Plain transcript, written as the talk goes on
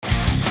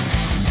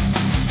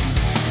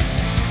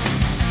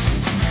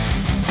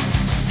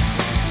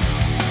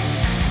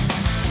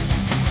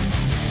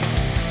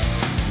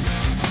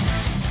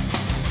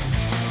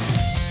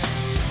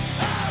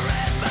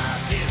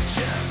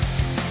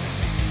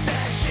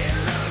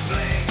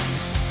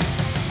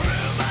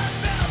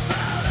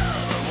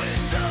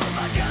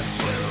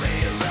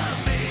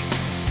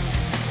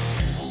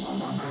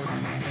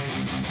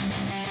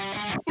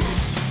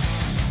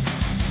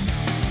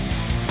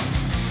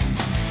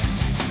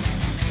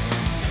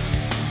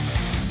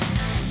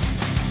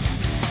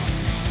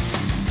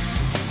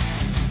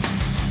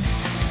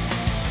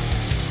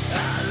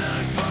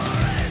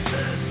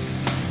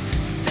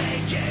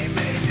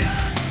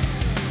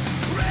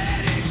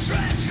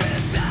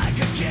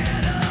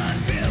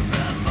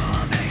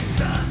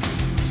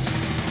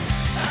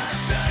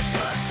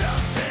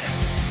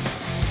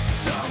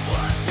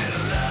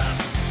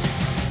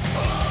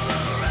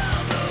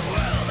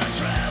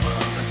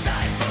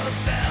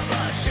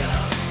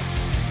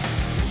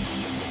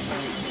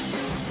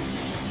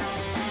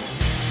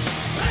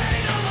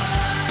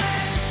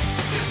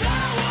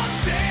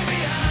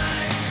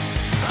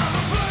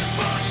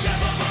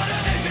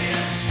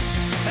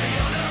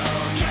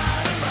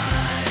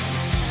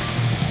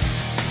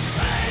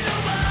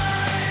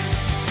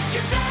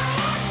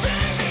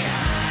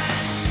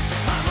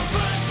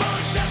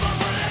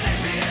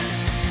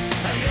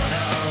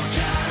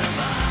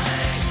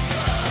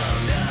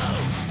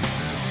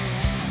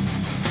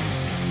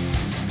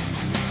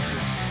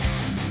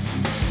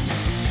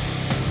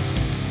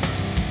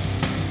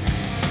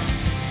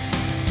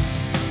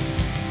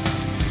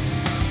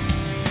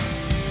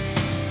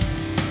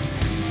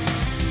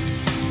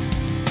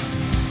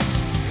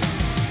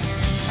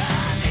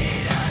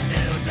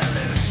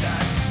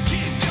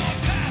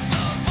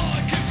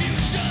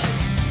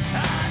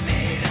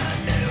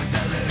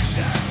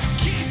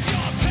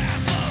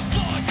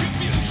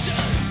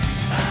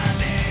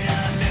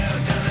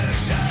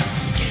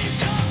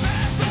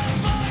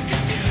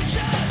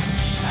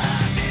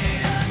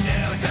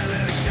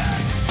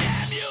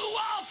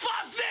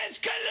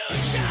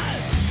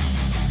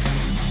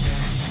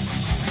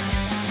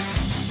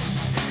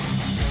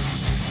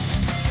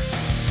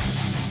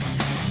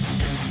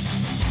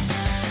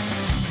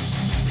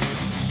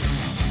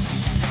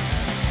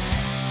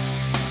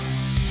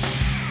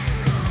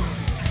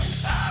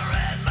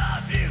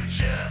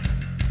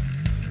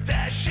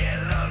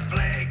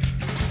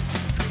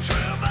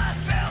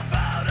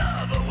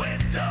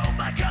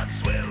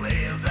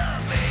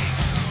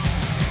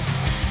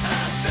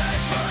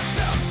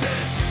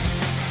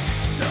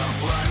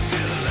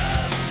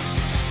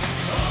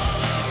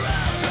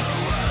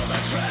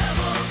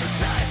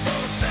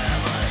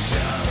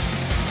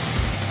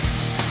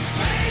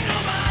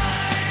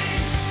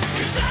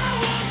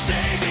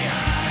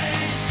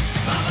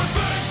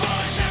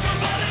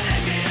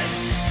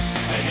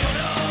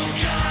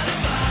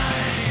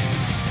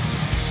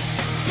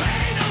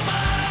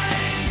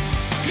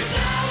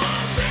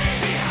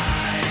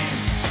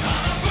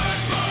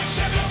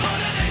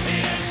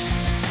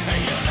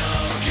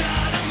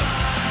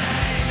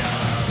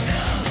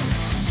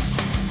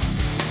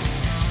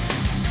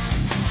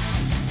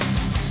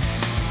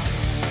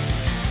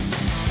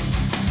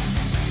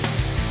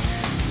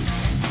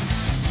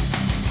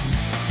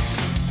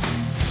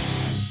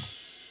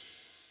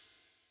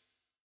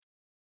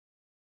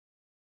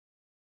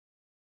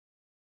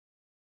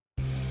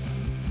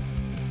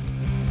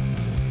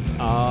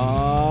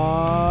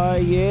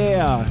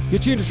You're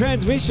tuned to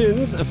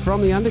Transmissions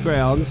from the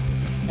Underground,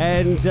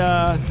 and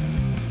got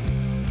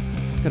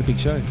a big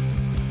show.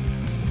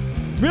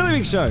 Really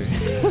big show.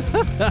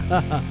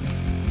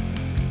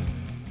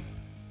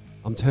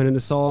 I'm turning the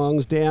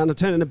songs down. I'm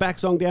turning the back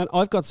song down.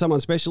 I've got someone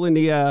special in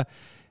the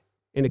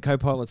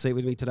co-pilot seat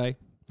with me today.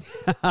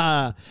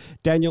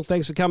 Daniel,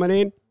 thanks for coming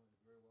in.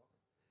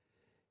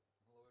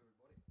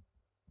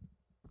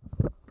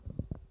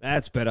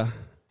 That's better.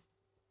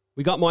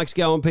 We got mics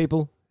going,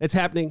 people. It's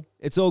happening.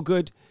 It's all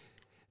good.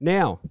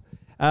 Now,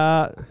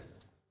 Dan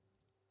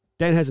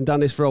hasn't done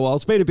this for a while.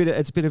 It's been a bit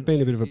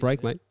of a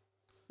break, mate.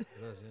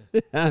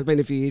 It's been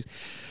a few years.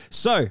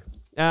 So,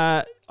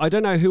 I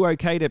don't know who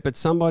okayed it, but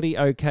somebody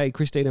okayed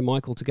Christine and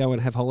Michael to go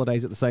and have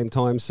holidays at the same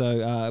time.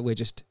 So we're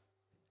just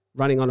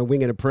running on a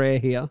wing and a prayer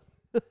here.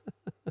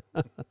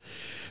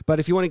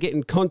 But if you want to get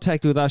in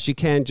contact with us, you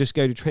can just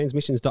go to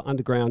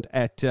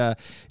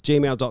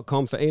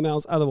transmissions.underground@gmail.com for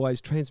emails.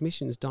 Otherwise,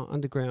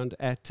 transmissions.underground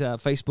at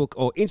Facebook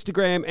or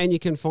Instagram, and you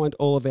can find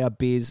all of our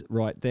biz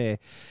right there.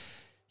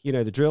 You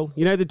know the drill.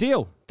 You know the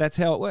deal. That's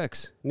how it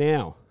works.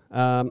 Now,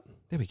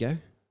 there we go.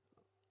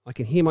 I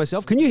can hear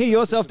myself. Can you hear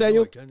yourself,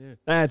 Daniel? I can, yeah.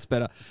 That's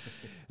better.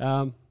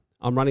 I'm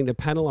running the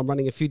panel. I'm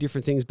running a few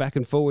different things back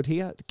and forward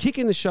here.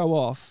 Kicking the show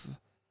off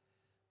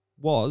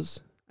was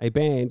a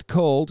band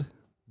called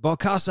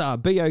Bokassa,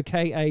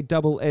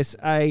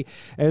 Bokassa,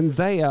 and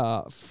they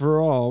are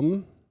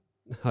from...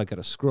 I got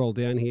to scroll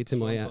down here to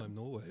my...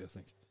 Norway, I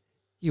think.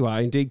 You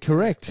are indeed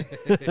correct.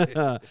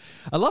 I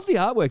love the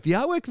artwork. The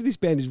artwork of this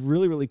band is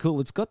really, really cool.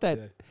 It's got that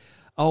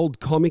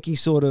old comic-y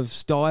sort of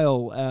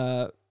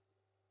style...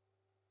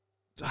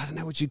 I don't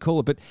know what you'd call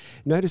it, but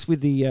notice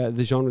with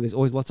the genre, there's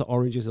always lots of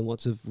oranges and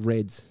lots of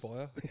reds.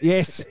 Fire?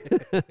 Yes,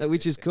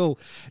 which is cool.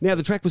 Now,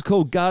 the track was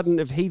called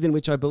Garden of Heathen,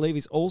 which I believe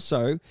is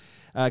also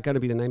going to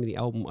be the name of the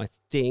album, I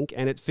think,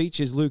 and it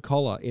features Lou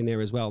Collar in there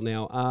as well.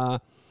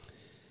 Now,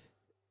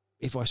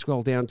 if I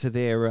scroll down to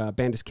their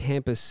Bandus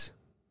Campus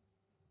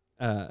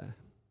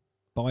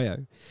bio,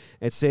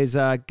 it says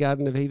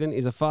Garden of Heathen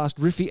is a fast,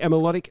 riffy, and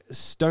melodic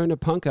stoner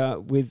punker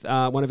with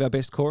one of our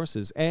best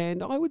choruses,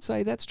 and I would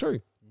say that's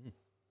true.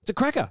 It's a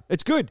cracker.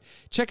 It's good.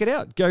 Check it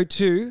out. Go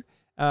to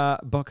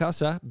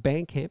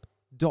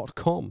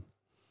bokassabandcamp.com.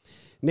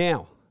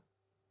 Now,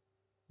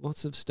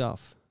 lots of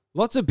stuff.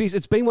 Lots of business.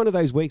 It's been one of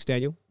those weeks,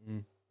 Daniel.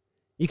 Mm.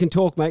 You can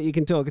talk, mate. You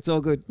can talk. It's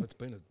all good. It's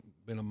been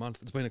a month.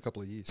 It's been a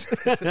couple of years.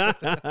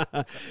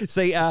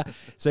 See,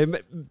 so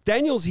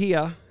Daniel's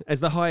here as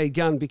the hired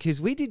gun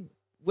because when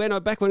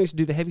we used to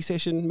do the heavy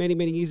session many,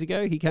 many years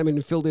ago, he came in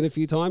and filled in a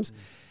few times.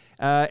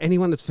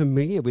 Anyone that's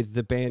familiar with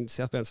the band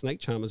Southbound Snake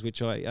Charmers,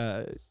 which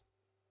I...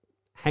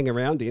 hang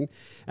around in.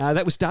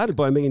 That was started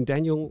by me and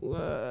Daniel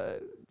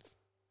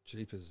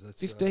Jeepers, that's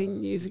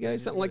 15 years ago,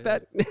 something like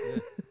that. Yeah.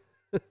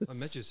 I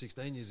met you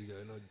 16 years ago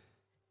and I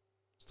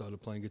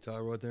started playing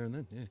guitar right there and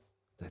then, yeah.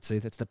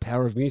 That's the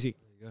power of music.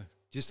 There you go.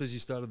 Just as you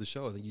started the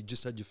show, I think you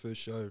just had your first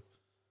show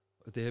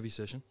at the heavy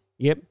session.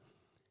 Yep.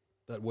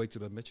 That week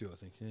that I met you, I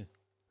think, yeah.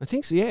 I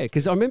think so, yeah,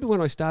 because I remember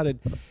when I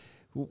started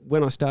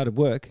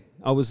work,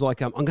 I was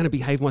like, I'm going to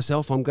behave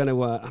myself. I'm going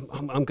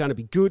to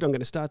be good. I'm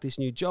going to start this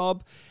new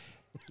job.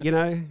 You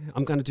know,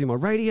 I'm going to do my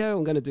radio.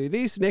 I'm going to do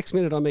this. Next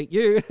minute I meet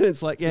you. And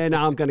it's like, yeah,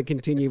 no, I'm going to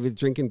continue with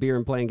drinking beer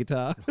and playing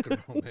guitar. Rock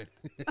and roll, man.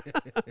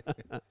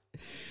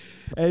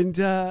 And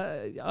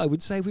I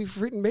would say we've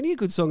written many a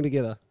good song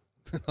together.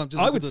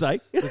 I would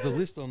say. There's a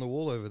list on the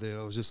wall over there.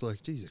 I was just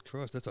like, Jesus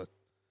Christ, that's a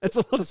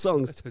lot of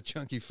songs. That's a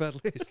chunky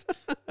fat list.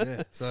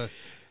 Yeah. So,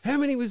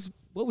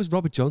 what was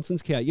Robert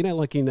Johnson's count? You know,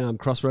 like in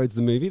Crossroads,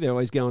 the movie, they're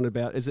always going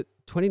about, is it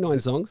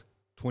 29 songs?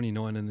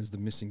 29 and is the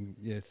missing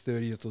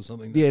 30th or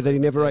something. Yeah, that he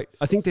never wrote.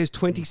 I think there's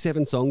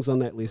 27 songs on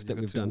that list that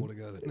we've done.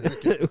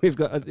 Okay. We've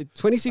got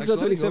 26 or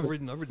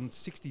 27. I've written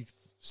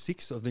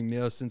 66, I think,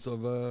 now since I've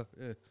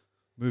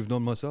moved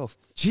on myself.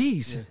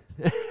 Jeez.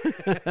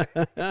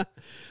 Yeah.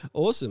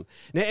 Awesome.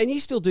 Now, and you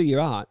still do your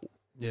art.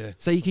 Yeah.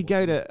 So you could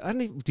go to,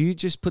 do you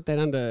just put that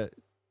under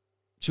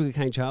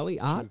Sugarcane Charlie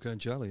art? Sugarcane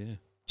Charlie, yeah.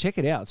 Check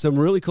it out. Some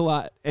really cool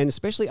art, and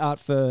especially art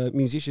for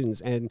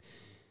musicians and...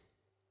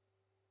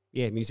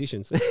 Yeah,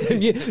 musicians. I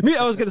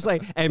was going to say,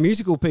 and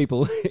musical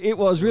people. It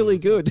was really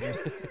good.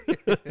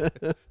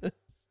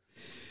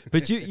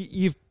 But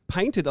you've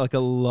painted like a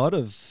lot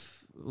of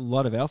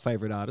our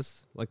favourite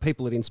artists, like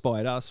people that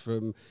inspired us,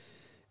 from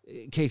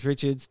Keith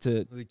Richards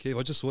to... Keith,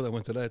 I just saw that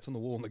one today. It's on the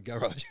wall in the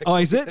garage. Actually. Oh,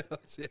 is it?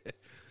 Yeah.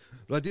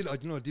 But I did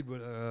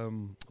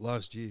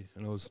last year,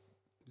 and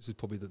this is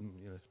probably the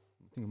thing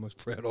I'm most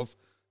proud of.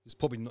 It's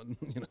probably not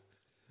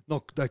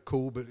that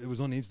cool, but it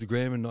was on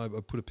Instagram, and I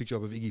put a picture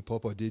up of Iggy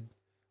Pop. I did.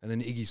 And then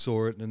Iggy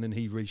saw it, and then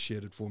he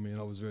reshared it for me, and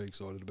I was very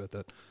excited about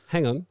that.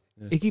 Hang on.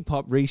 Yeah. Iggy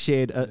Pop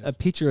reshared a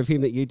picture of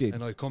him that you did.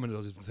 And I commented,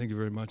 I said, thank you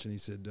very much, and he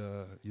said,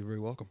 you're very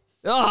welcome.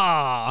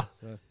 Ah!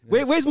 So,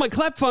 yeah. Where's my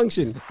clap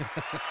function?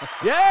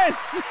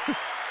 Yes!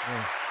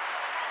 Yeah.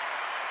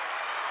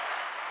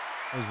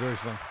 That was very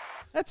fun.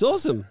 That's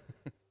awesome.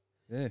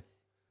 Yeah.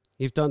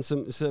 You've done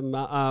some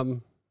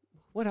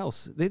what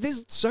else?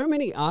 There's so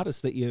many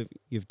artists that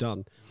you've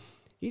done.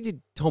 You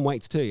did Tom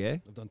Waits too, yeah?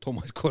 I've done Tom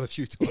Waits quite a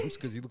few times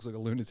because he looks like a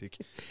lunatic.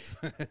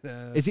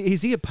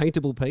 Is he a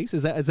paintable piece?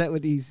 Is that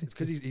what he's? It's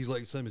because he's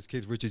like same as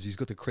Keith Richards. He's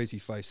got the crazy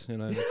face, you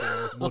know.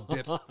 It's more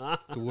depth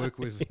to work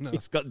with. You know.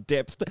 He's got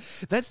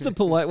depth. That's the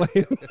polite way.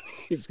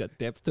 He's got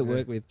depth to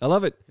work with. I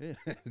love it. Yeah,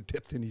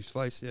 depth in his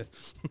face. Yeah,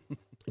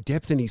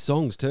 Depth in his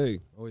songs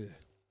too. oh yeah.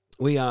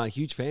 We are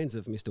huge fans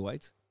of Mr.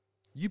 Waits.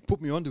 You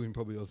put me onto him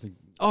probably. I think.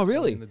 Oh,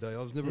 really? In the day, I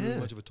was never really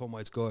much of a Tom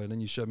Waits guy, and then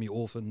you showed me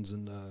Orphans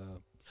and.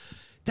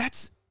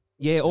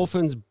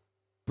 Orphans,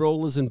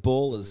 Brawlers and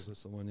Ballers.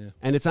 That's the one, yeah.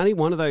 And it's only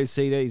one of those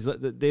CDs.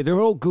 They're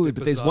all good,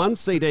 but there's bizarre. one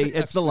CD.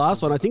 It's the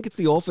last one. I think it's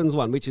the Orphans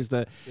one, which is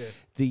the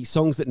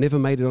songs that never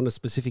made it on a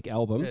specific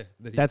album. Yeah,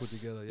 that he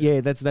that's put together. Yeah.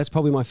 that's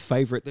probably my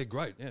favourite. They're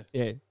great.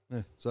 Yeah.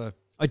 Yeah. So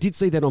I did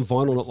see that on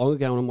vinyl not long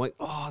ago, and I'm like,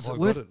 oh, is it I've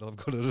worth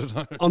got it at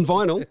home. on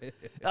vinyl?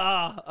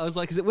 I was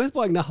like, is it worth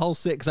buying the whole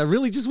set? Because I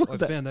really just want I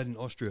that. found that in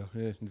Austria,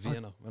 in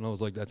Vienna, and I was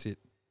like, that's it.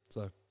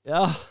 So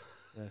Oh,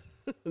 Yeah.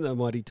 the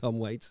mighty Tom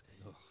Waits,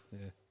 yeah.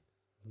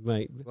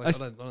 mate. Well, I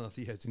don't know if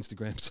he has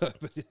Instagram, so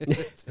but yeah.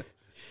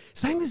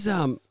 Same as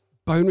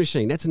Bone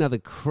Machine. That's another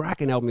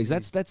cracking album.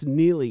 That's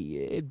nearly,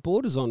 it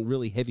borders on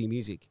really heavy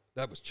music.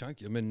 That was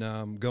chunky. I mean,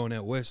 Going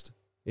Out West.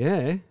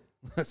 Yeah.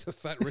 That's a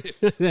fat riff.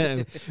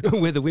 Where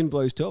the wind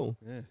blows tall.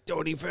 Yeah.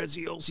 Don't he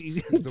fancy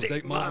Elsie's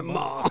Take my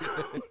mom.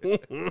 Yeah,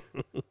 no.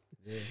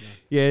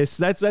 Yes,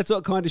 that's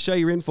what kind of show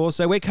you're in for.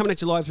 So we're coming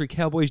at you live through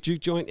Cowboys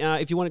Juke Joint.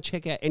 If you want to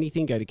check out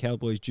anything, go to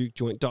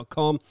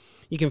cowboysjukejoint.com.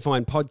 You can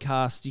find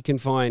podcasts, you can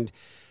find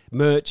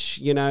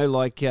merch,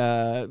 like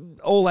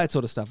all that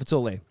sort of stuff. It's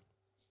all there.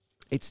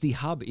 It's the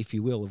hub, if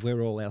you will, of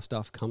where all our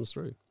stuff comes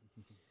through.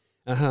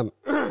 I'm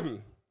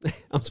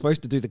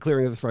supposed to do the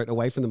clearing of the throat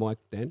away from the mic,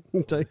 Dan.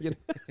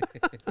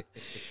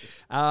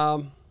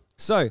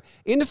 So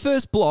in the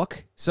first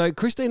block, so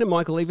Christine and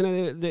Michael,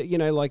 even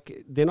though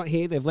they're not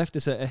here, they've left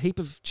us a heap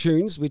of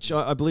tunes, which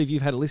I believe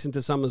you've had to listen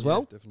to some as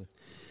well. Definitely.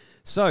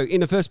 So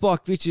in the first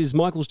block, which is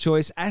Michael's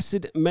choice,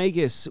 Acid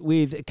Magus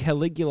with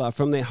Caligula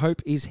from their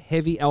Hope is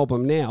Heavy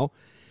album. Now,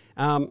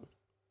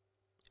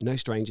 no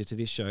stranger to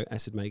this show,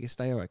 Acid Magus.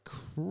 They are a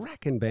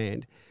cracking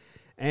band.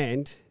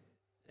 And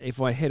if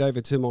I head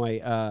over to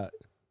my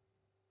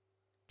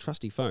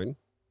trusty phone,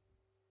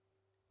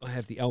 I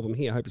have the album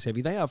here, Hope is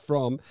Heavy. They are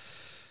from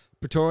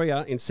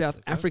Pretoria in South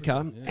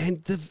Africa. Yeah.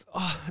 And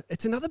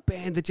it's another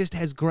band that just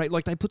has great,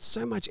 they put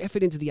so much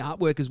effort into the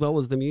artwork as well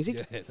as the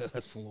music. Yeah,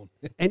 that's full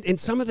on. And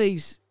some of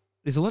these,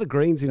 there's a lot of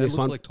greens in It this looks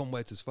one. like Tom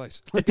Waits'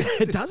 face.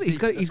 It does.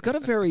 He's got a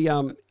very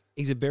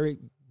he's a very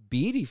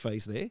beardy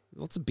face there.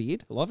 Lots of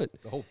beard. I love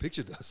it. The whole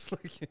picture does.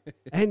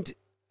 And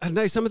I don't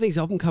know, some of these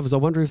album covers, I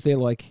wonder if they're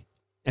like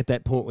at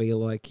that point where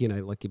you're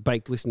you're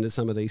baked listening to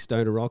some of these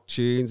stoner rock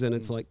tunes, and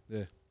it's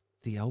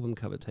the album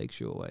cover takes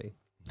you away.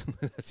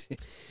 That's it.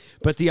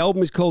 But the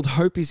album is called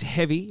Hope is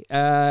Heavy.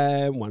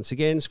 Once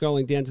again,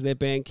 scrolling down to their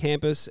band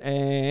Campus,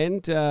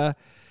 and man,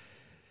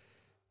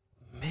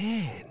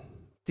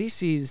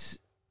 this is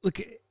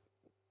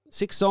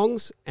 6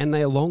 songs, and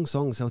they are long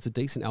songs, so it's a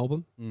decent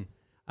album.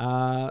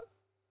 I'm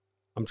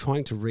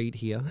trying to read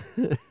here.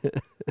 You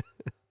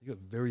got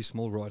very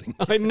small writing.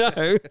 I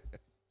know.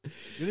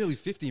 You're nearly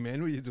 50,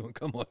 man. What are you doing?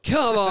 Come on.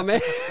 Come on,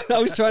 man. I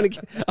was trying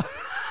to.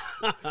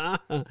 I'm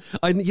what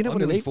I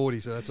nearly need?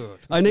 40, so that's all right.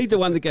 I need the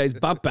one that goes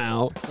bump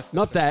bow.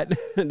 Not that.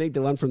 I need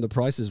the one from The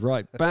Price is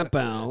Right. Bump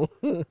bow.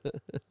 You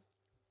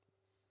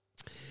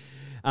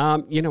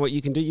know what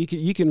you can do?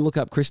 You can look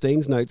up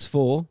Christine's notes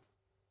for.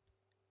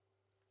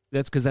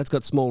 That's because that's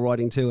got small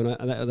writing too,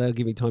 and that'll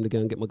give me time to go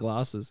and get my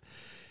glasses.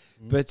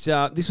 But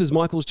this was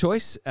Michael's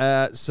choice.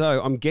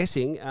 So I'm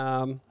guessing.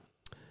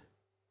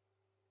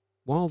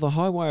 While the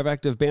high wire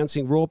act of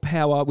bouncing raw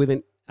power with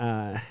an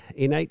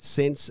innate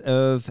sense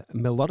of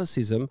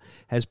melodicism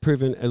has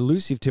proven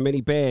elusive to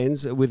many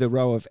bands with a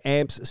row of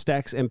amps,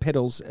 stacks and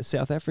pedals,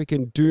 South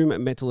African doom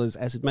metalers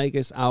Acid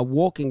Magus are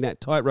walking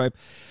that tightrope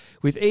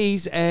with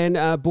ease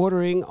and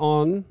bordering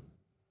on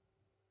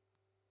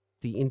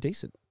the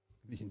indecent.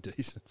 The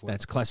indecent. Wow.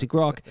 That's classic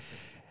rock.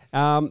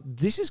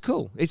 This is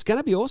cool. It's going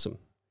to be awesome.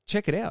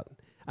 Check it out.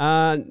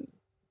 Do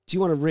you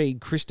want to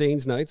read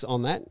Christine's notes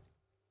on that?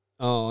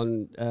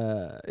 On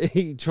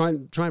try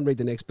and read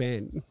the next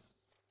band.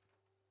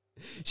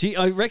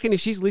 I reckon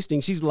if she's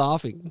listening, she's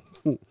laughing.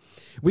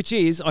 Which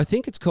is, I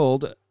think it's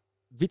called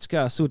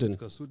Vitska Sudden.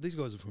 These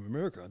guys are from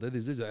America, aren't they?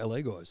 These are LA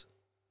guys.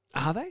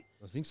 Are they?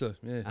 I think so,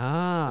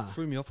 yeah. It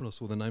threw me off when I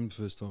saw the name the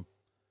first time.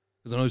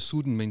 Because I know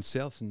Suden means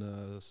south in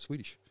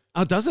Swedish.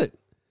 Oh, does it?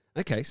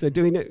 Okay, so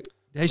do we know?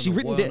 Has she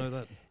written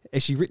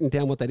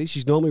down what that is?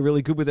 She's normally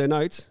really good with her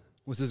notes.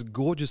 Well, it says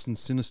gorgeous and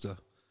sinister.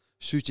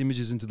 Shoots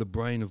images into the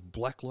brain of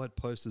blacklight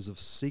posters of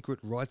secret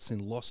rites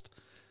in lost,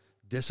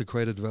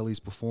 desecrated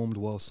valleys performed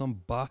while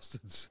some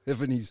bastard's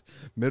 70s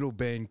metal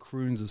band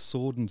croons a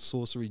sword and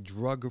sorcery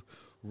drug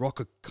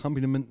rock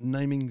accompaniment,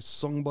 naming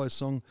song by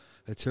song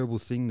a terrible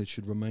thing that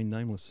should remain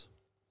nameless.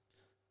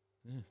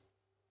 Yeah.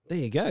 There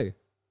you go.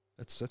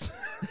 That's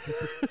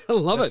I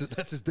love That's it.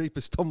 That's as deep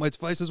as Tom Waits'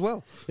 face as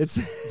well. It's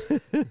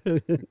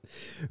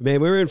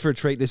man, we're in for a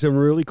treat. There's some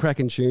really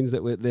cracking tunes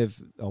that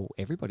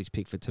everybody's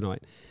picked for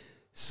tonight.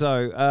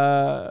 So,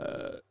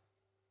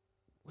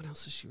 what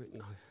else has she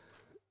written?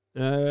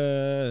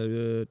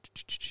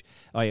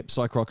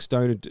 Psych rock,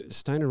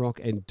 stoner rock,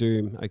 and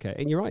doom. Okay,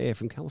 and you're right, yeah,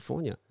 from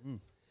California.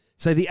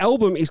 So the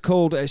album is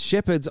called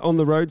Shepherds on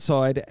the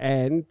Roadside,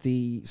 and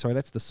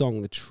that's the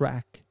song. The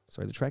track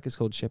is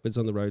called Shepherds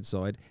on the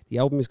Roadside. The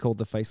album is called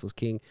The Faceless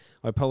King.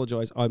 I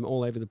apologise, I'm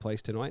all over the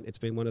place tonight. It's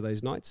been one of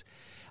those nights.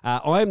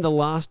 I am the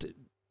last.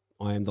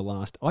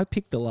 I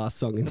picked the last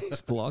song in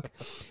this block.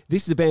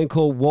 This is a band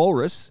called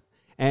Walrus,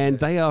 and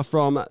they are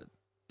from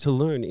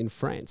Toulon in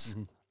France.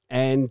 Mm-hmm.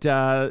 And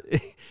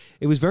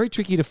it was very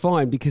tricky to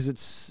find because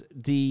it's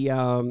the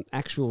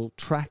actual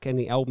track and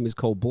the album is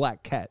called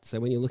Black Cat.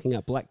 So when you're looking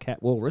up Black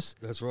Cat Walrus,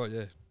 that's right,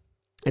 yeah,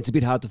 it's a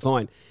bit hard to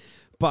find.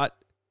 But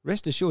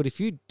rest assured, if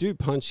you do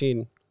punch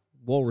in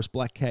Walrus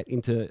Black Cat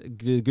into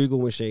the Google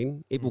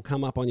machine, it will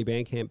come up on your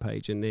Bandcamp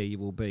page, and there you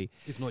will be.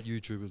 If not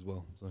YouTube as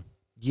well. So.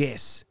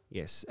 Yes.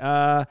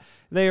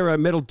 They're a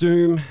metal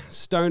doom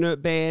stoner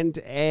band,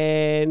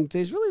 and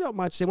there's really not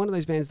much. They're one of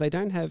those bands, they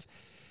don't have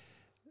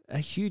a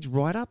huge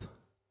write-up.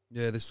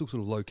 Yeah, they're still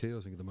sort of low-key, I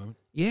think, at the moment.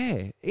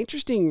 Yeah,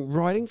 interesting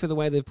writing for the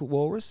way they've put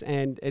Walrus,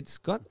 and it's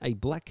got a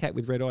black cat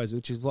with red eyes,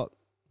 which is what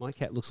my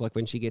cat looks like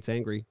when she gets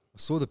angry. I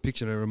saw the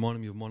picture and it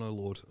reminded me of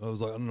Monolord. I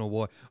was like, I don't know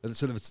why.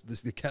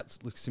 The cats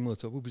look similar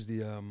to, what was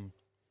the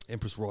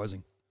Empress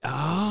Rising?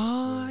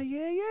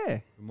 Yeah.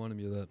 Reminded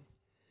me of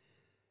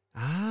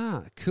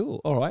that. Cool.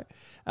 All right.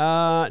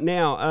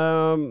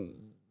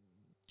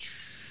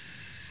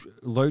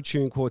 Low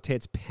tune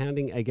quartets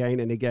pounding again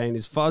and again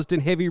is fuzzed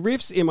and heavy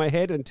riffs in my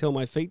head until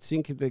my feet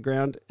sink into the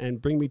ground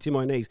and bring me to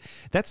my knees.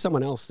 That's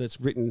someone else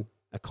that's written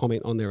a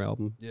comment on their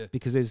album,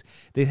 because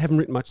they haven't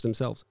written much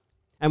themselves.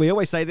 And we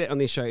always say that on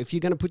this show. If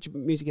you're going to put your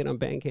music in on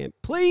Bandcamp,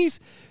 please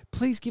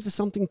give us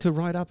something to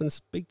write up and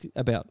speak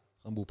about.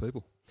 Humble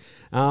people.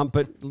 I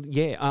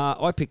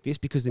picked this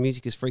because the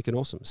music is freaking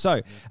awesome.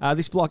 So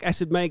this block,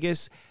 Acid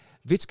Magus,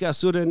 Vitska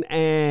Sudden,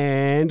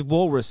 and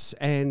Walrus.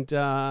 And,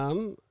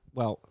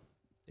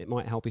 it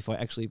might help if I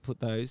actually put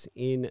those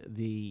in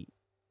the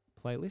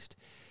playlist.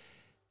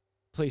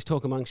 Please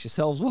talk amongst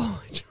yourselves while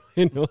I try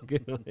and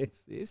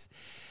organise this.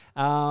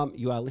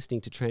 You are listening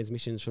to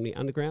Transmissions from the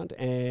Underground,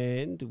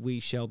 and we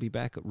shall be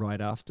back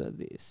right after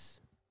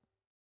this.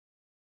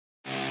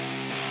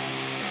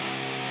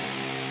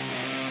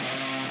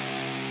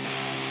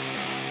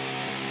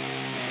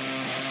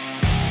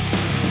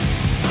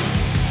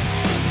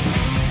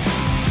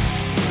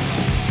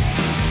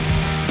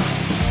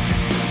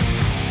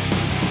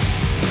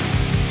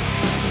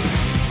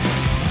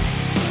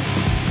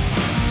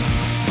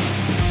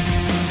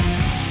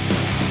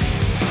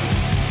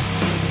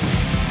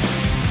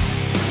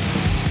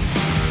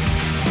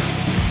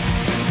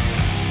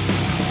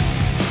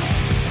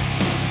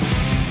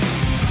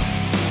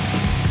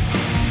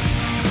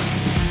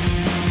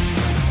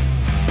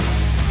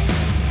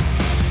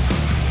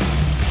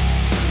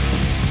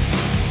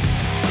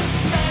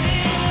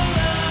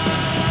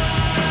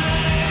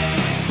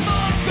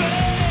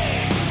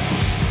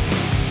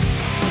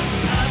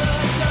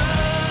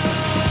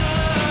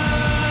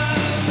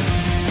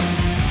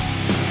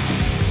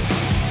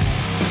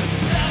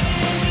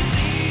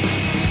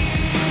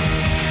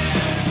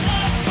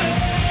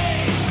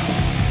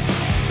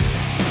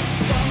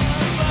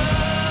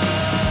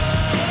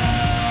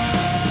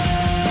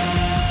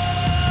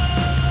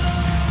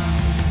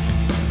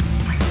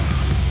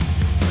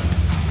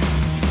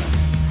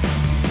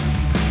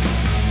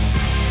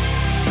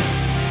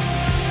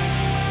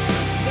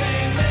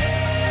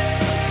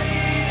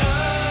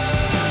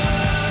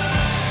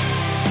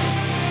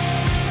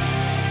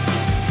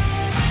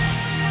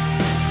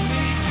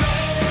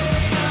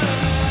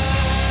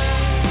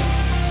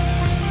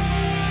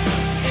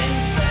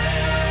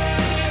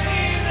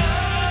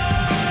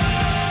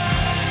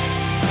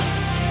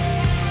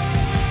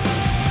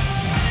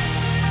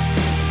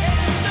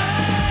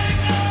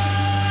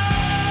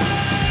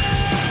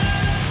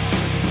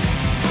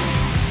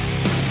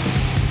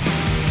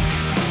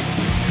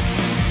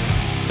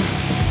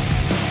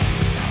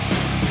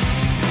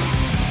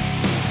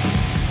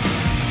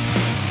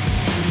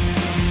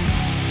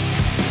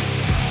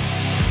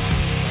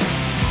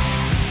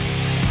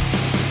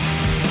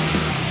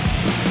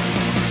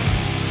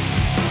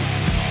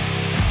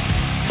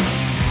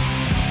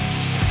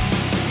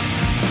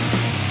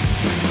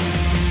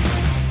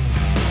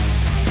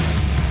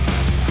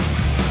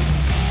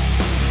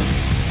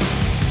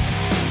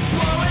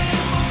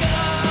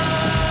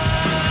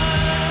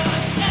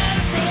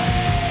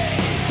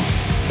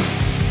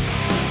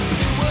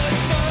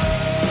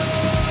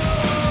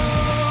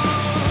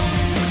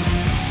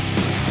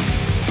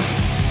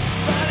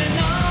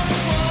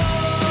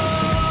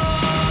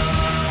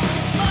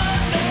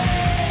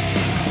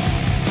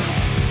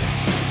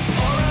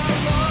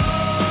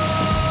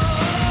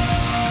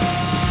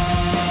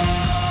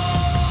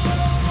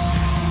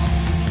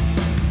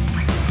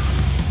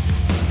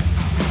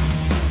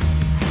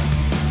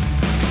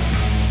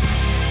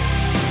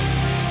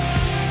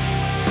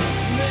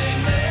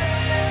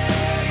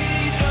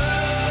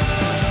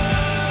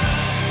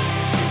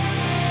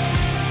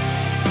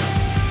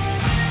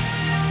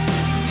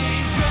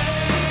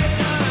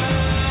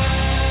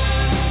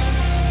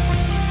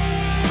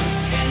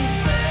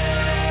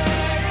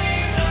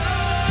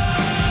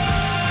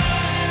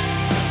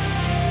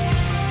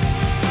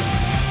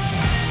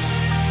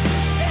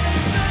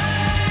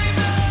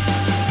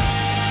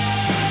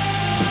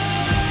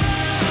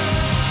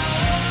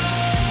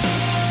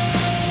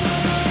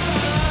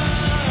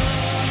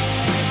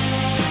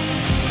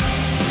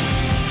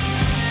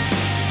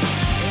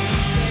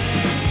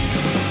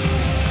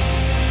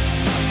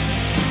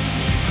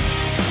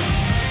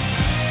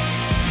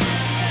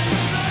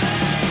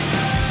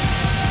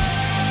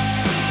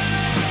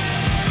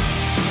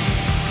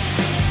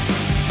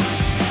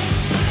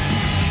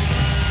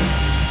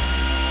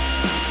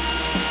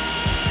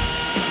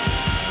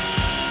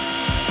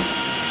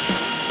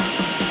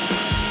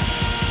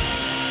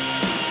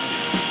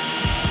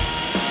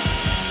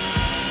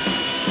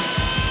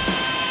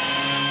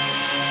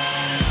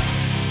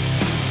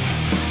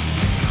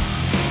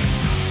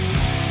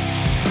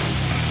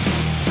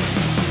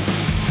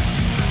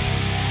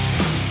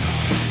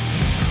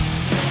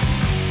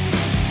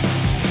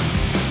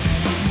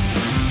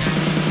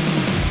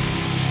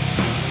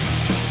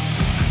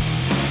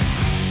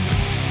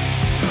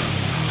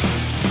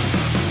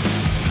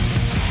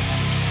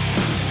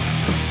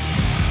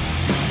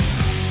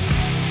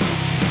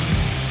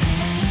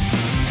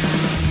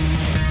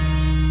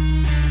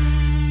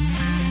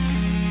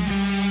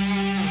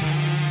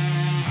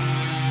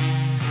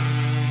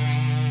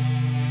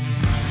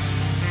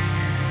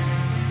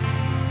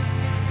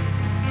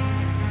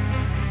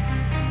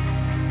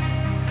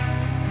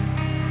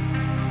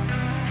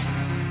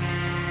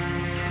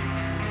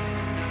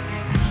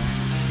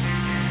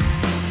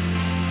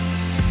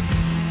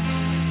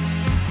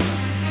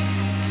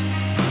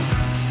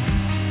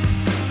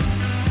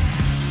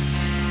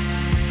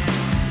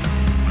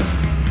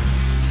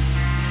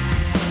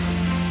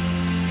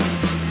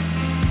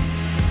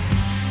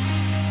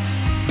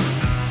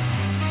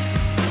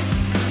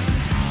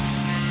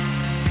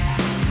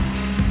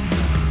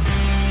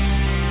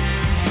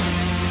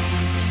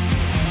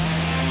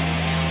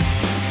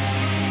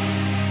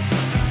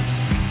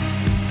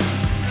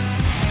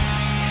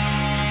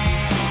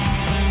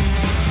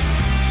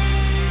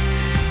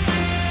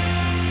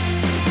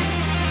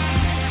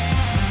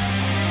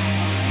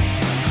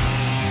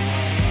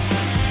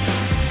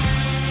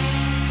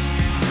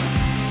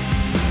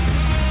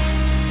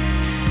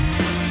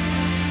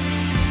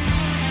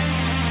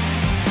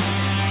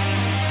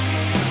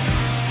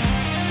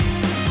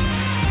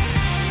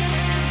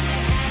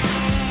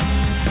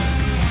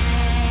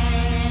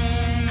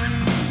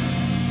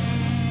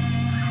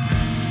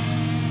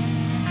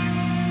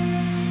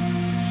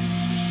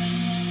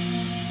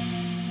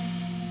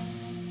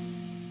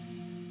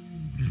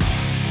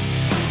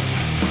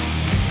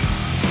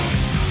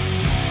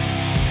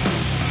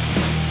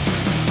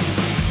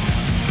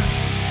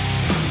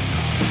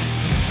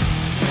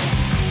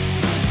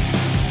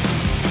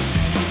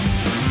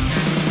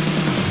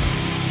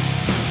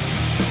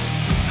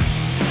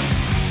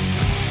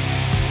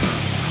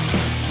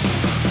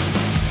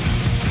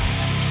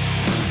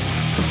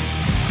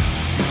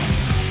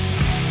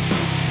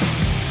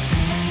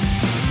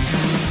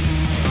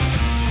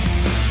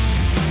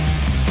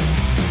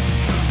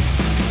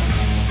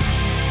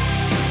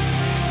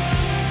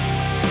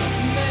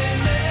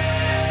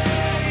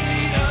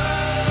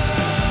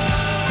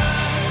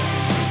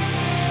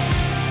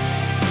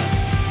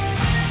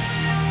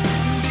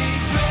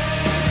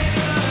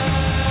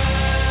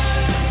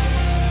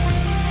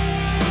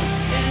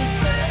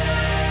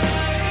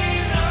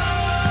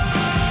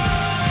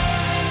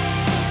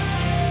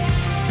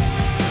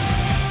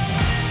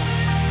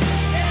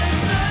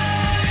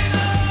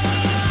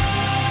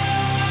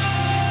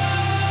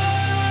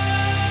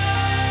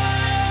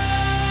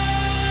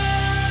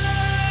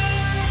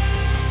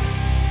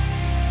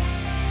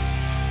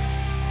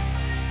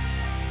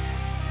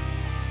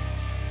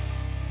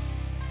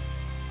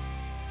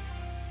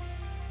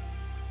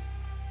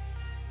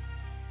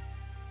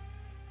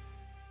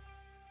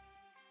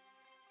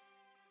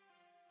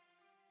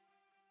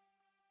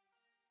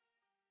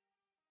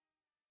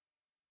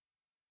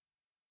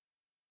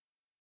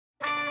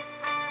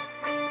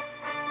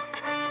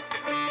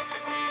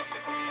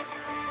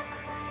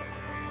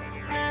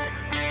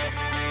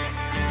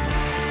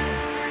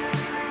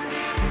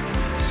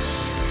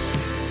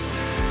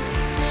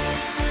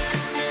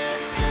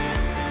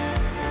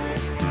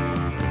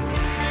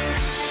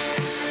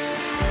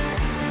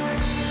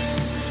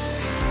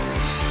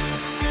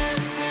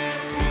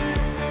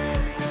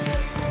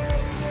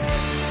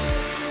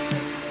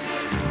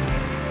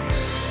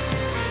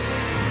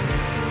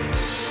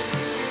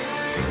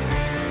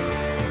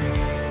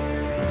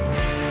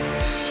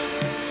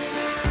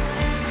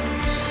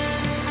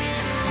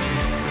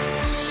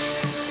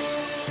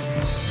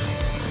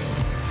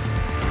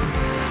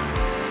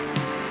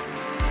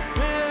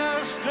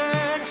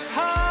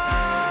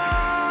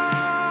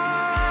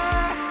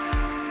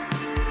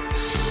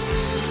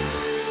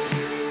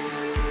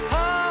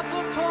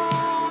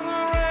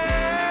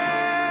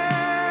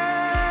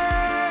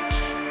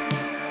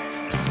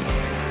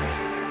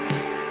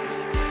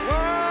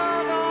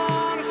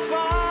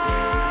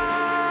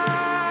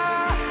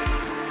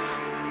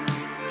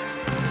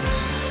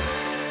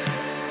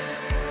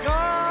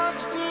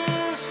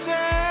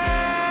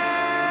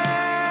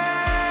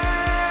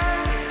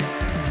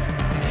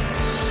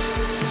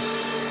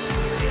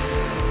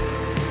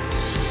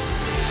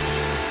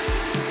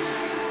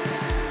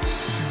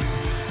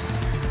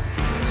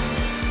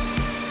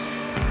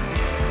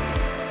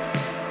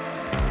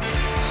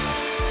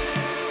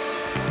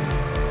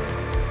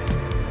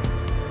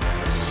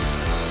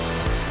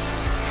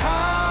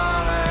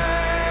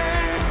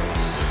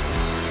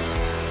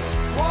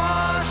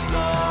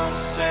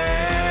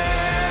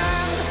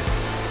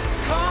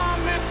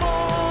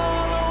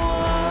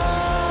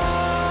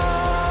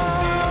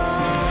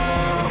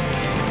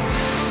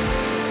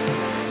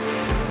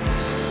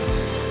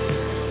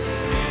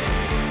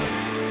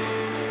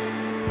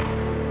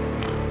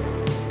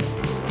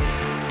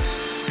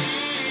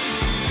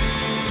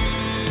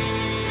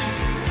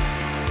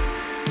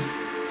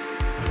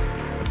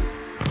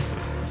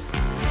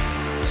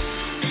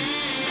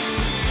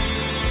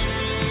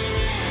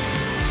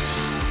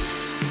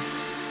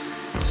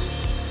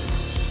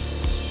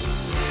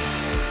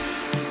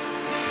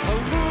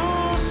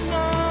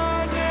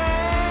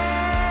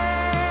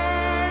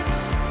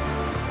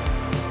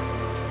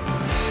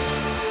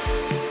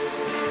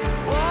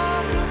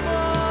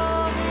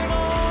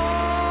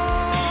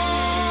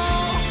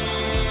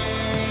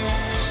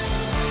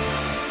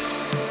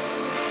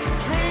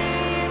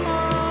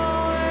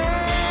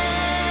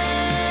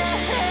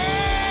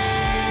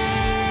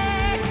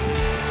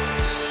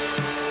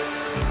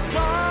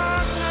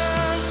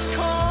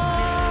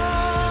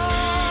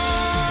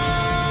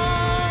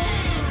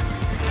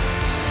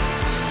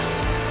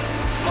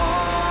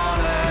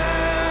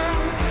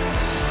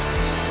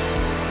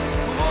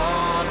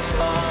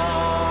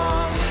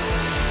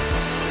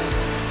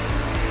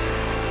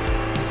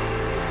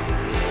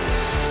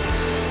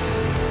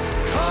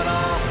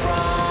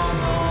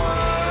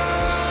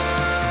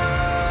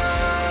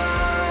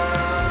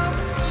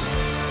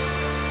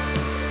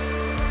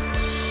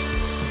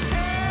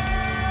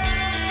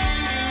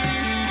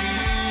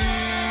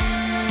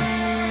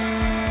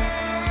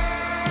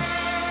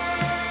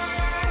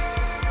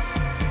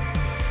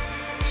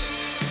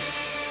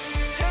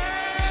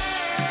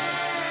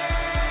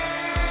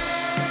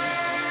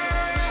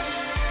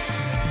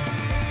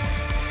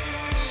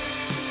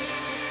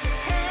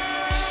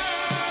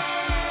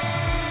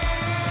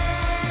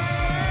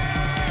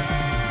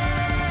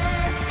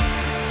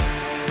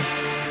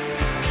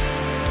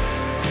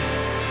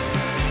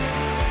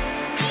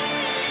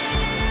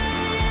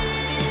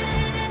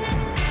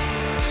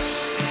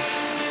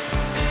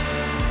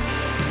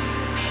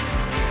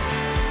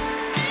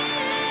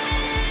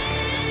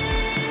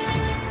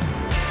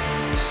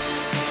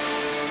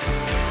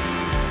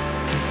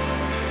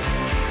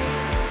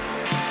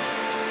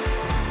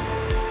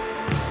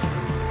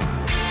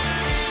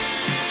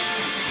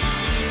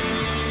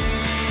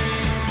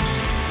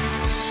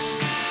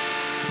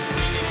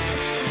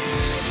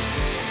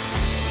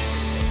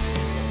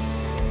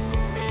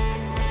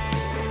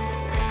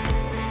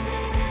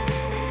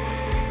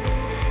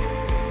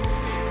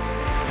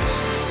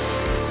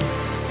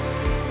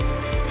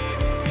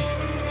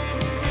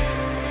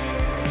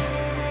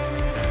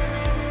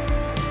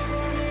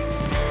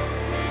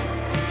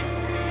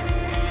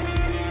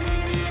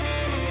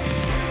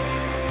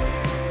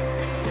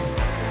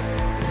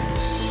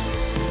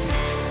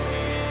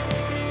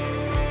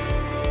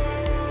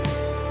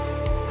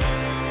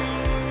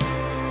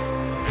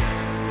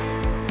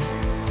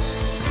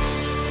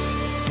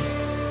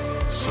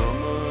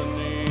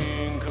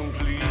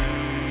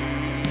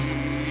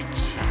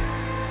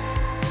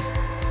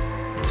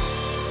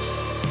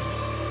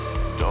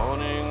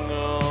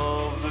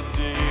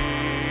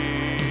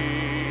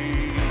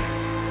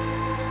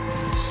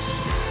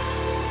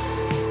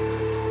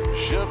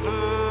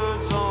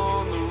 Shepherds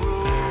on the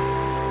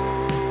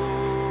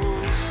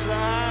roadside,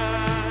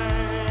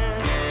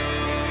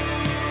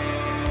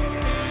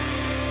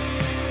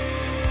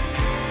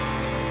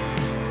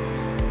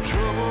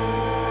 trouble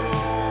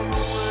on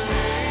the way,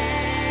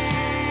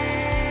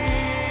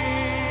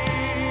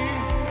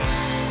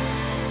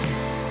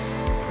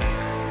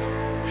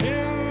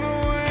 in the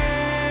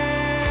wind,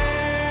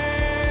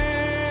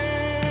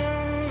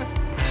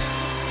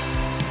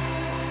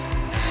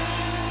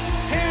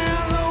 in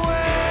the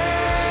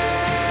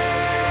wind.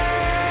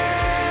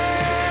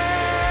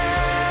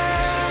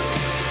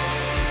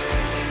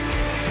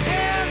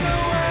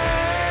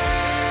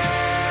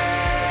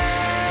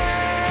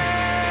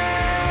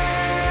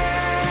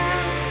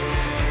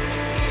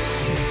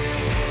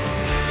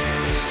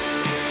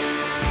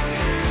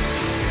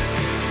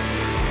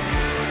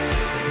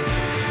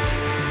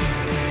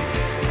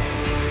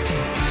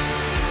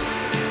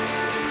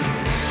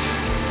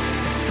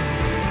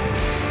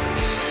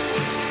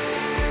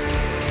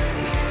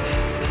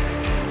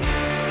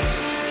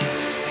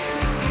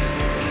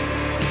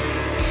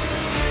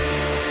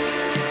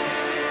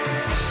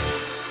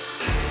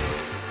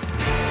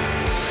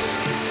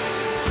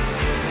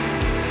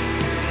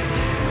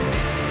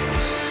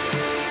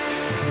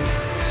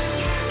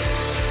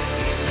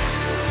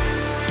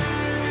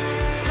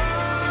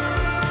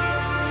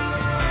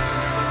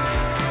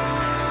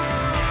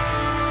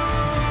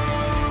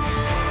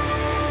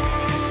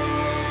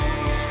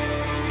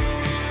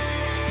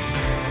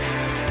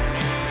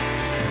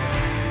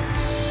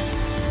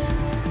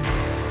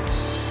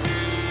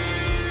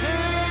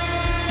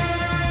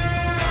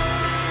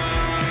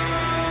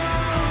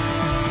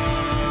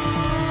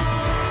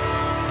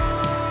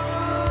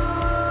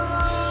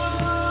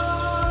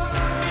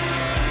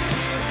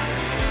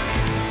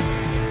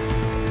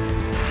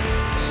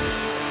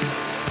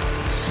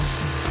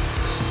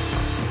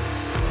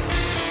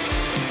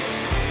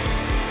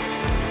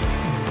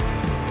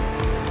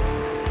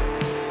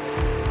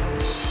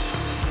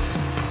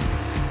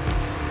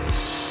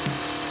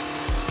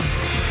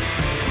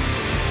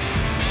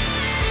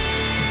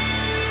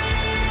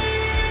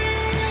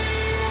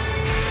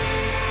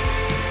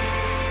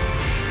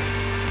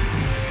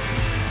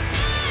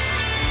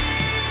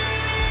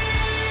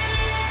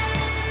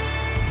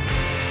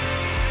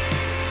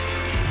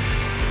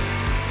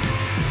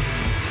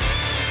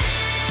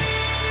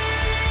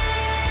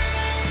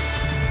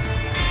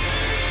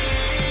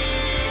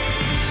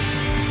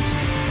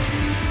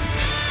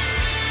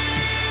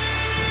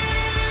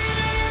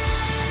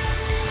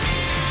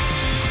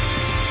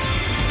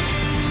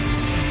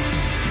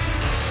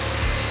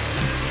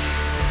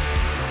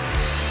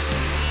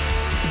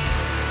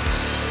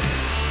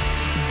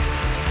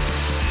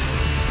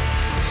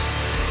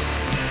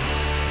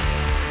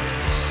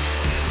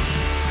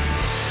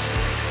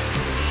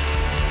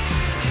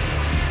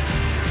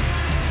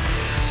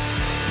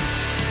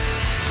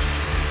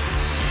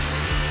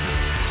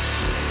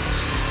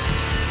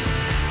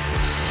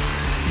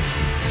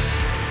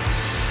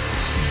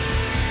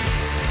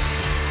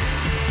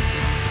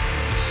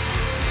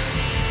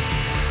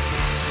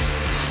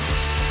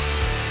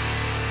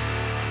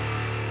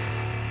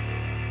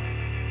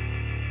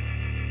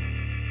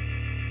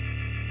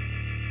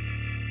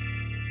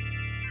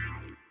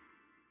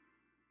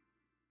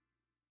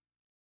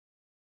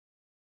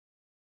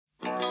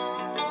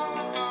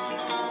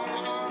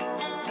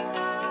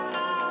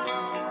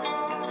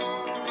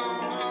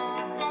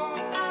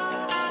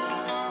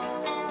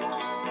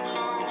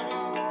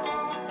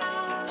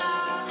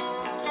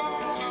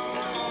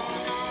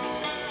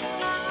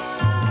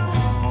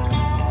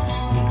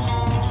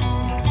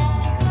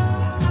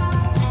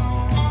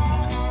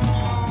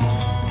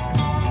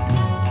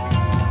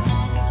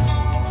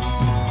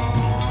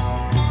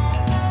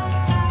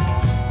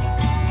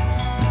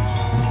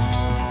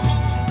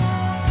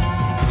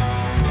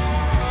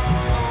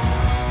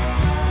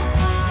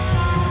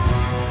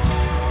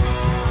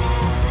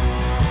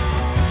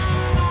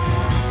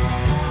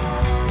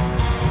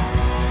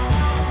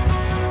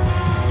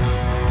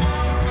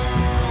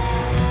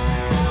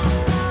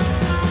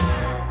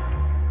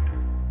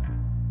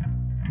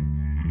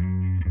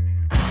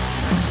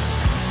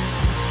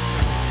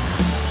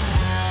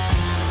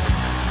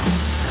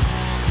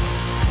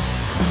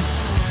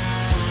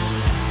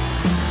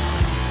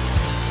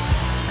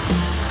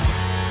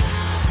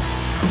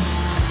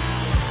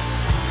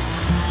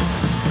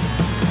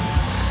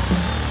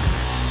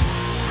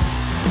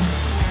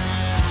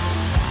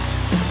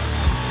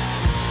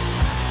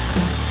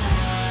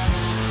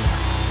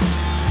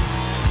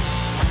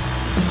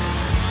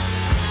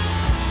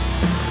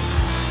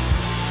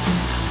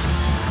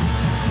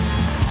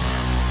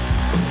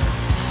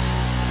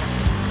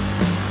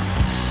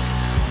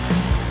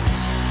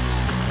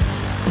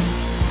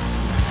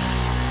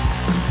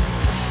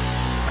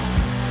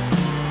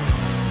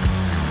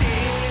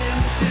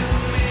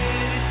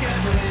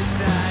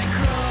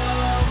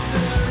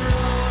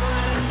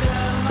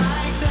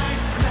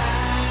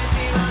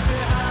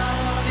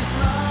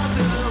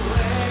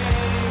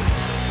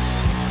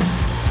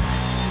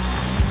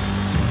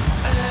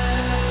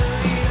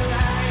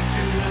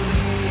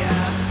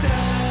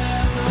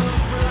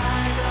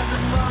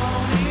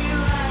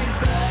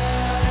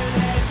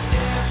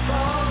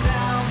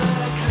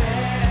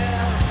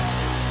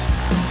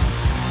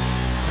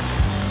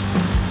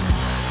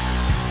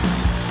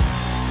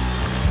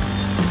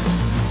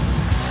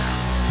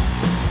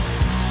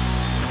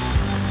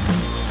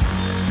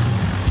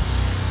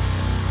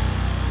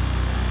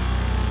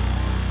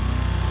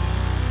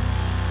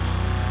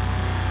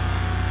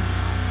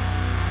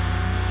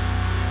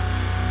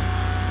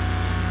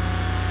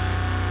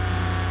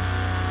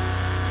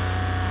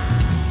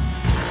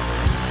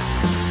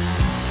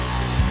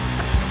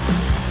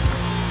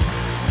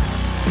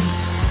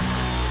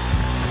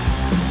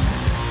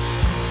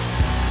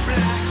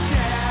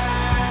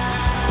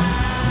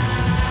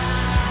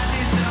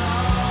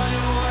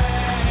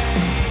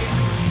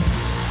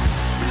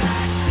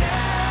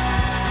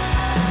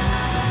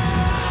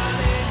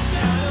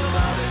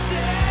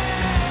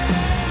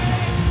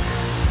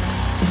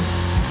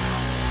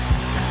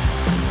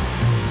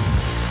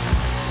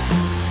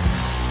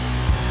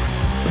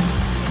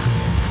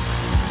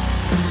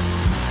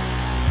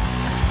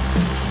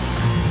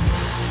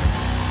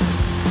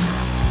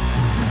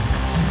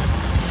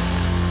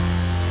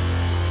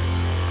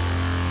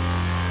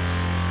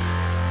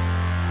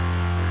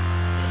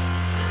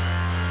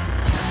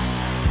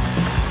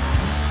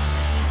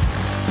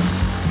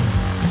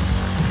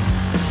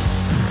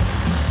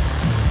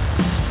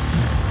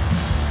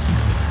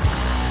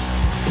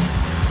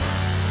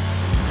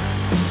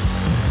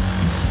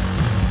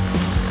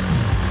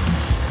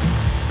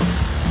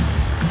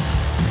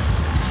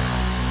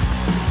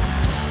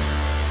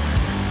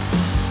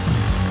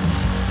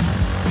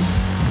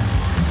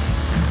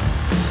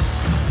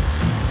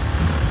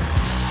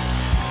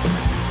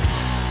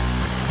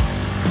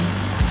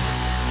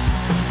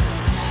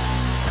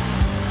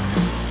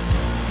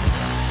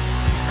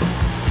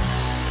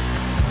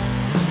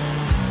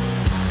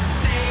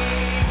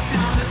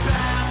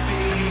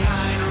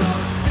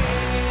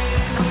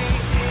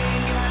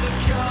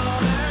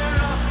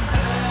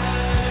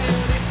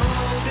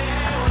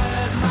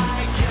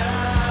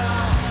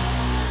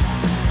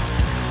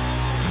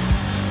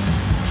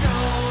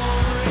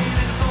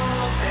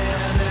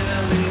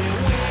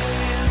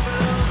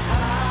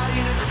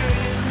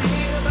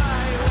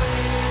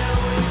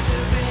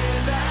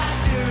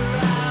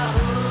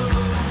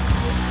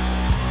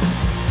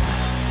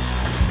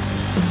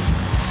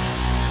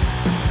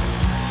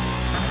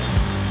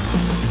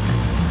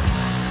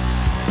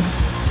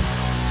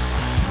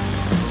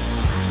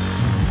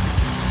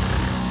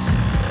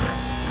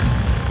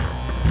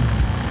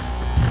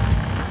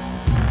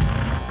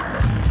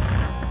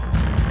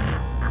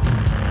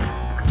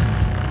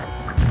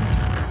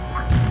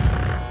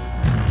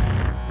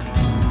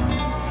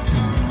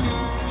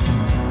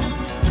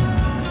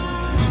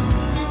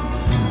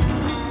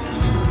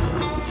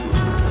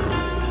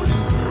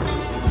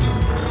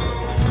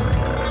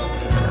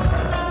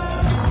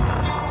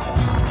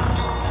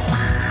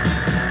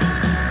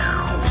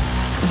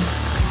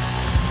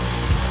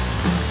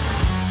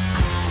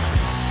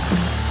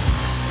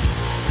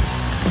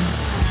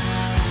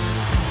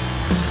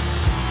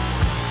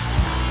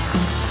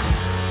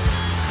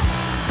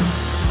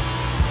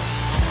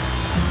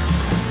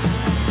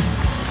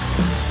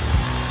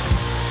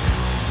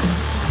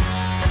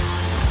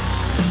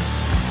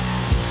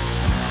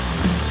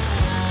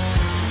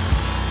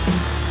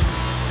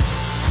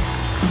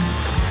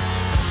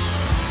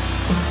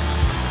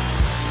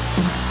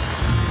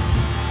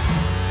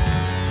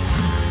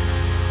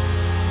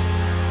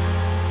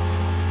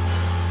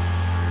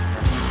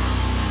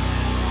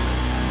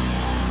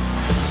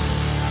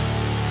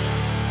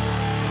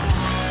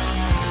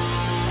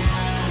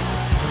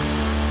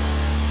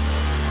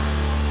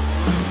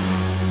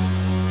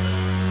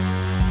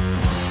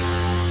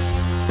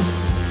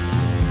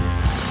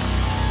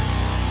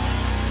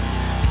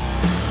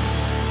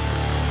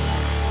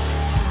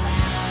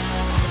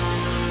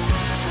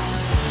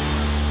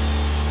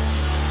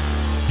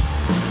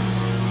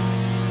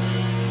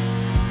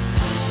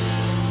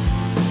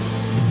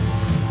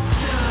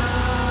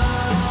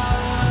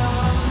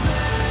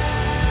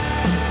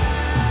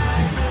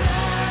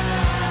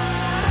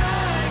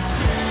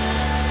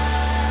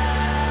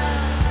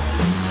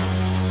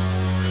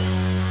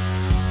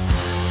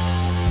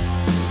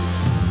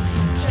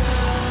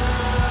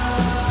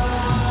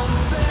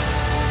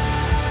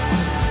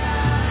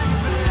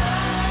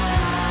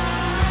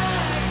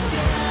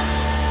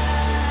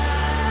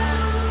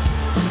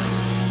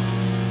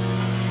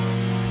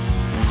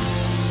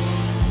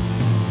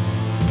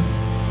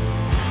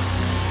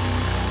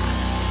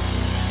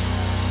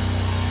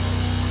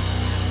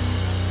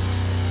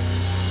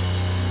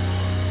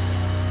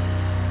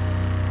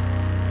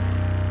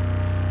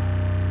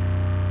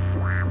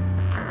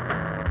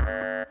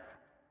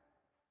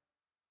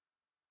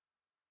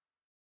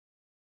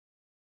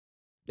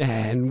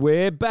 And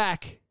we're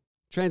back.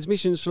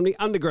 Transmissions from the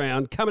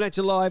underground coming at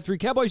you live through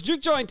Cowboys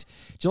Juke Joint.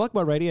 Do you like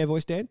my radio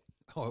voice, Dan?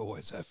 I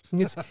always have.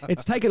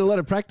 It's taken a lot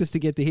of practice to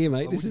get to here,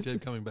 mate. I wouldn't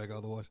keep coming back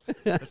otherwise.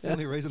 That's the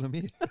only reason I'm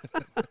here.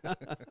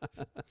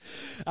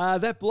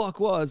 That block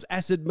was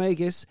Acid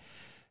Magus,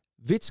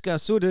 Vitska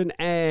Sudden,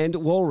 and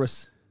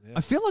Walrus. Yeah.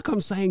 I feel like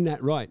I'm saying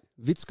that right.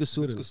 Vitska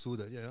Sudden. It's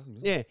good, yeah.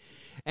 Yeah.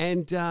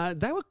 And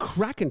they were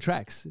cracking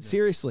tracks,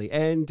 seriously.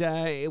 And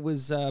it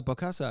was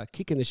Bokassa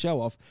kicking the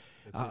show off.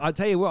 I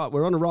tell you what,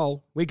 we're on a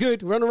roll. We're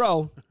good. We're on a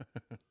roll.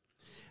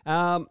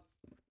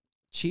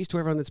 Cheers to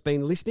everyone that's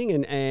been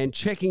listening and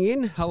checking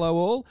in. Hello,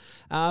 all.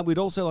 We'd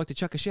also like to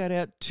chuck a shout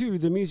out to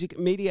the Music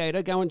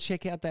Mediator. Go and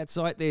check out that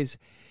site. There's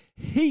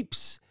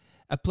heaps,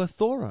 a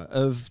plethora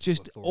of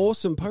just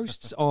awesome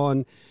posts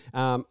on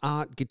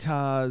art,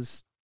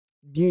 guitars,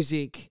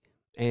 music,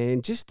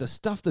 and just the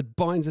stuff that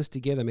binds us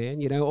together,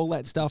 man. You know, all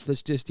that stuff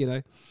that's just, you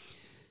know,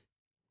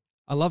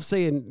 I love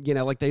seeing, you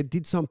know, like they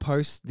did some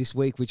posts this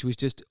week which was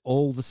just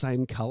all the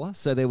same color.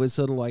 So there was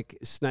sort of like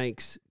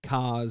snakes,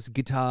 cars,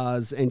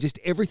 guitars, and just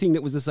everything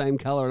that was the same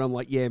color. And I'm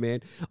like, yeah,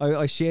 man,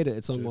 I shared it.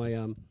 It's on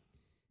my,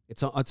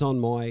 it's on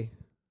my.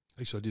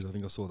 Actually, I did. I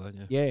think I saw that,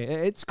 yeah. Yeah,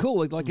 it's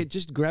cool. Like it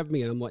just grabbed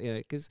me and I'm like, yeah,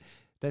 because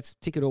that's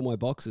ticking all my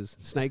boxes.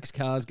 Snakes,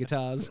 cars,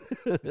 guitars,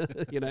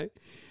 you know,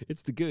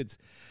 it's the goods.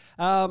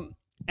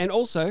 And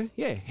also,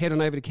 yeah, head on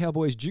over to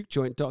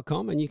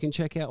cowboysjukejoint.com and you can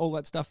check out all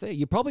that stuff there.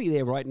 You're probably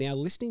there right now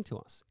listening to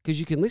us because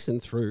you can listen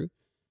through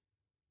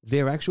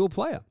their actual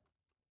player.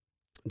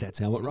 That's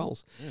how it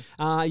rolls.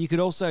 Yeah. You could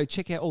also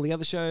check out all the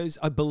other shows.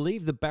 I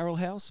believe the Barrel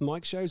House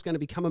Mike show is going to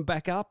be coming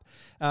back up.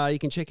 You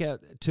can check out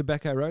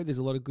Tobacco Road. There's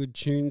a lot of good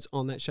tunes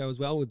on that show as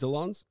well with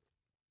DeLons.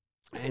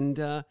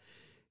 And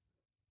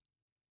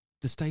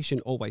the station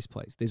always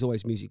plays. There's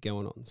always music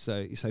going on.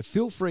 So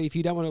feel free, if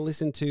you don't want to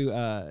listen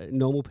to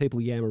normal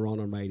people yammer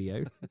on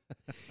radio,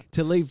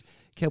 to leave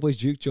Cowboys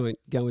Juke Joint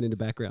going in the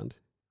background.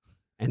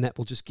 And that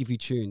will just give you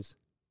tunes.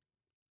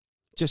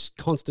 Just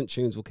constant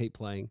tunes will keep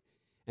playing.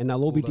 And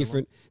they'll all be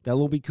different. They'll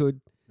all be good.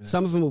 Yeah.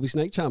 Some of them will be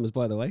Snake Charmers,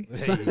 by the way.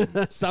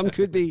 Hey. Some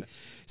could be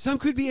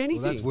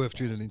anything. Well, that's worth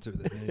tuning into.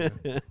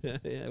 Then.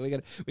 Yeah, we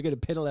got to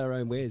peddle our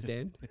own wares,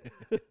 Dan.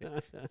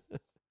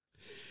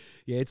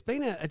 Yeah, it's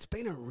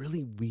been a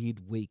really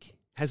weird week,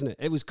 hasn't it?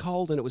 It was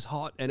cold and it was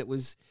hot and it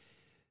was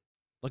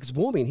like it's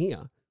warm in here.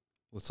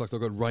 Well, it's like I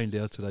got rained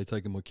out today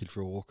taking my kid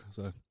for a walk,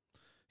 so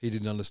he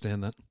didn't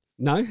understand that.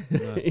 No?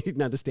 He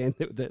didn't understand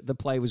that the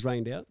play was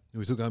rained out.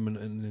 We took home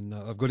and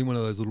I've got him one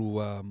of those little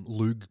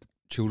Loog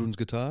children's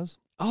guitars.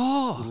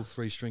 Oh, little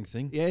 3-string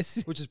thing.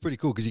 Yes, which is pretty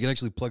cool because you can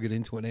actually plug it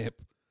into an amp.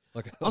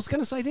 Like I was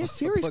going to say, they're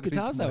serious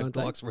guitars though, aren't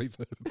they?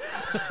 Reverb.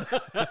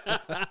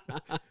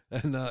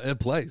 And it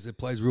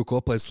plays real cool.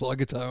 I play slide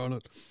guitar on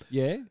it.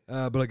 Yeah.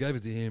 But I gave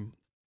it to him,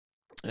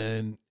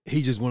 and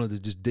he just wanted to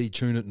just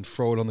detune it and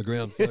throw it on the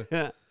ground. So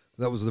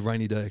that was the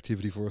rainy day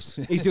activity for us.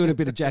 He's doing a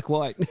bit of Jack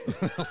White.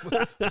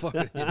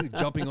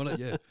 Jumping on it,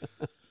 yeah.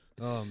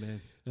 Oh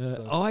man.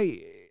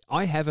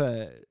 I have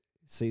a.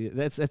 See,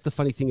 that's the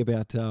funny thing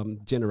about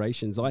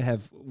generations. I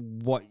have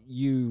what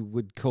you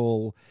would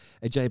call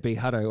a JB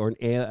Hutto or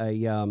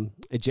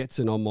a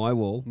Jetson on my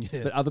wall,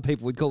 but other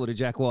people would call it a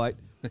Jack White.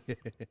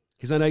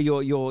 Because I know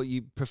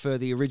you prefer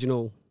the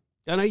original.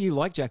 I know you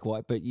like Jack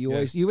White, but you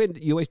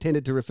always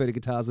tended to refer to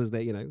guitars as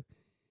their, you know,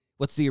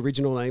 what's the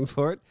original name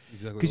for it?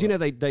 Exactly. Because you know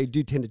they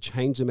do tend to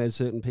change them as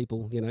certain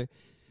people, you know.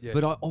 Yeah.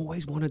 But I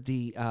always wanted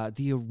the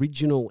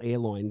original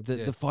Airline,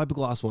 the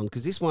fiberglass one,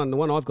 because the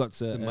one I've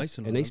got's an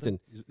Easton.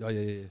 Oh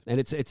yeah. And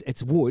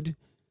it's wood,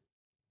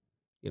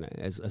 you know,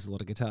 as a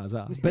lot of guitars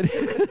are, but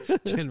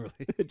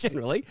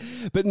generally,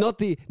 but not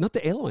the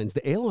Airlines.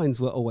 The Airlines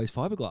were always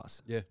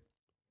fiberglass. Yeah.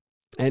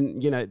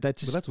 And you know But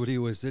that's what he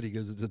always said. He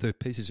goes, "They're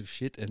pieces of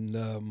shit,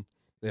 and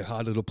they're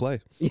harder to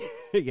play."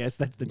 Yes,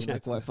 that's the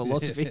Jack White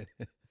philosophy.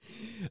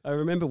 I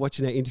remember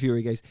watching that interview where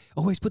he goes,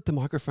 always put the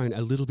microphone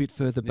a little bit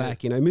further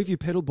back, you know, move your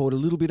pedal board a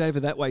little bit over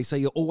that way so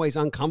you're always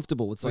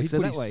uncomfortable. It's he so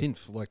put that his way.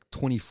 synth like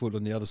 20 foot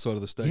on the other side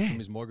of the stage from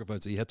his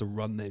microphone, so he had to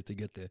run there to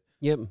get there.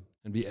 Yep.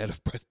 And be out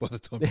of breath by the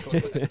time he got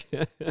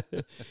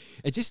back.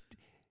 It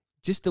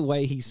just the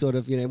way he sort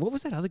of, you know, what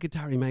was that other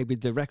guitar he made with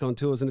the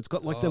raconteurs, and it's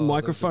got like the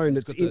microphone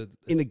that's in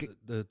the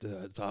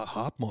it's a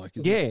harp mic,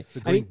 isn't yeah, it?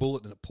 The green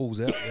bullet, and it pulls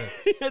out.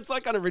 Yeah. It's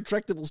like on a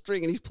retractable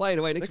string, and he's playing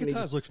away next to me. That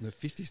guitar's like from the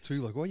 50s too.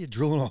 Like, why are you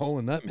drilling a hole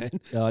in that, man?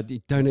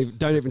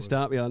 Don't even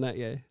start me on that.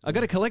 Yeah, I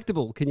got a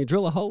collectible. Can you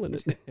drill a hole in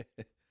it?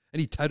 And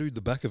he tattooed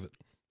the back of it.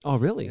 Oh,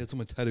 really? Yeah,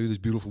 someone tattooed this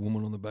beautiful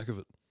woman on the back of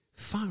it.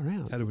 Far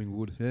out. Tattooing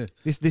wood, yeah.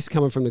 This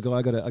coming from the guy,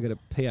 I got a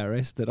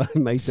PRS that I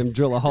made them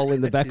drill a hole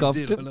in the back of. I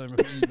know, you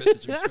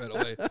messaged me straight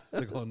away. It's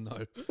like, oh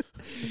no.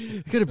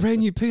 Got a brand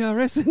new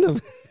PRS in them.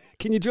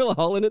 Can you drill a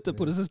hole in it to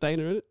put a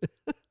sustainer in it?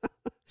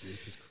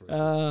 Jesus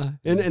Christ.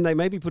 And they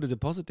maybe put a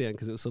deposit down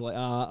because it was sort of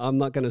like, I'm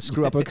not going to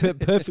screw up a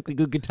perfectly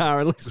good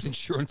guitar unless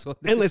insurance on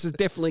there. Unless it's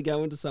definitely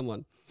going to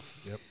someone.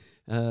 Yep.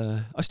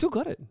 I still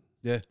got it.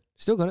 Yeah.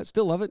 Still got it.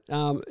 Still love it.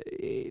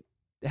 It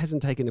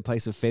hasn't taken the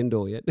place of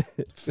Fendor yet.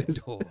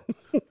 Fendor.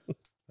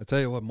 I tell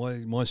you what,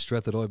 my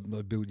Strat that I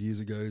built years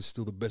ago is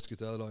still the best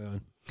guitar that I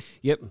own.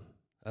 Yep.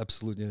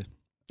 Absolute, yeah.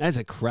 That's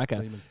a cracker.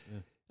 Demon, yeah.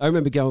 I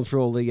remember going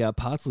through all the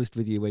parts list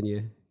with you when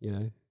you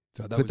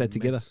So put was that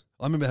together. immense.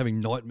 I remember having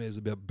nightmares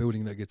about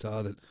building that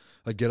guitar that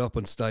I'd get up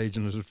on stage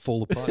and it would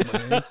fall apart in my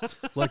hands.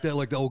 Like that,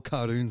 like the old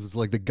cartoons. It's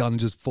like the gun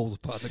just falls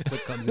apart and the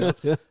clip comes out.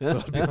 But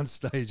I'd be on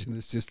stage and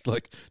it's just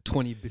like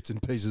 20 bits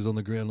and pieces on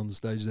the ground on the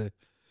stage there.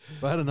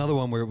 But I had another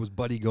one where it was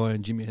Buddy Guy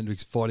and Jimi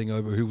Hendrix fighting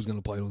over who was going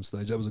to play it on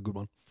stage. That was a good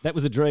one. That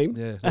was a dream.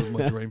 Yeah, that was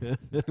my dream.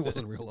 It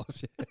wasn't real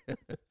life.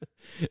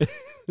 Yeah.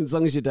 As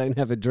long as you don't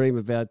have a dream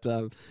about.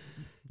 No,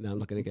 I'm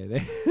not going to go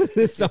there.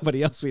 There's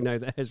somebody else we know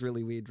that has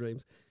really weird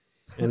dreams,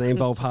 and they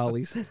involve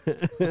Harleys.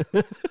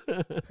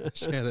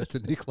 Shout out to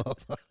Nick Love.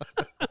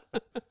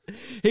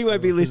 He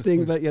won't be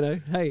listening, but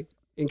hey,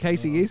 in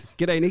case he is,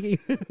 g'day, Nicky.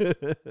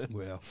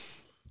 Wow.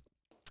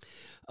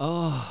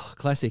 Oh,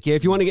 classic. Yeah,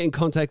 if you want to get in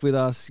contact with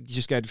us,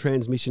 just go to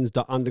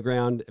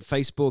transmissions.underground,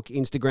 Facebook,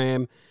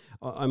 Instagram.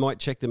 I might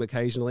check them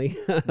occasionally.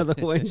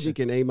 Otherwise, you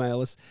can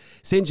email us.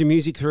 Send your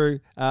music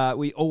through.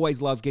 We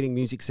always love getting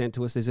music sent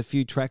to us. There's a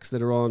few tracks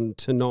that are on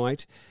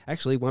tonight.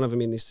 Actually, one of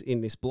them in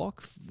this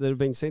block that have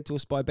been sent to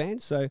us by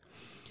bands. So,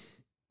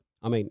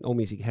 I mean, all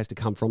music has to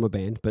come from a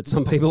band, but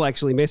some people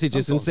actually message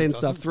us and send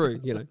stuff through.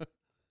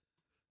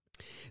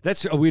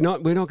 That's we're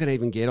not going to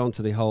even get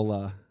onto the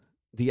whole.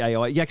 The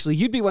AI.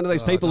 You'd be one of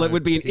those people that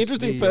would be an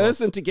interesting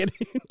person to get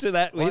into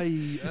that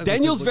with.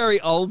 Daniel's very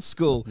old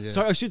school. Yeah.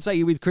 Sorry, I should say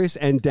you're with Chris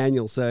and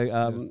Daniel.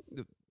 So,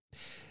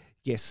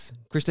 yes,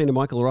 Christine and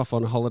Michael are off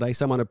on a holiday.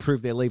 Someone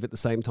approved their leave at the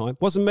same time.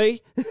 Wasn't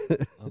me.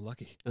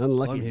 Unlucky.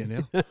 Unlucky. I'm here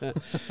now.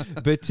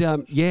 But,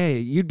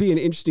 you'd be an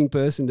interesting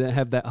person to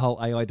have that whole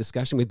AI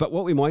discussion with. But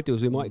what we might do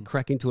is we might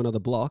crack into another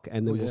block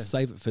and then we'll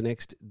save it for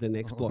the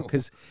next block.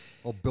 Because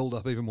I'll build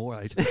up even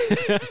more hate.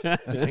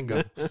 And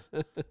go.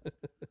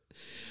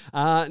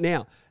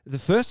 Now, the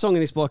first song in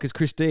this block is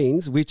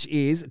Christine's, which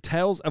is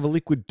Tales of a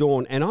Liquid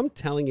Dawn. And I'm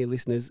telling you,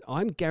 listeners,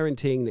 I'm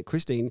guaranteeing that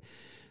Christine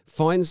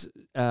finds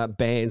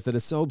bands that are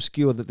so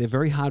obscure that they're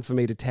very hard for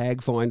me to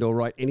tag, find, or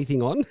write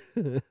anything on.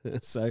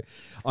 So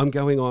I'm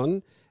going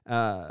on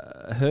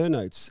her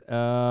notes. Who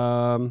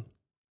are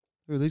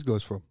these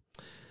guys from?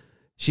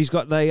 She's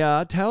got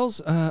the Tales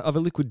of a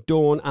Liquid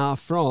Dawn are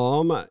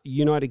from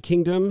United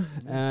Kingdom,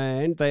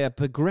 and they are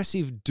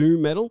progressive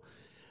doom metal.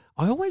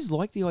 I always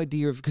like the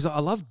idea of, because I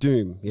love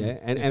doom,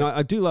 and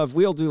I do love,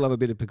 we all do love a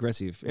bit of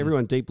progressive.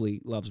 Everyone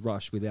deeply loves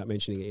Rush without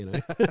mentioning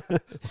it,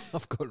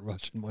 I've got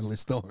Rush in my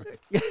list, don't worry.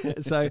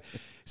 So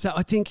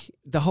I think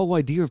the whole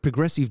idea of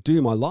progressive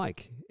doom I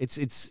like.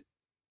 It's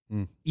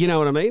you know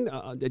what I mean?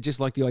 I just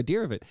like the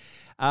idea of it.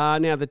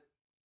 Now the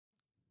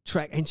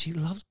track, and she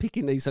loves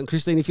picking these songs.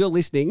 Christine, if you're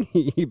listening,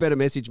 you better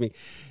message me.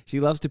 She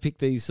loves to pick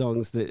these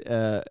songs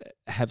that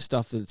have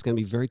stuff that it's going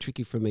to be very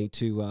tricky for me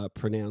to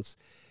pronounce.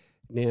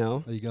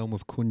 Now, are you going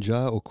with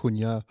Kunja or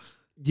Kunya?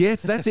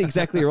 Yes, that's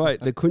exactly right.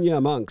 The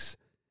Kunya Monks.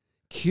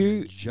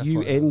 Qunja,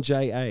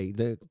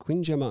 the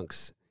Kunya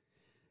Monks.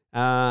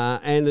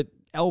 And the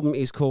album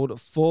is called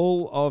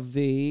Fall of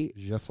the...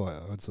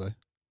 Jafire, I'd say.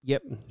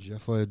 Yep.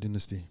 Jafire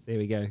Dynasty. There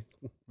we go.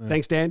 Yeah.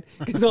 Thanks, Dan.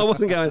 Because I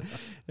wasn't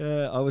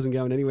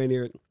going anywhere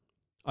near it.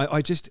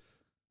 I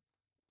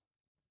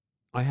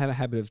have a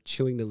habit of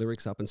chewing the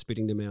lyrics up and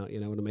spitting them out, you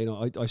know what I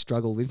mean? I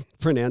struggle with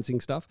pronouncing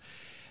stuff.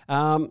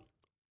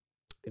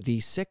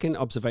 The second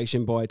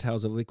observation by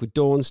Tales of Liquid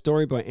Dawn,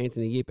 story by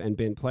Anthony Yip and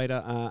Ben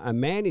Plater. A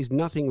man is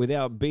nothing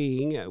without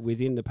being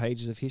within the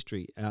pages of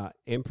history.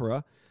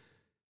 Emperor.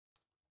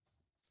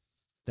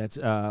 That's...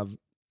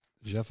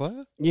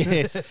 Jafire?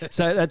 Yes.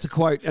 So that's a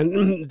quote.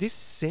 And this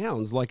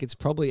sounds like it's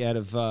probably out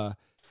of... I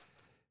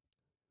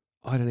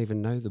don't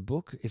even know the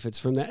book. If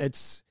it's from that,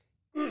 it's...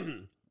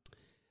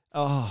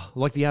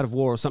 like The Art of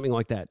War or something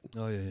like that.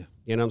 Oh, yeah.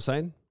 You know what I'm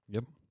saying?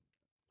 Yep.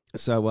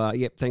 So,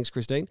 thanks,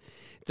 Christine.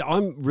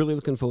 I'm really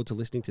looking forward to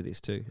listening to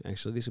this too,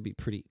 actually. This will be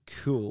pretty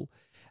cool.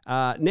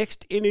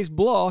 Next in this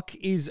block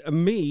is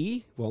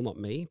me. Well, not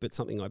me, but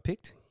something I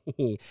picked.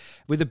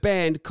 With a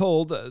band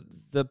called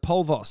the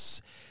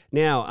Polvos.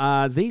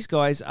 Now, these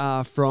guys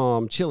are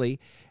from Chile,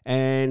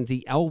 and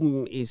the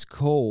album is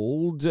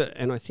called,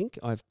 and I think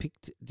I've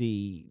picked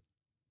the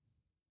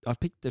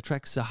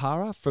track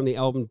Sahara from the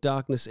album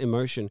Darkness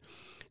Emotion.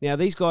 Now,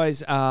 these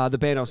guys are the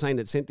band I was saying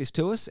that sent this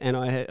to us, and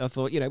I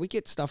thought, we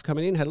get stuff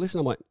coming in, had a listen.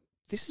 I'm like,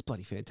 this is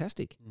bloody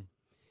fantastic.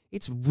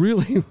 It's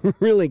really,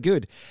 really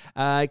good.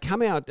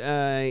 Come out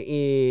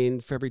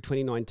in February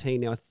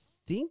 2019. Now, I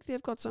think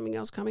they've got something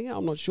else coming out.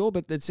 I'm not sure,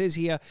 but it says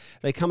here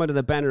they come under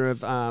the banner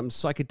of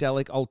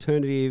psychedelic,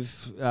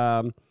 alternative,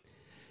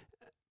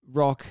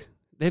 rock.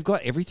 They've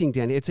got everything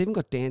down here. It's even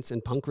got dance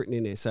and punk written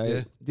in there.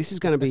 So this is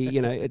going to be,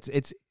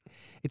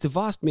 it's a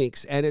vast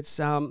mix, and it's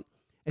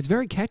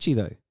very catchy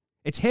though.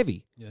 It's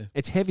heavy. Yeah.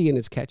 It's heavy and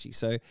it's catchy.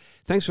 So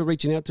thanks for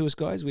reaching out to us,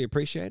 guys. We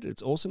appreciate it.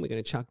 It's awesome. We're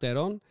going to chuck that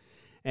on.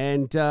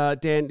 And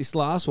Dan, this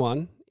last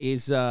one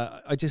is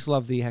I just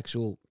love the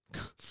actual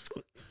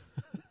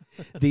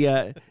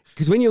the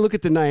Because when you look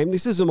at the name,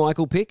 this is a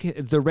Michael pick,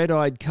 the Red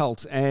Eyed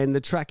Cult, and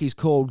the track is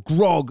called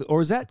Grog,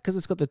 or is that because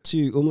it's got the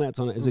two umlauts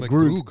on it? Is it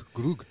Grug?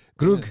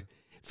 Grug. Yeah.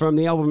 From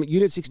the album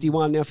Unit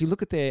 61. Now, if you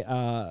look at their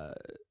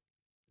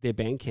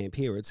Bandcamp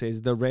here, it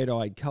says the Red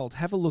Eyed Cult.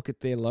 Have a look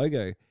at their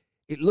logo.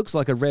 It looks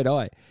like a red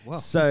eye. Wow.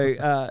 So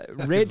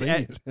red,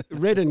 Convenient.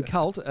 red and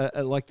cult,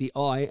 like the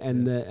eye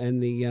and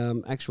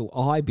the actual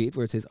eye bit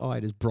where it says eye,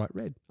 it is bright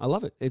red. I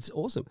love it. It's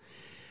awesome.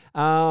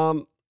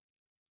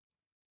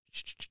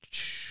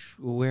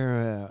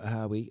 Where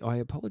are we? I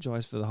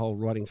apologise for the whole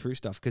writing through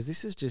stuff because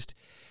this is just.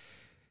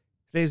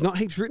 There's not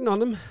heaps written on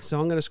them, so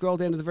I'm going to scroll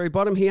down to the very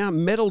bottom here.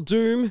 Metal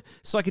Doom,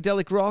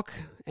 Psychedelic Rock,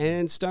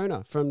 and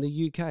Stoner from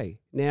the UK.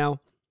 Now,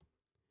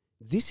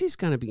 this is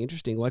going to be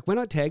interesting. Like when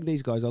I tagged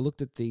these guys, I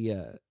looked at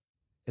their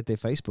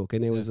Facebook,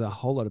 and there was a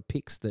whole lot of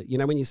pics that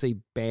when you see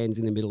bands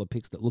in the middle of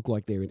pics that look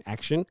like they're in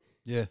action.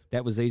 Yeah.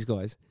 That was these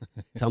guys.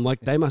 So I'm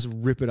like, they must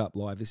rip it up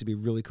live. This would be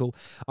really cool.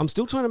 I'm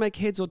still trying to make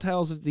heads or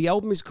tails of the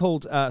album is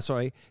called.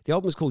 The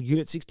album is called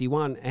Unit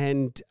 61,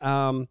 and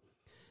I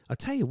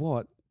tell you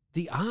what.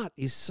 The art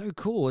is so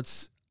cool.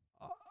 It's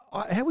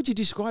how would you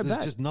describe There's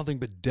that? just nothing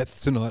but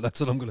depth tonight.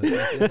 That's what I'm going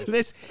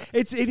to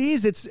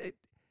say.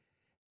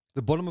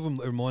 The bottom of them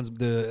reminds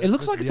me. It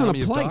looks like the it's on a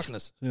Army of plate.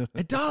 Darkness. Yeah.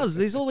 It does.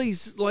 There's all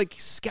these like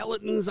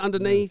skeletons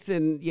underneath,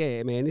 and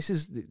man, this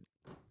is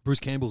Bruce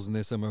Campbell's in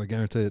there somewhere. I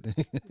guarantee it.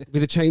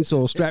 with a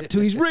chainsaw strapped to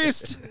his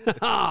wrist.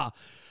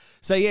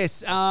 So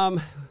yes,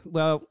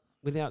 well,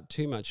 without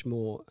too much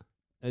more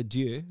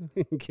adieu,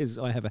 because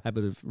I have a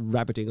habit of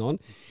rabbiting on.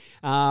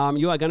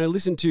 You are going to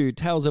listen to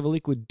Tales of a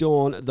Liquid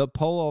Dawn, the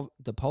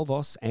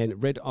Polvos,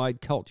 and Red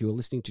Eyed Cult. You are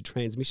listening to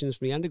Transmissions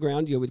from the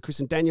Underground. You're with Chris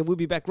and Daniel. We'll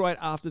be back right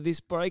after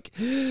this break.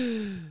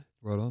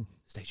 Right on.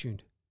 Stay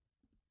tuned.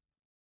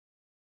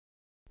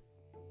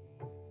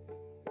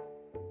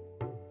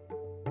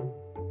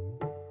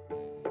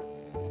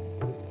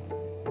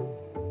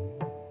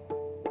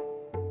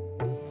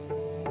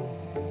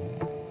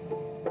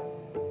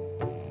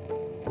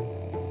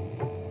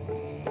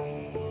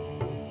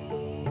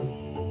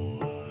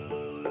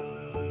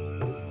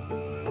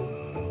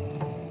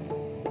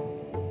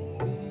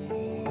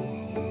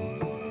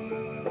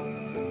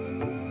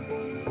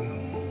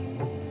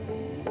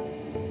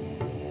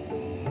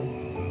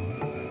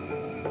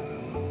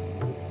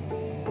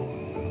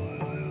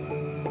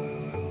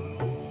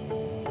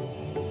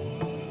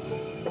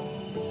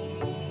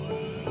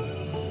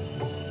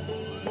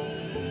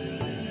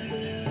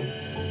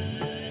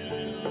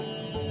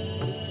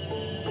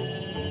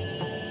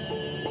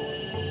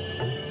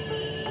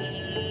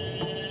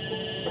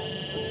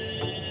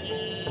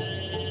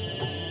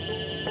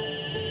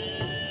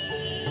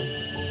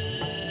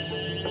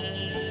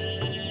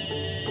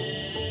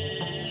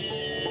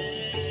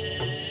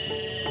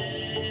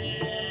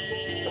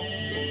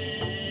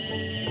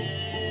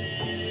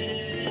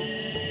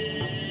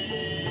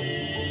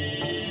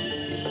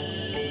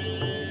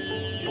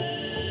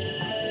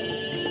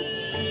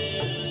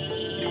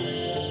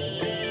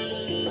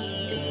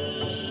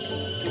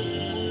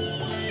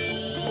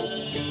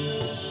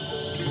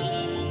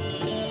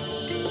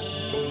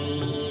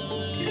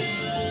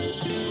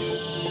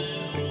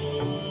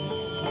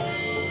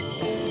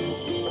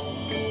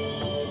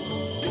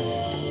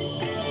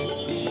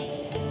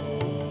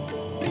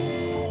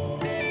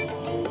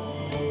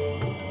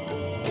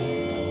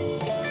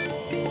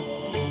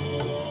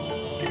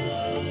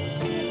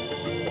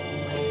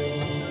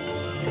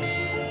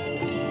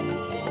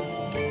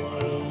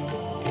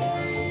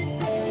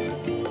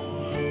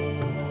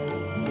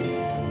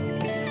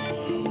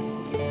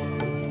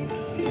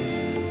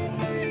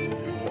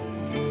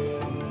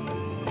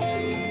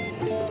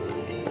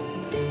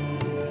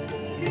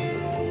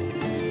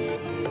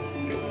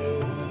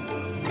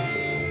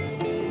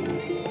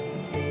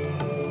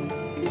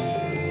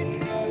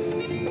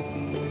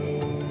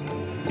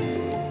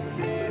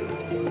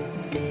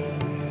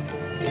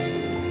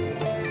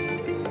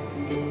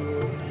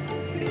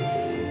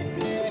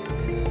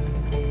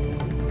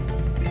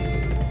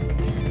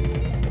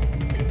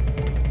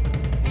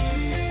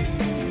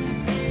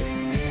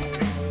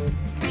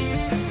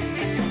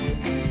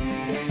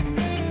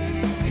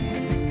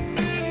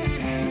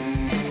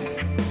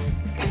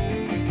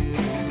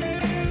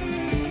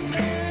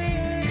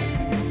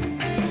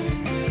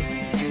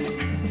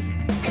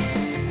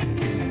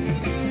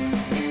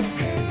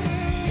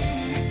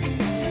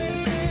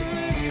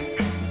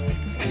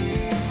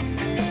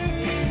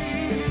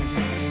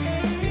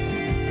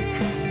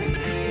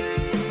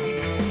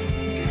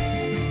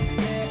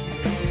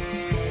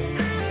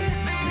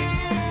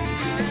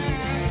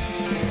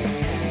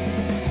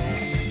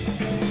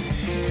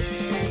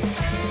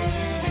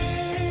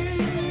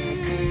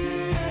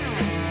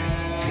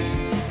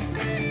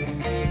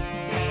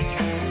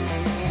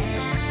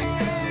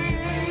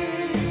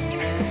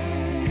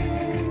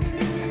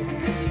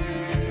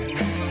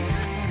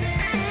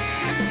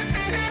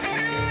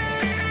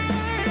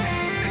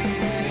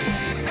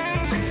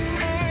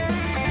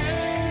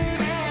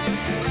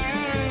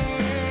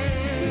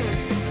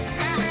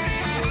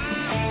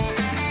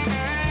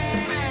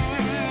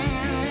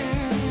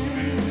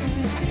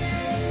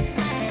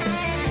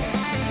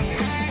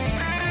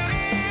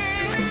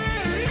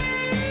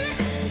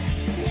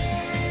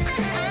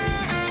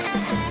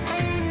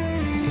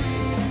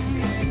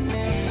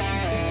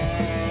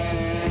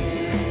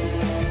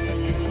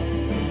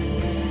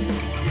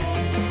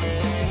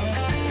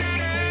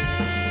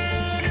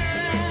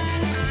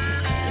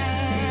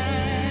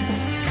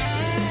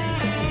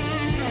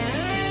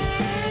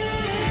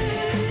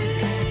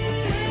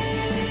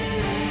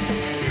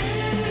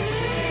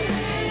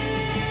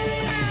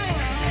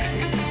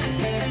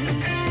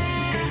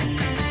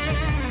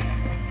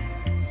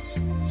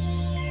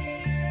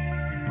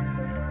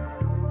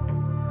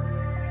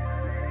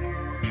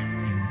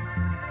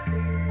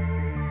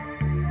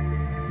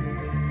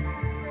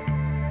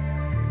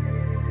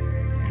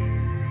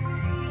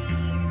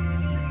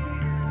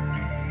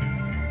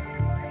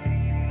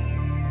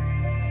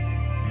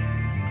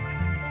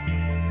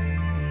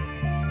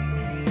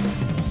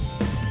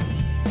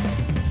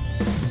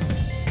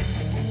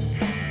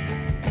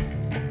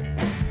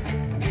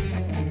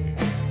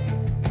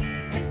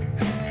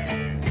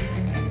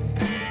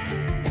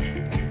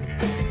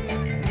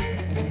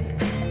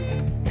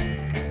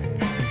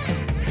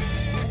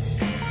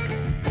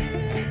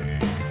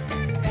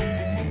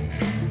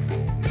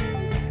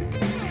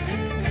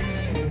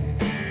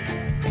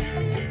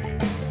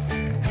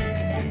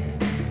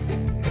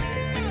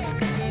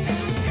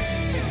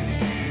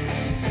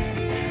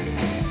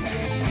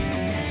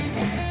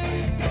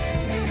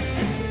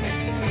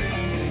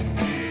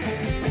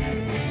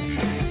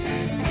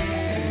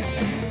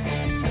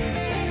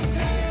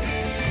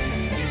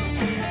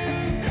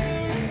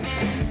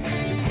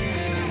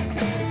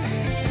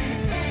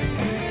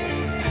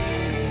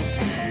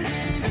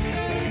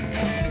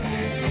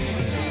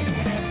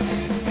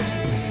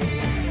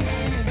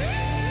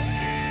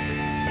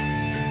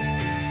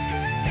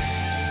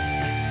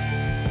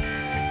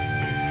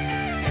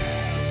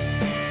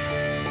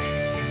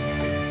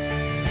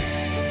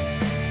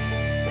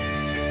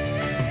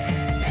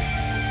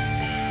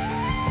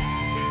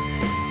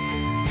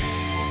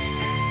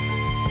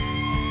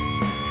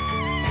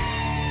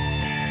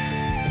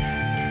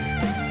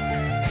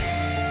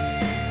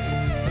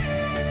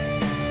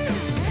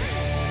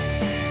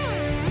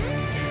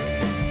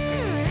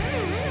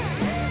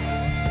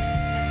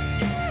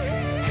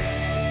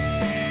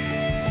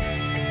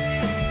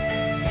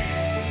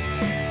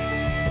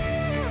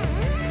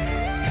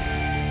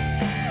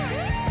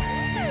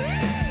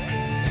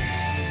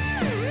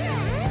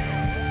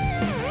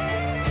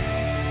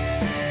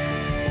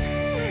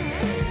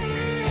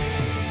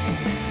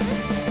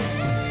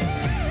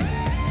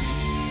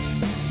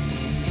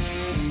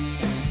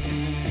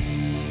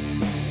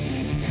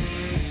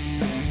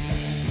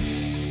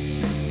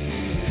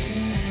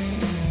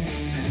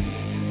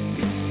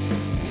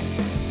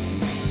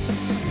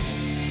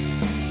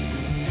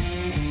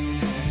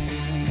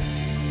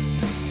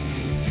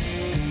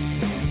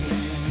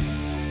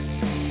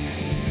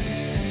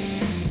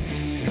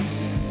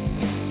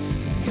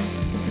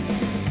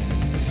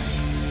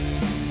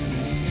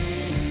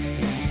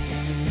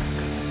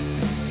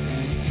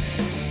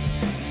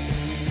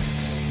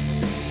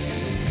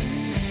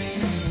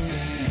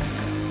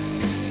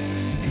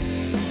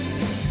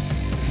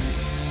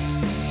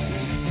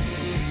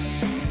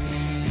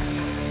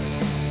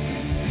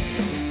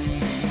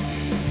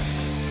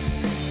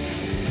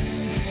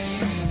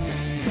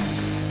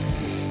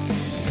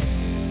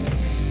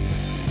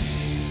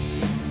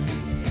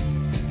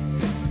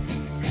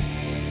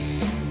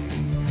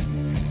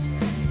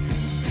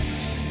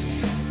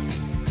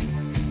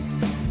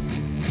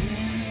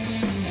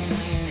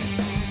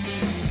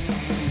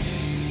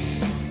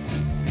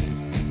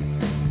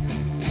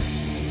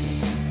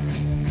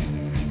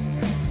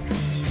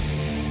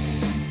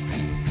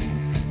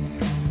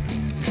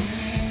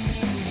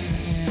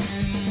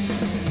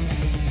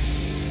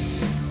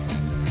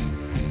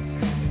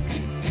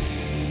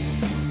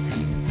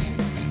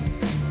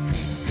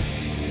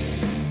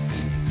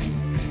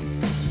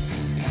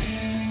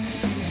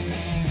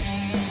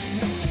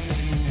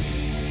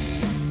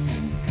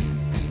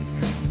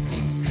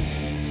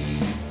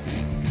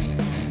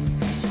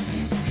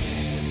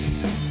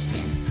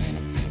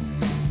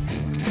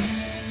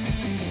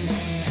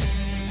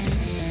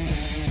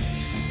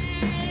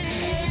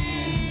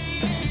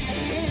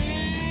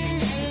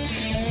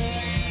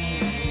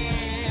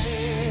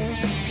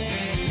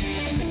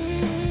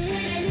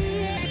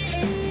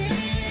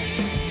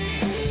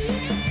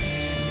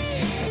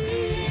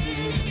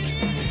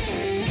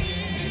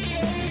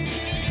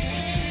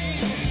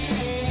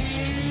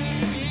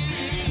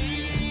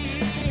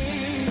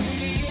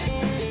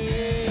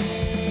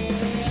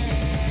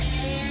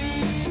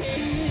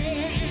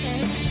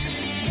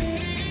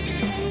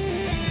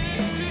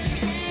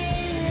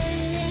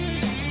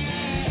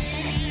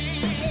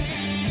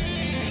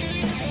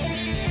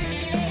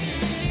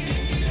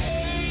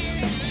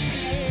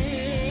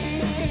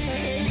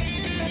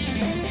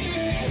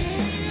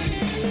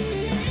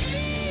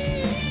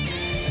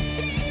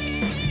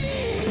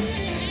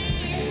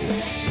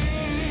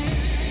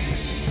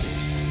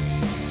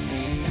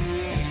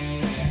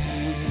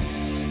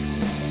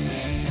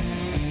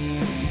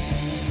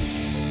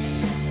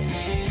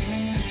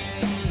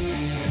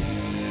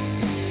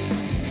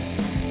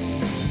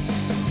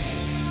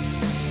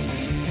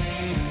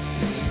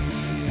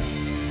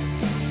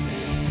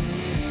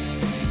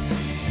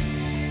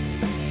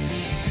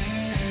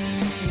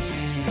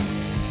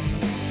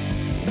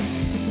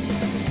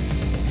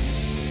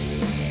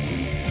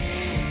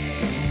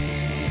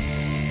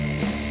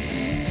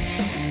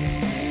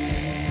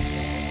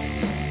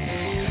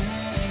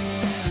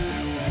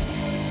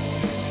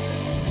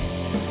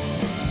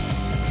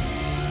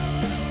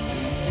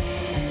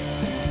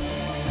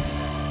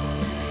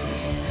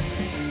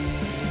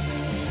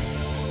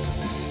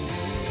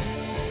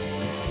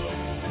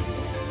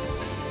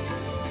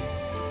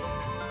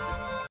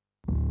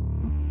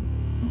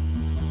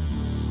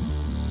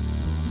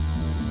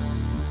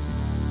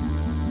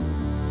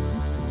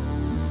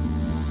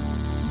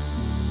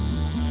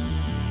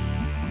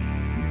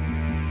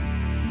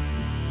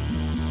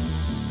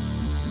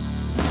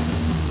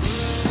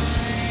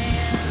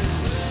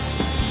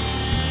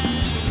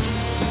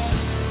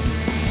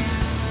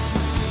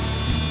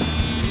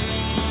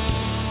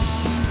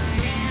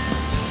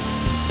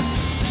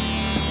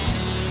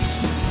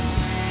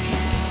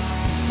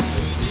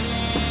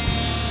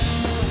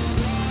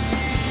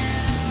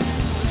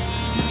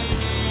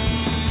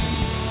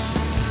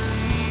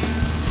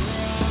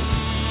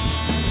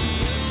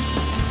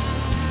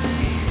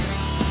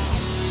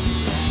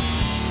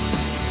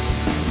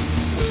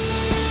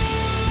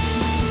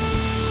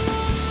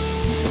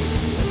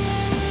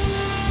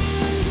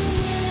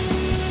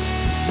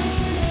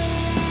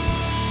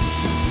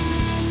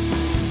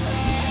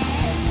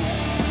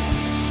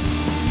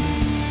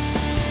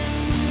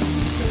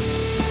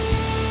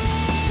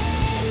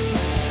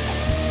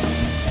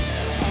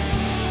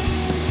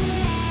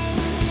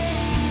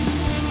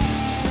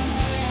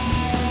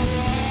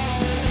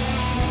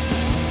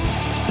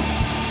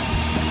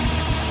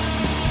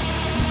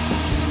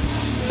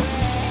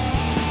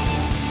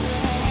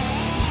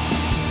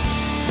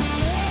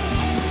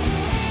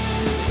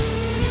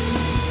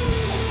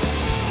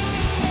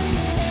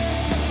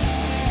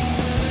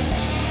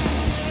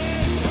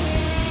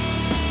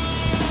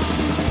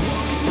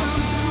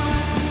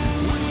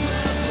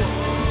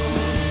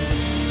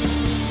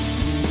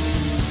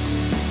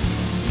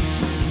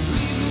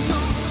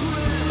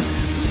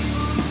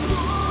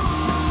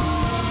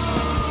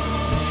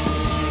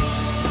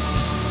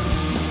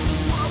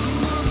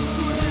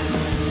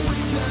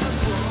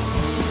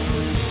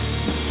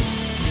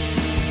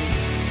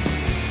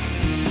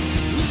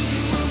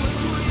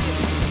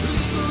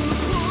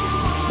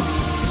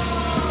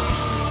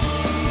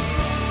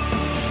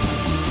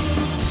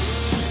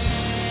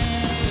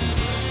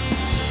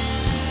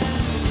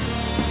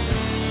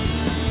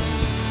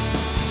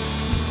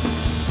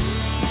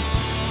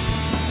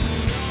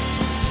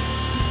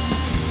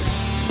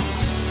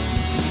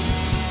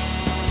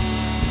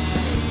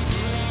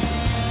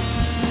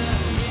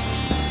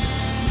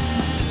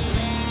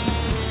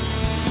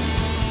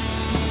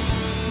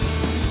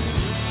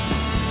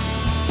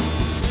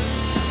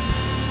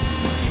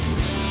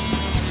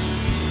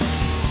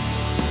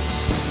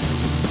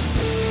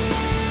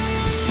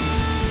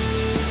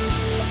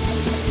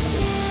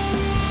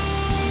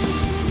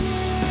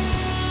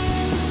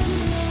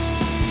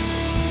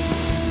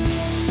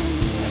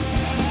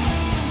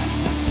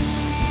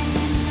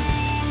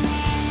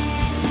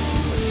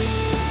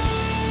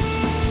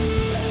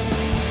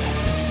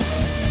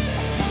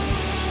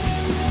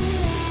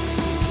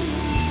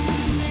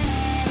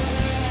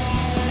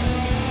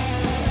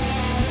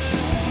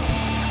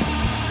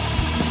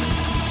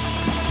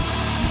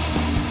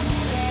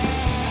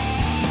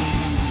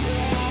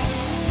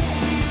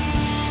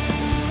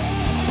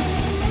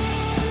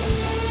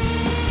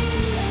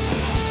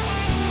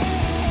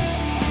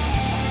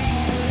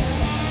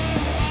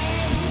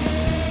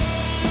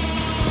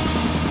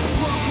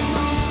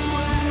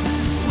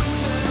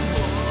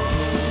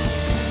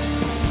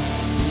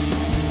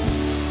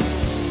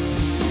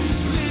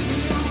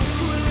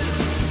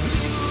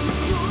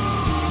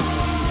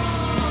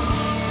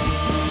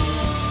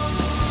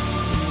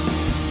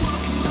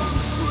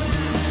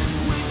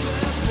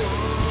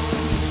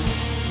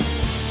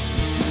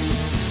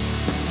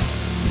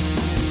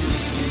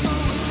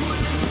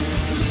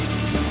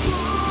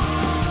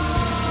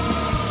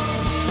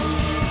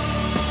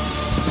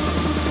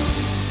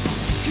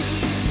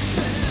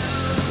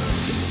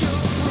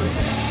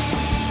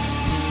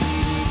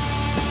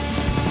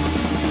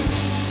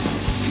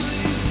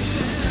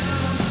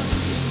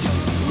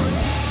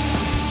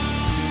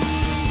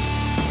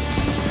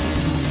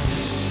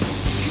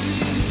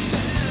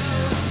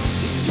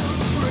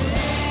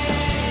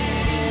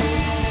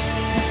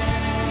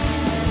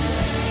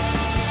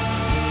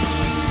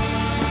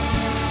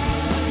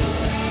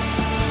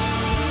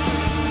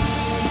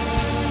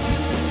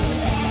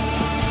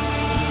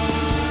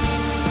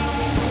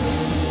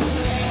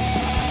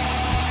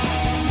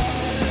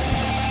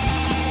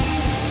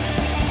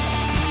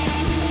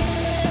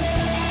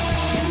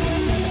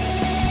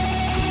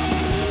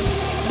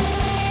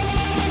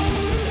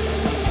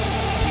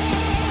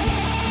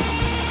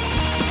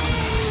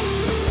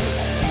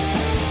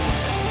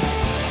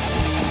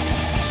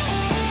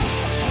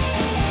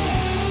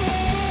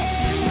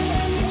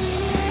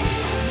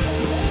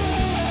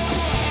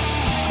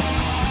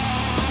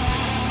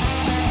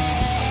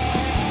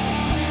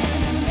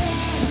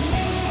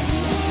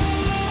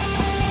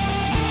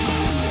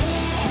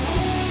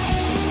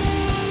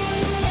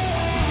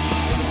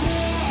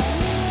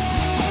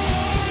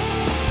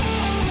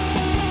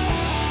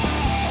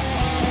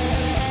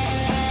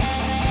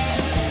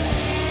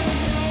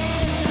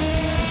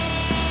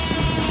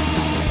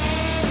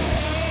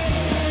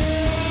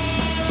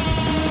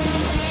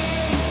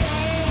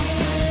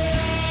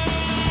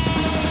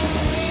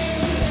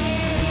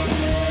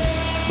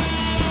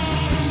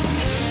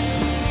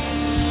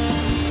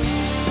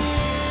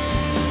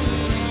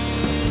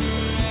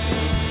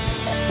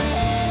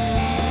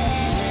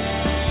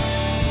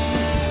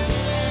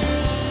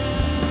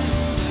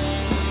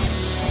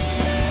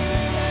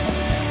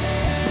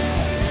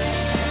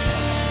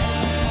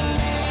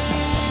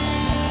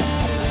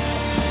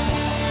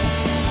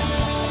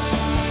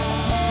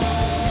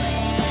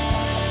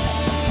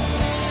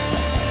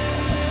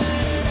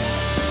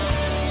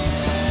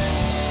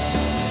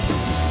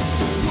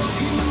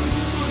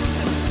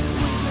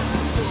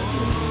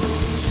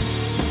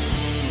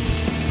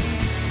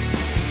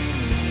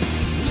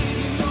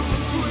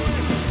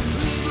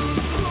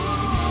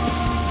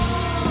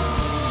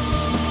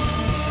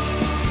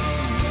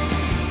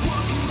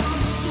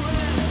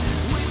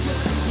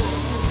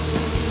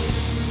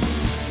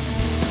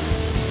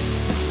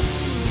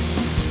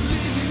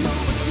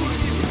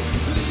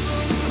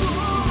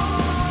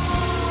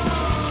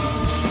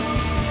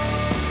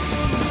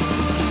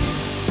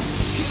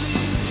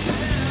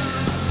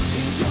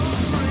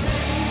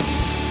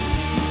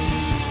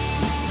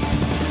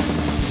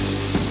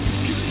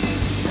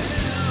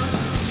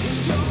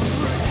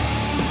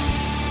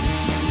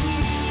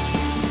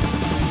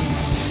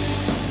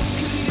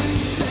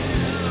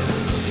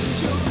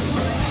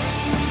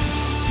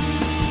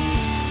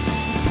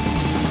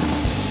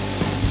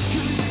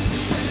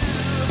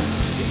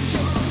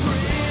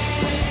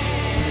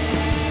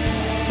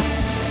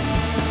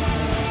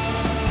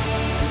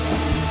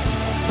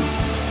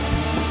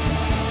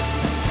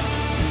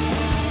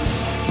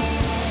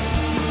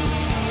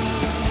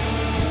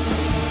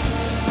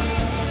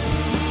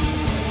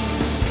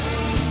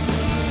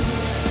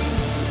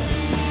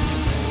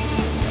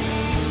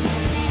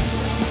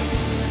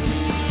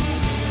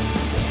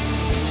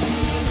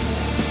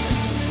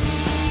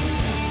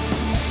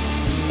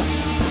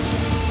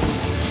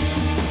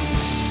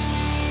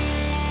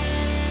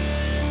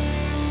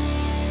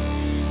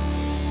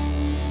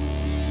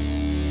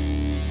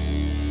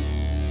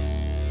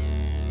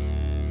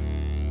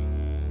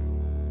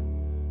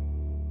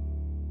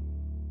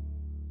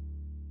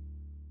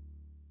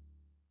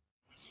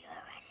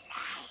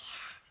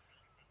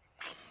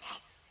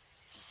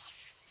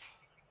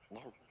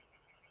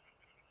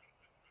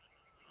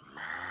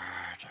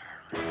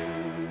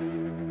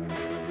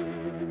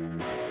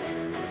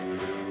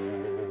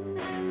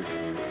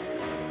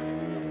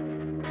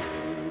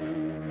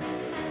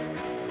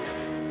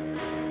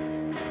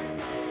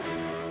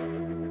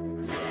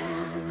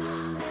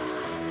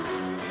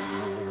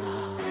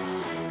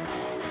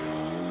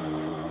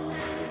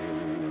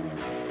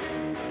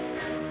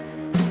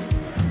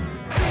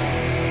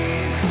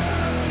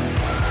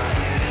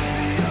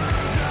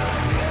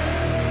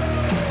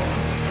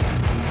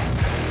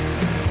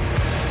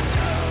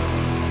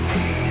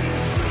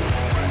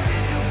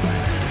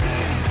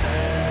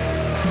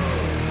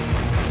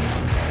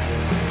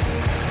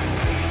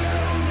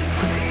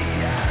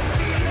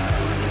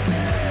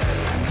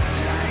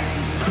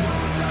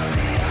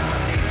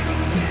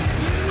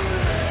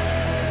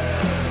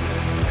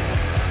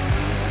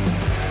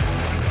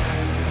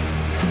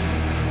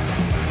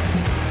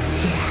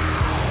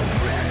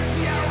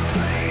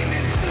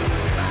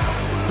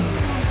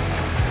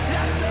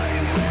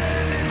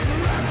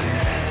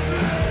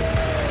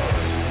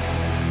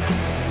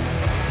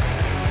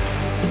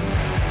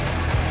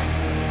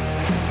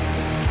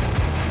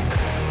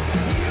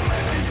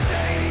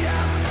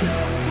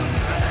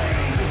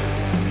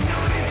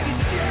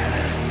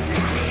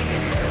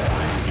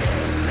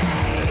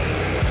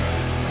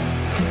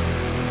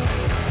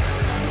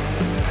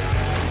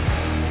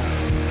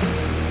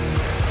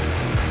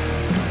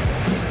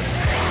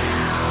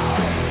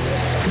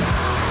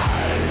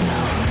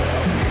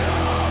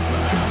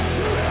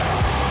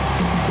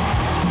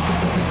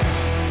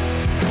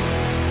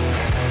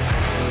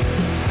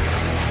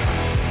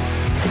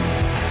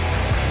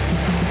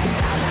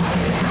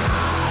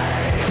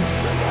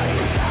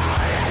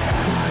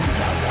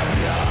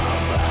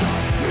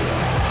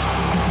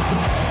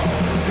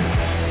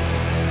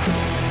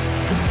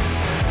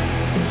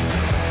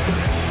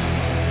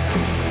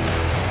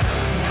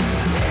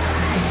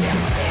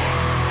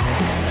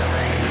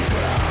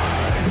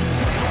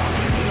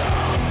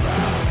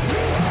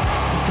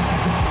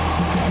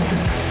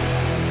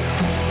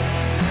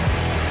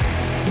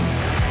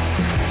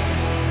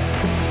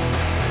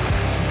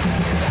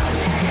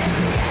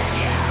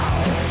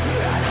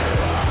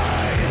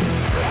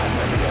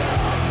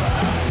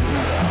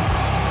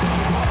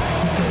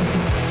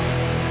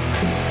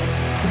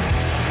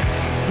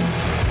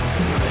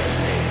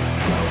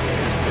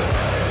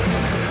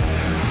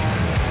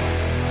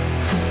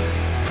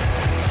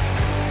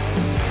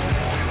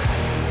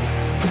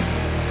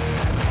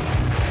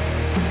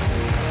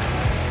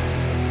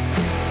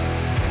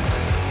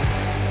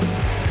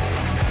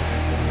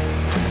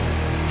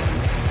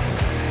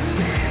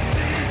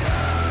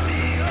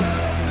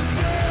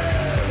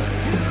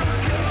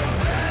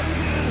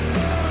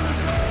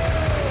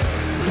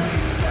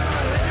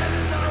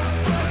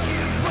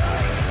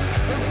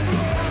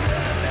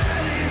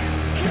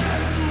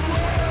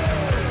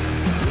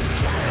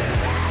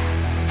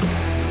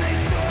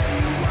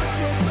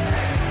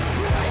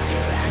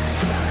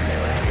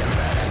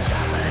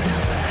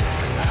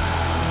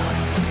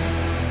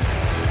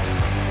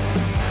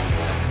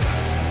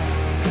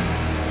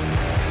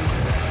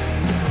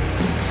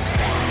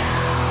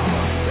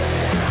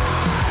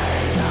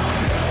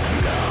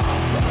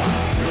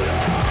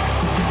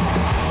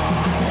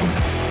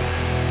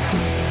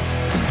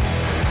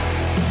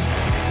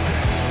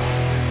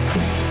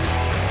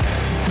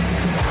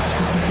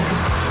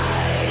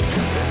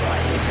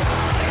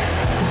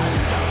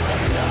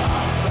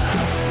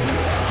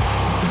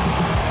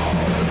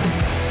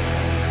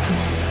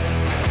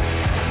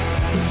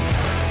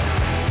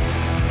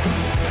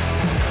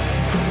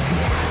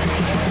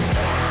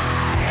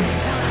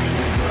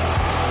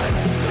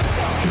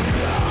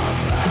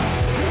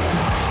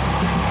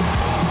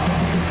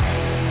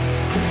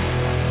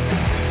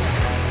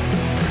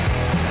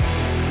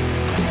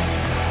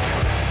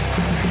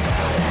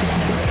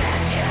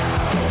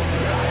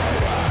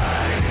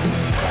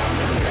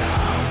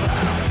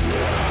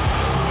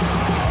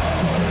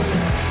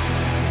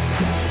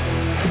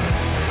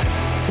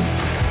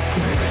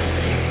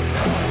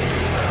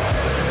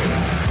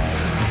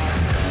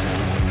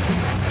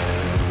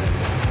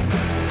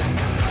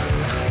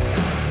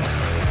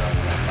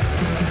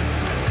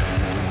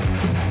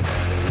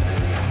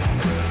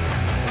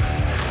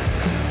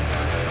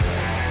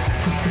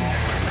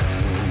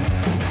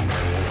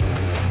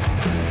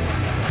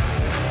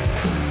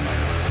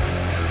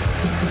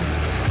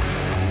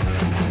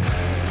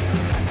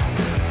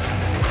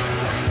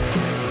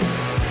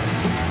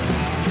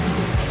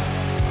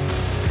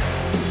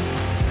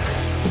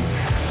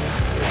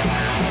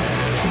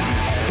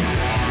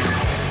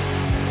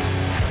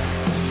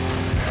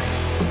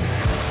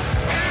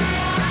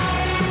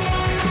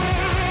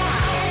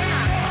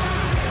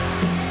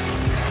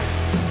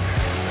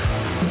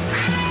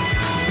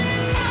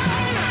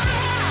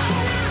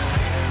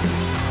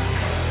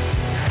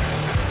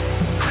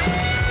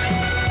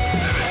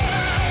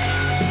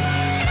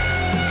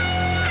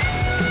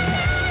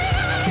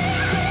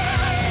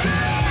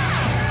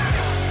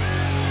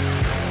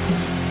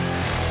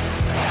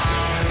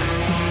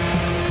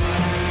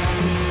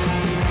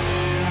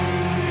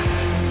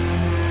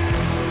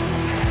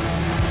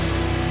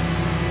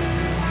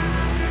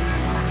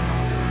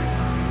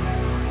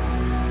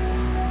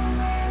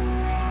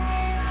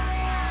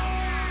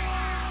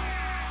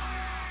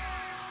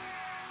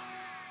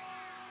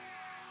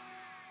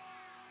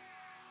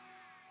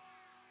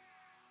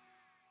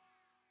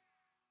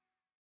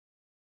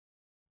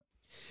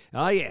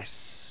 Ah,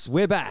 yes,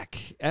 we're back.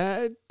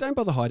 Don't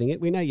bother hiding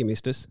it. We know you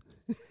missed us.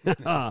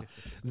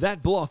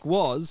 That block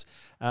was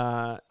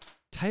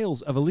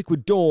Tales of a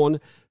Liquid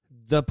Dawn,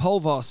 the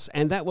Polvos,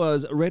 and that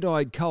was Red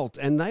Eyed Cult,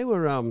 and they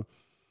were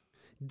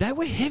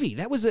heavy.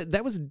 That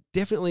was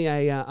definitely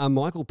a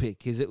Michael pick,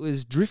 because it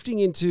was drifting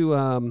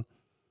into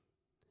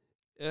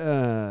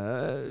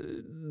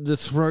the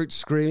throat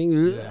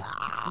screaming,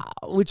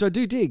 which I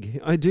do dig.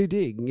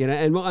 You know,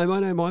 and I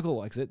know Michael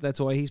likes it. That's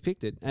why he's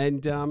picked it.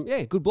 And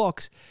yeah, good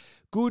blocks.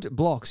 Good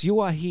blocks. You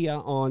are here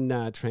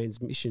on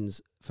Transmissions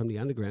from the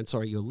Underground.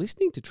 Sorry, you're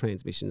listening to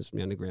Transmissions from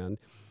the Underground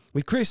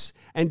with Chris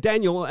and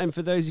Daniel. And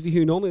for those of you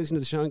who normally listen to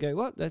the show and go,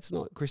 what? That's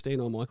not Christine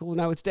or Michael.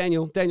 No, it's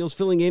Daniel. Daniel's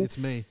filling in. It's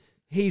me.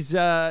 He's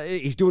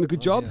doing a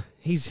good job. Yeah.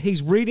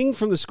 He's reading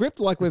from the script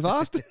like we've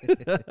asked.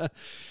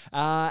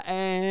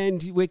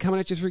 And we're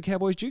coming at you through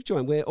Cowboys Juke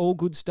Joint, where all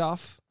good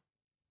stuff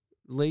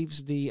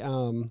leaves the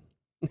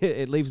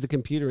it leaves the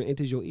computer and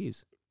enters your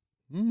ears.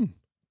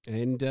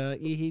 And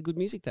you hear good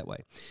music that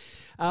way.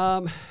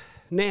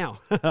 Now,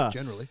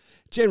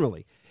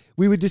 generally,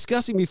 we were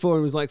discussing before,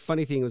 and it was like,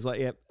 funny thing, it was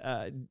like,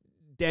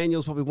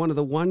 Daniel's probably one of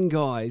the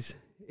guys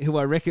who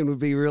I reckon would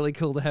be really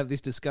cool to have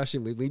this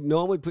discussion with. We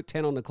normally put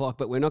 10 on the clock,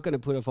 but we're not going to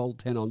put a full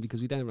 10 on because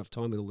we don't have enough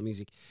time with all the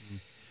music.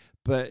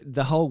 But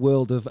the whole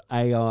world of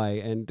AI,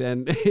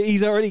 and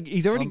he's already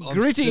gritting.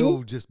 I'm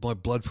still just, my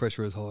blood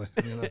pressure is high.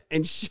 You know?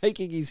 And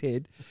shaking his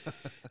head.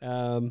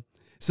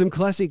 Some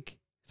classic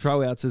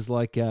throwouts is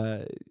like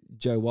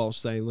Joe Walsh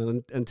saying, well,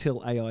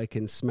 until AI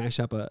can smash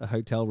up a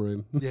hotel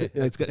room,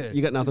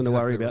 you got nothing to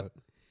worry about. Right.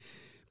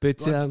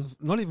 But like,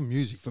 not even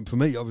music. For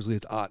me, obviously,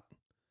 it's art.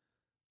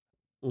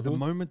 The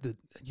moment that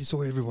you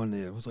saw everyone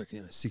there, it was like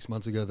 6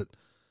 months ago that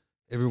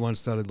everyone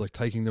started like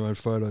taking their own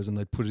photos and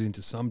they put it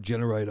into some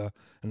generator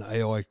and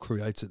AI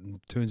creates it and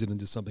turns it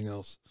into something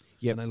else.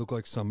 Yep. And they look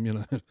like some,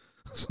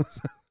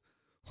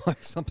 like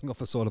something off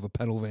the side of a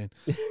panel van.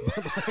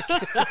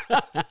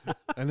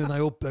 And then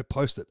they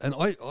post it. And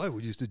I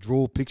would used to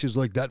draw pictures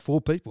like that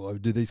for people. I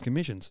would do these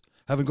commissions.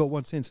 Haven't got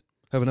one since.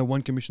 Haven't had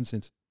one commission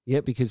since.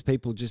 Yeah, because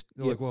people just...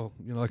 They're like, well,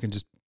 I can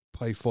just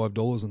pay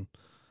 $5 and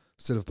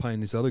instead of paying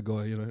this other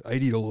guy,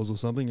 $80 or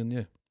something,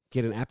 and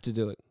get an app to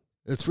do it.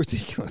 It's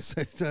ridiculous.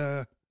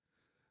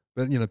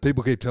 But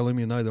people keep telling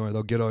me, no, don't worry,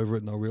 they'll get over it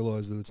and they'll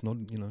realise that it's not,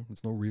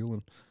 it's not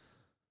real.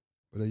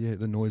 But it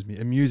annoys me.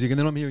 And music, and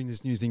then I'm hearing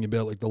this new thing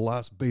about like the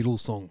last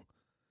Beatles song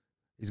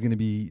is going to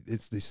be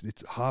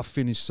it's half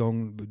finished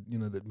song, but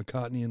that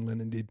McCartney and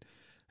Lennon did,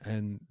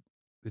 and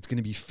it's going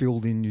to be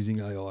filled in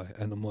using AI.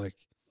 And I'm like,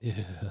 yeah,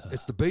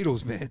 it's the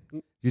Beatles, man.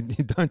 You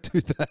don't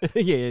do that.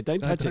 Yeah,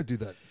 don't touch it. Don't do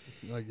that.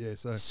 Like,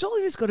 so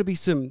surely there's got to be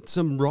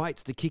some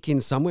rights that kick in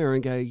somewhere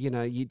and go,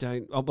 you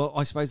don't. Oh, well,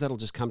 I suppose that'll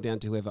just come down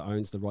to whoever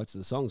owns the rights to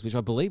the songs, which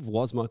I believe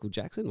was Michael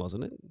Jackson,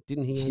 wasn't it?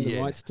 Didn't he own the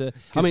rights to?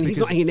 I mean, he's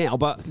not here now,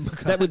 but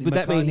would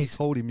that mean he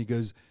told him, he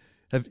goes,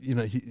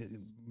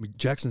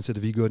 Jackson said,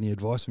 have you got any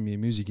advice for me in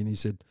music? And he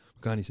said,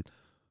 McCartney said,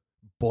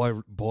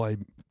 buy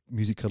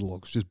music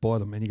catalogs, just buy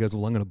them. And he goes,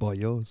 well, I'm going to buy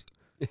yours.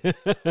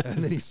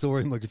 And then he saw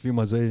him like a few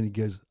months later and he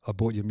goes, I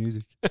bought your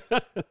music.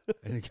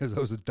 And he goes,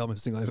 that was the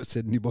dumbest thing I ever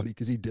said to anybody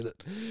because he did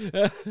it.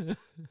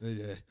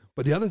 Yeah.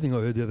 But the other thing I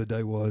heard the other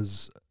day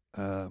was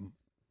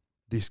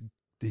these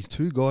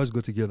two guys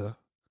got together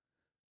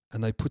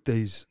and they put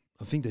these,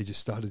 I think they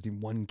just started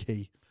in one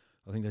key.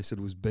 I think they said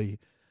it was B.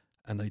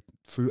 And they,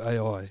 through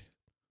AI,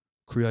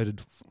 created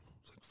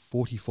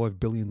 45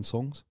 billion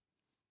songs.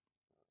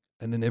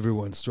 And then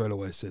everyone straight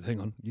away said, hang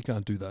on, you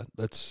can't do that.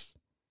 That's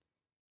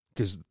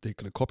because they're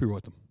going to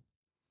copyright them.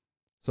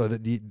 So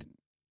that there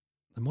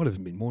might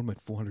have been more,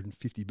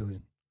 450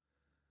 billion.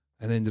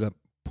 And they ended up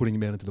putting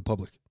them out into the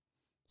public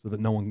so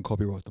that no one can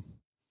copyright them.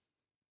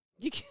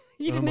 You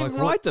didn't even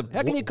write them.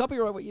 How can you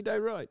copyright what you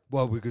don't write?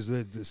 Well, because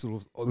they're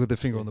sort of with their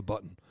finger on the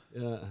button.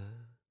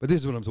 But this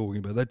is what I'm talking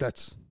about.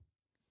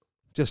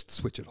 just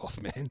switch it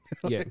off, man.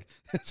 Yeah.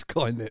 It's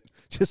Skynet.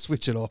 Just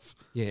switch it off.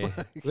 Yeah.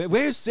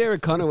 Where's Sarah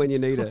Connor when you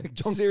need her?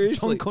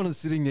 Seriously. John Connor's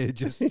sitting there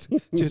just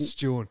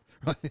stewing.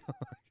 Right?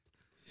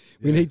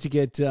 We need to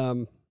get,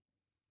 what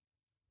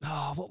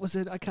was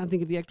it? I can't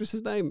think of the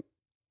actress's name.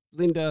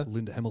 Linda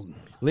Hamilton.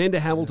 Linda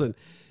Hamilton.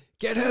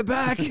 Get her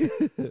back.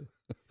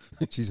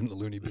 She's in the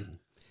loony bin.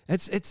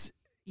 It's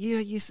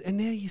and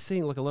now you're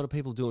seeing like a lot of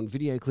people doing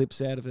video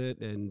clips out of it,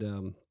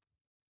 and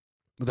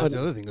But that's the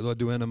other thing is I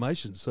do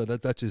animations, so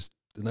that just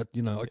and that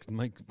I can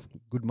make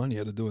good money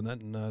out of doing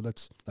that, and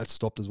that's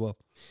stopped as well.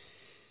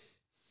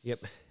 Yep.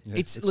 Yeah,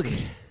 it's look.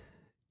 finished.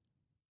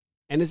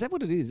 And is that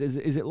what it is?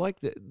 Is it like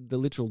the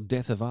literal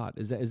death of art?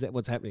 Is that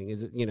what's happening?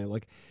 Is it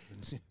like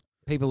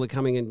people are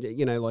coming and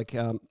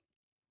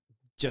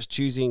just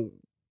choosing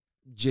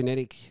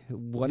genetic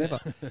whatever?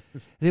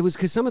 There was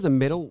because some of the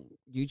metal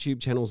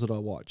YouTube channels that I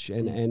watch,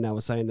 and they were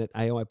saying that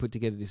AI put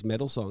together this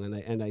metal song,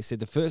 and they said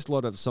the first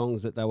lot of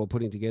songs that they were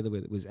putting together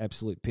with it was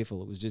absolute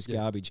piffle. It was just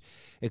garbage.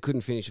 It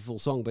couldn't finish a full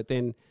song, but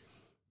then.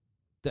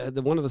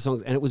 The one of the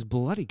songs, and it was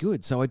bloody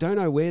good. So I don't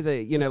know where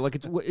they're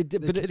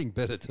getting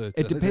better too.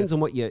 It depends on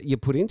what you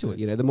put into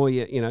it. The more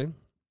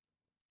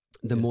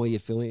the more you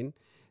fill in.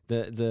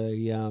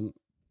 The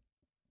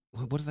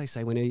what do they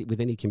say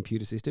with any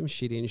computer system?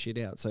 Shit in, shit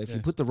out. So if you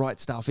put the right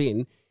stuff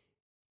in,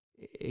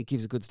 it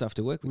gives it good stuff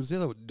to work with. Was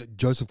the other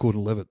Joseph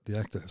Gordon-Levitt, the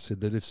actor,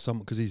 said that if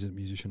because he's a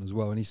musician as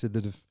well, and he said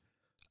that if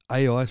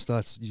AI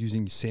starts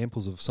using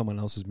samples of someone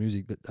else's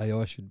music, that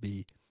AI should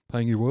be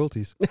paying you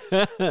royalties.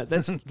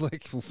 That's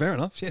like, well, fair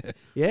enough, yeah.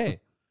 Yeah.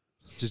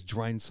 Just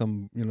drain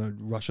some,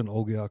 Russian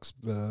oligarch's,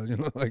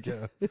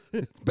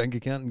 bank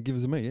account and give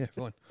it to me. Yeah,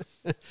 fine.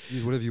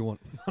 Use whatever you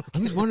want. I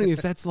was wondering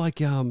if that's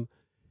like,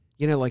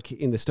 like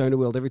in the stoner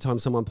world, every time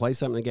someone plays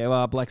something, they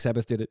go, Black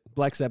Sabbath did it.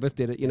 Black Sabbath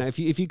did it.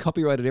 If you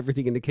copyrighted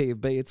everything in the key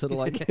of B, it's sort of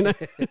like,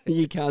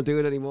 you can't do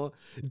it anymore.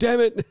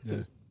 Damn it. Yeah.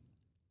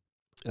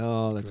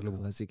 Oh, that's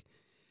Incredible. classic.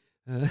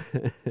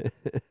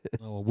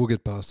 Well, we'll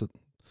get past it.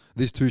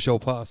 This too shall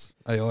pass,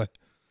 AI.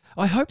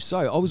 I hope so.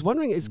 I was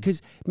wondering, it's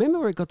because remember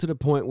where it got to the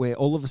point where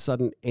all of a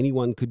sudden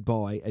anyone could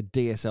buy a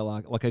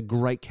DSLR, like a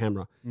great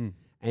camera,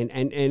 and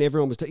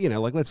everyone was,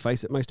 like, let's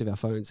face it, most of our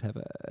phones have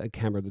a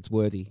camera that's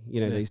worthy,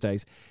 these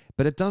days,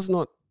 but it does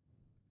not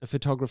a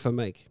photographer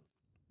make.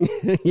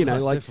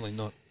 No, like definitely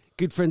not.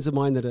 good friends of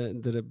mine that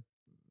are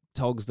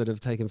togs that have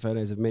taken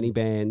photos of many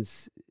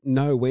bands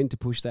know when to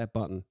push that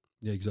button,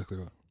 Yeah, exactly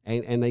right.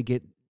 and they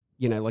get.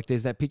 Like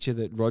there's that picture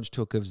that Rog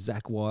took of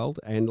Zach Wilde,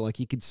 and like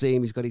you could see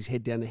him, he's got his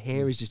head down, the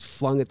hair is just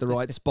flung at the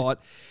right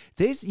spot.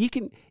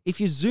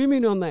 If you zoom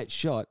in on that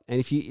shot,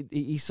 and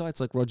he cites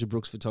like Roger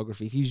Brooks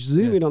photography, if you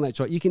zoom in on that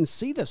shot, you can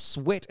see the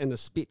sweat and the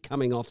spit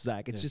coming off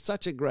Zach. It's just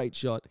such a great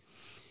shot.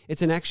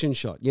 It's an action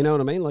shot, you know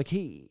what I mean? Like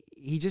he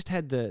just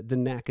had the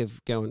knack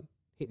of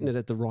hitting it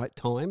at the right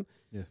time.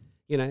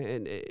 Yeah.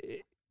 And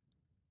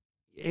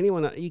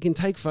anyone, you can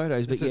take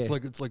photos, but it's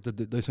like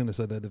they tend to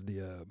say that of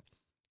the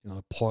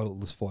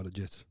pilotless fighter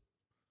jets.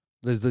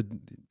 There's the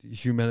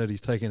humanity's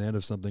taken out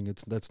of something.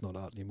 That's not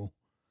art anymore.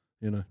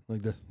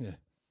 Like that. Yeah,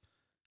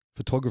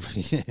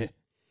 photography.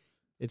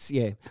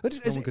 Yeah,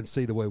 no one can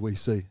see the way we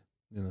see.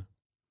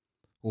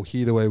 Or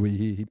hear the way we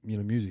hear.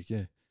 Music.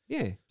 Yeah.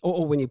 Yeah,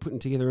 or when you're putting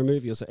together a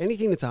movie or so,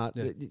 anything that's art.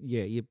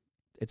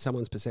 It's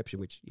someone's perception,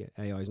 which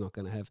AI is not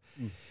going to have.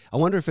 I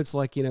wonder if it's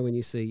like when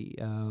you see.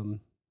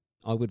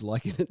 I would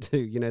liken it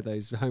to,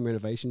 those home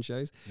renovation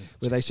shows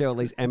where they show all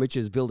these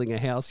amateurs building a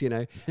house,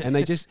 and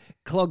they just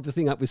clog the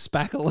thing up with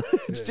spackle.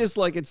 It's just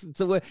like it's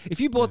a work. If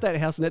you bought that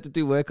house and had to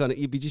do work on it,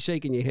 you'd be just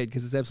shaking your head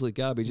because it's absolute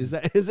garbage. Is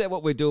that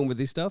what we're doing with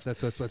this stuff?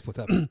 That's what's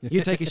happening.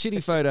 You take a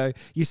shitty photo,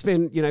 you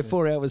spend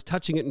 4 hours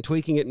touching it and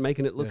tweaking it and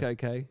making it look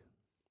okay.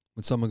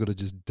 When someone could have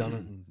just done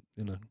it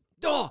and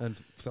and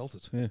felt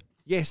it. Yeah.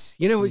 Yes,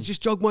 it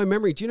just jogged my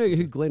memory. Do you know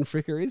who Glenn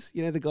Fricker is?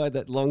 The guy,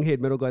 that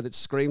long-haired metal guy that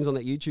screams on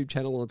that YouTube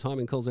channel all the time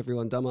and calls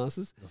everyone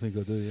dumbasses? I think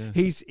I do, yeah.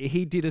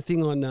 He did a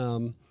thing on,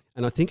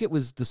 and I think it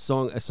was a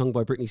song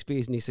by Britney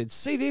Spears, and he said,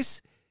 see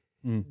this?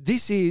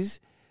 This is,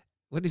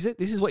 what is it?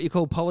 This is what you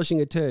call polishing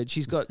a turd.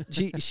 She's got,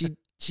 she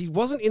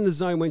wasn't in the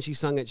zone when she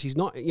sung it. She's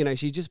not,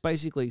 she just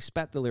basically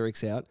spat the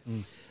lyrics out.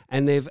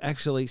 And they've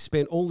actually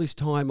spent all this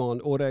time on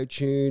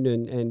auto-tune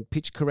and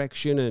pitch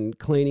correction and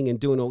cleaning and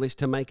doing all this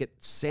to make it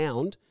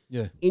sound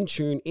in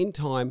tune, in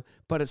time,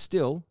 but it's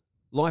still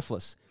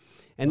lifeless.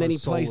 And then he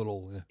plays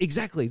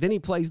exactly. Then he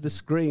plays the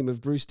scream of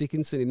Bruce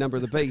Dickinson in Number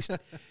of the Beast,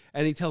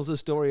 and he tells a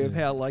story of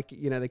how,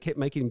 they kept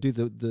making him do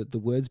the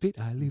words bit.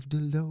 I lived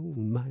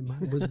alone, my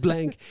mind was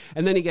blank,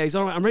 and then he goes,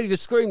 "All right, I'm ready to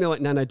scream." They're like,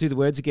 "No, do the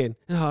words again."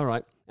 Oh, all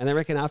right, and they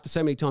reckon after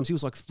so many times he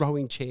was like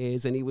throwing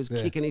chairs and he was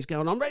kicking. He's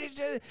going, "I'm ready to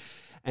do it,"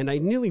 and they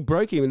nearly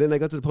broke him. And then they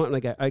got to the point and they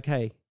go,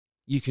 "Okay,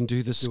 you can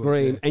do the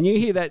scream." And you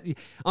hear that.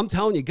 I'm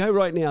telling you, go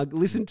right now,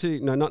 listen to,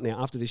 no, not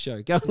now, after this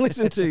show, go and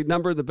listen to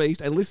Number of the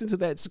Beast and listen to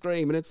that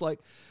scream. And it's like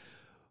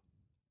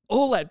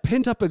all that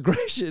pent up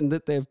aggression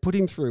that they've put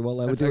him through while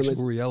they were doing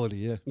actual reality.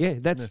 Yeah. Yeah.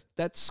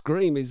 That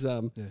scream is,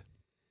 you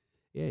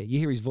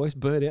hear his voice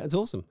burn out. It's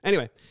awesome.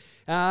 Anyway,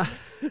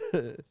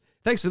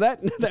 Thanks for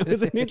that. That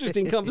was an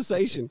interesting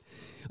conversation.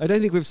 I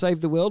don't think we've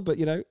saved the world, but,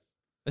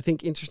 I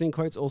think interesting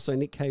quotes. Also,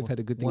 Nick Cave had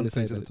a good thing One to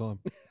say piece at about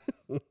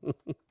a it.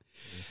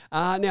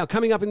 time. Now,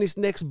 coming up in this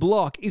next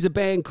block is a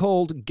band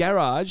called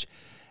Garage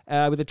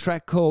with a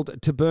track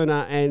called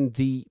Taberna, and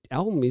the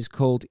album is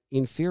called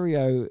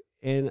Inferio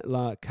en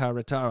la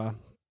Carretera.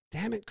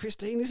 Damn it,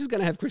 Christine. This is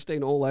going to have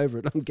Christine all over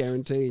it, I'm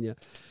guaranteeing you.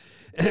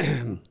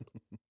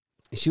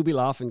 She'll be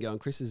laughing going,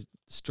 Chris is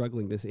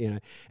struggling to,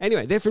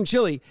 Anyway, they're from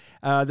Chile.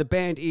 The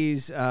band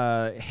is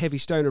heavy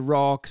stoner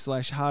rock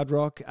 / hard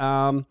rock.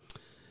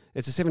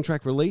 It's a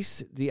 7-track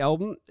release, the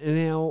album.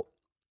 Now,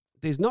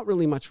 there's not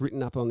really much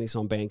written up on this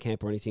on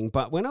Bandcamp or anything,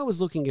 but when I was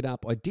looking it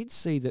up, I did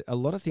see that a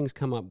lot of things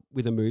come up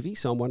with a movie,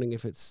 so I'm wondering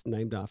if it's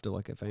named after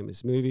like a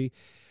famous movie.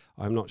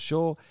 I'm not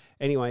sure.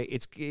 Anyway,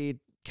 it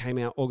came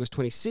out August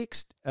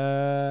 26th,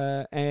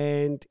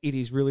 and it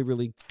is really,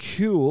 really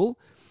cool.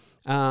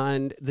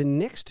 And the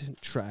next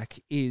track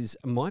is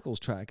Michael's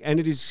track, and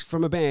it is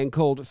from a band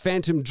called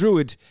Phantom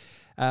Druid.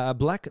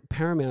 Black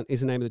Paramount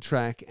is the name of the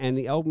track, and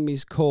the album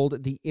is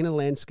called The Inner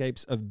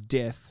Landscapes of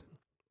Death.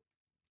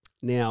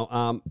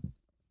 Now,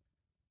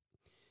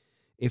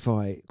 if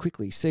I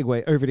quickly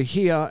segue over to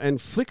here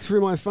and flick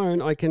through my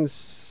phone, I can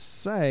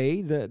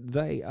say that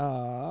they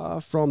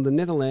are from the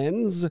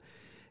Netherlands,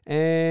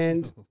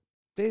 and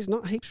there's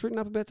not heaps written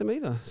up about them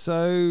either.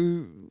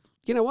 So,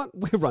 you know what?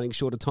 We're running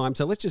short of time,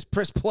 so let's just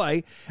press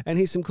play and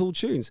hear some cool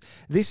tunes.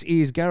 This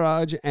is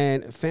Garage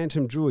and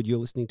Phantom Druid. You're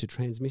listening to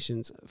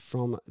Transmissions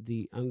from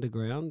the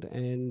Underground,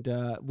 and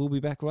we'll be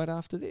back right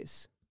after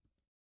this.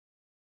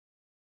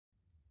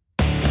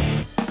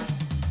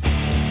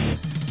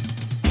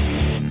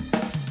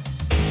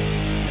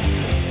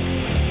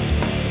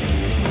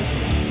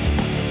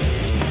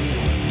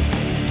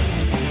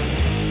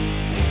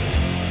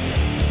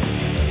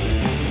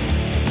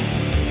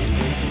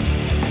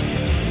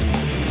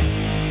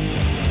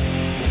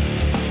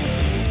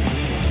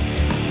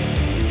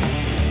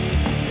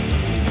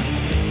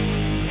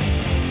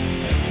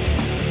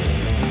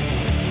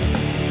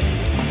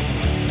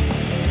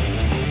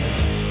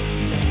 Inferio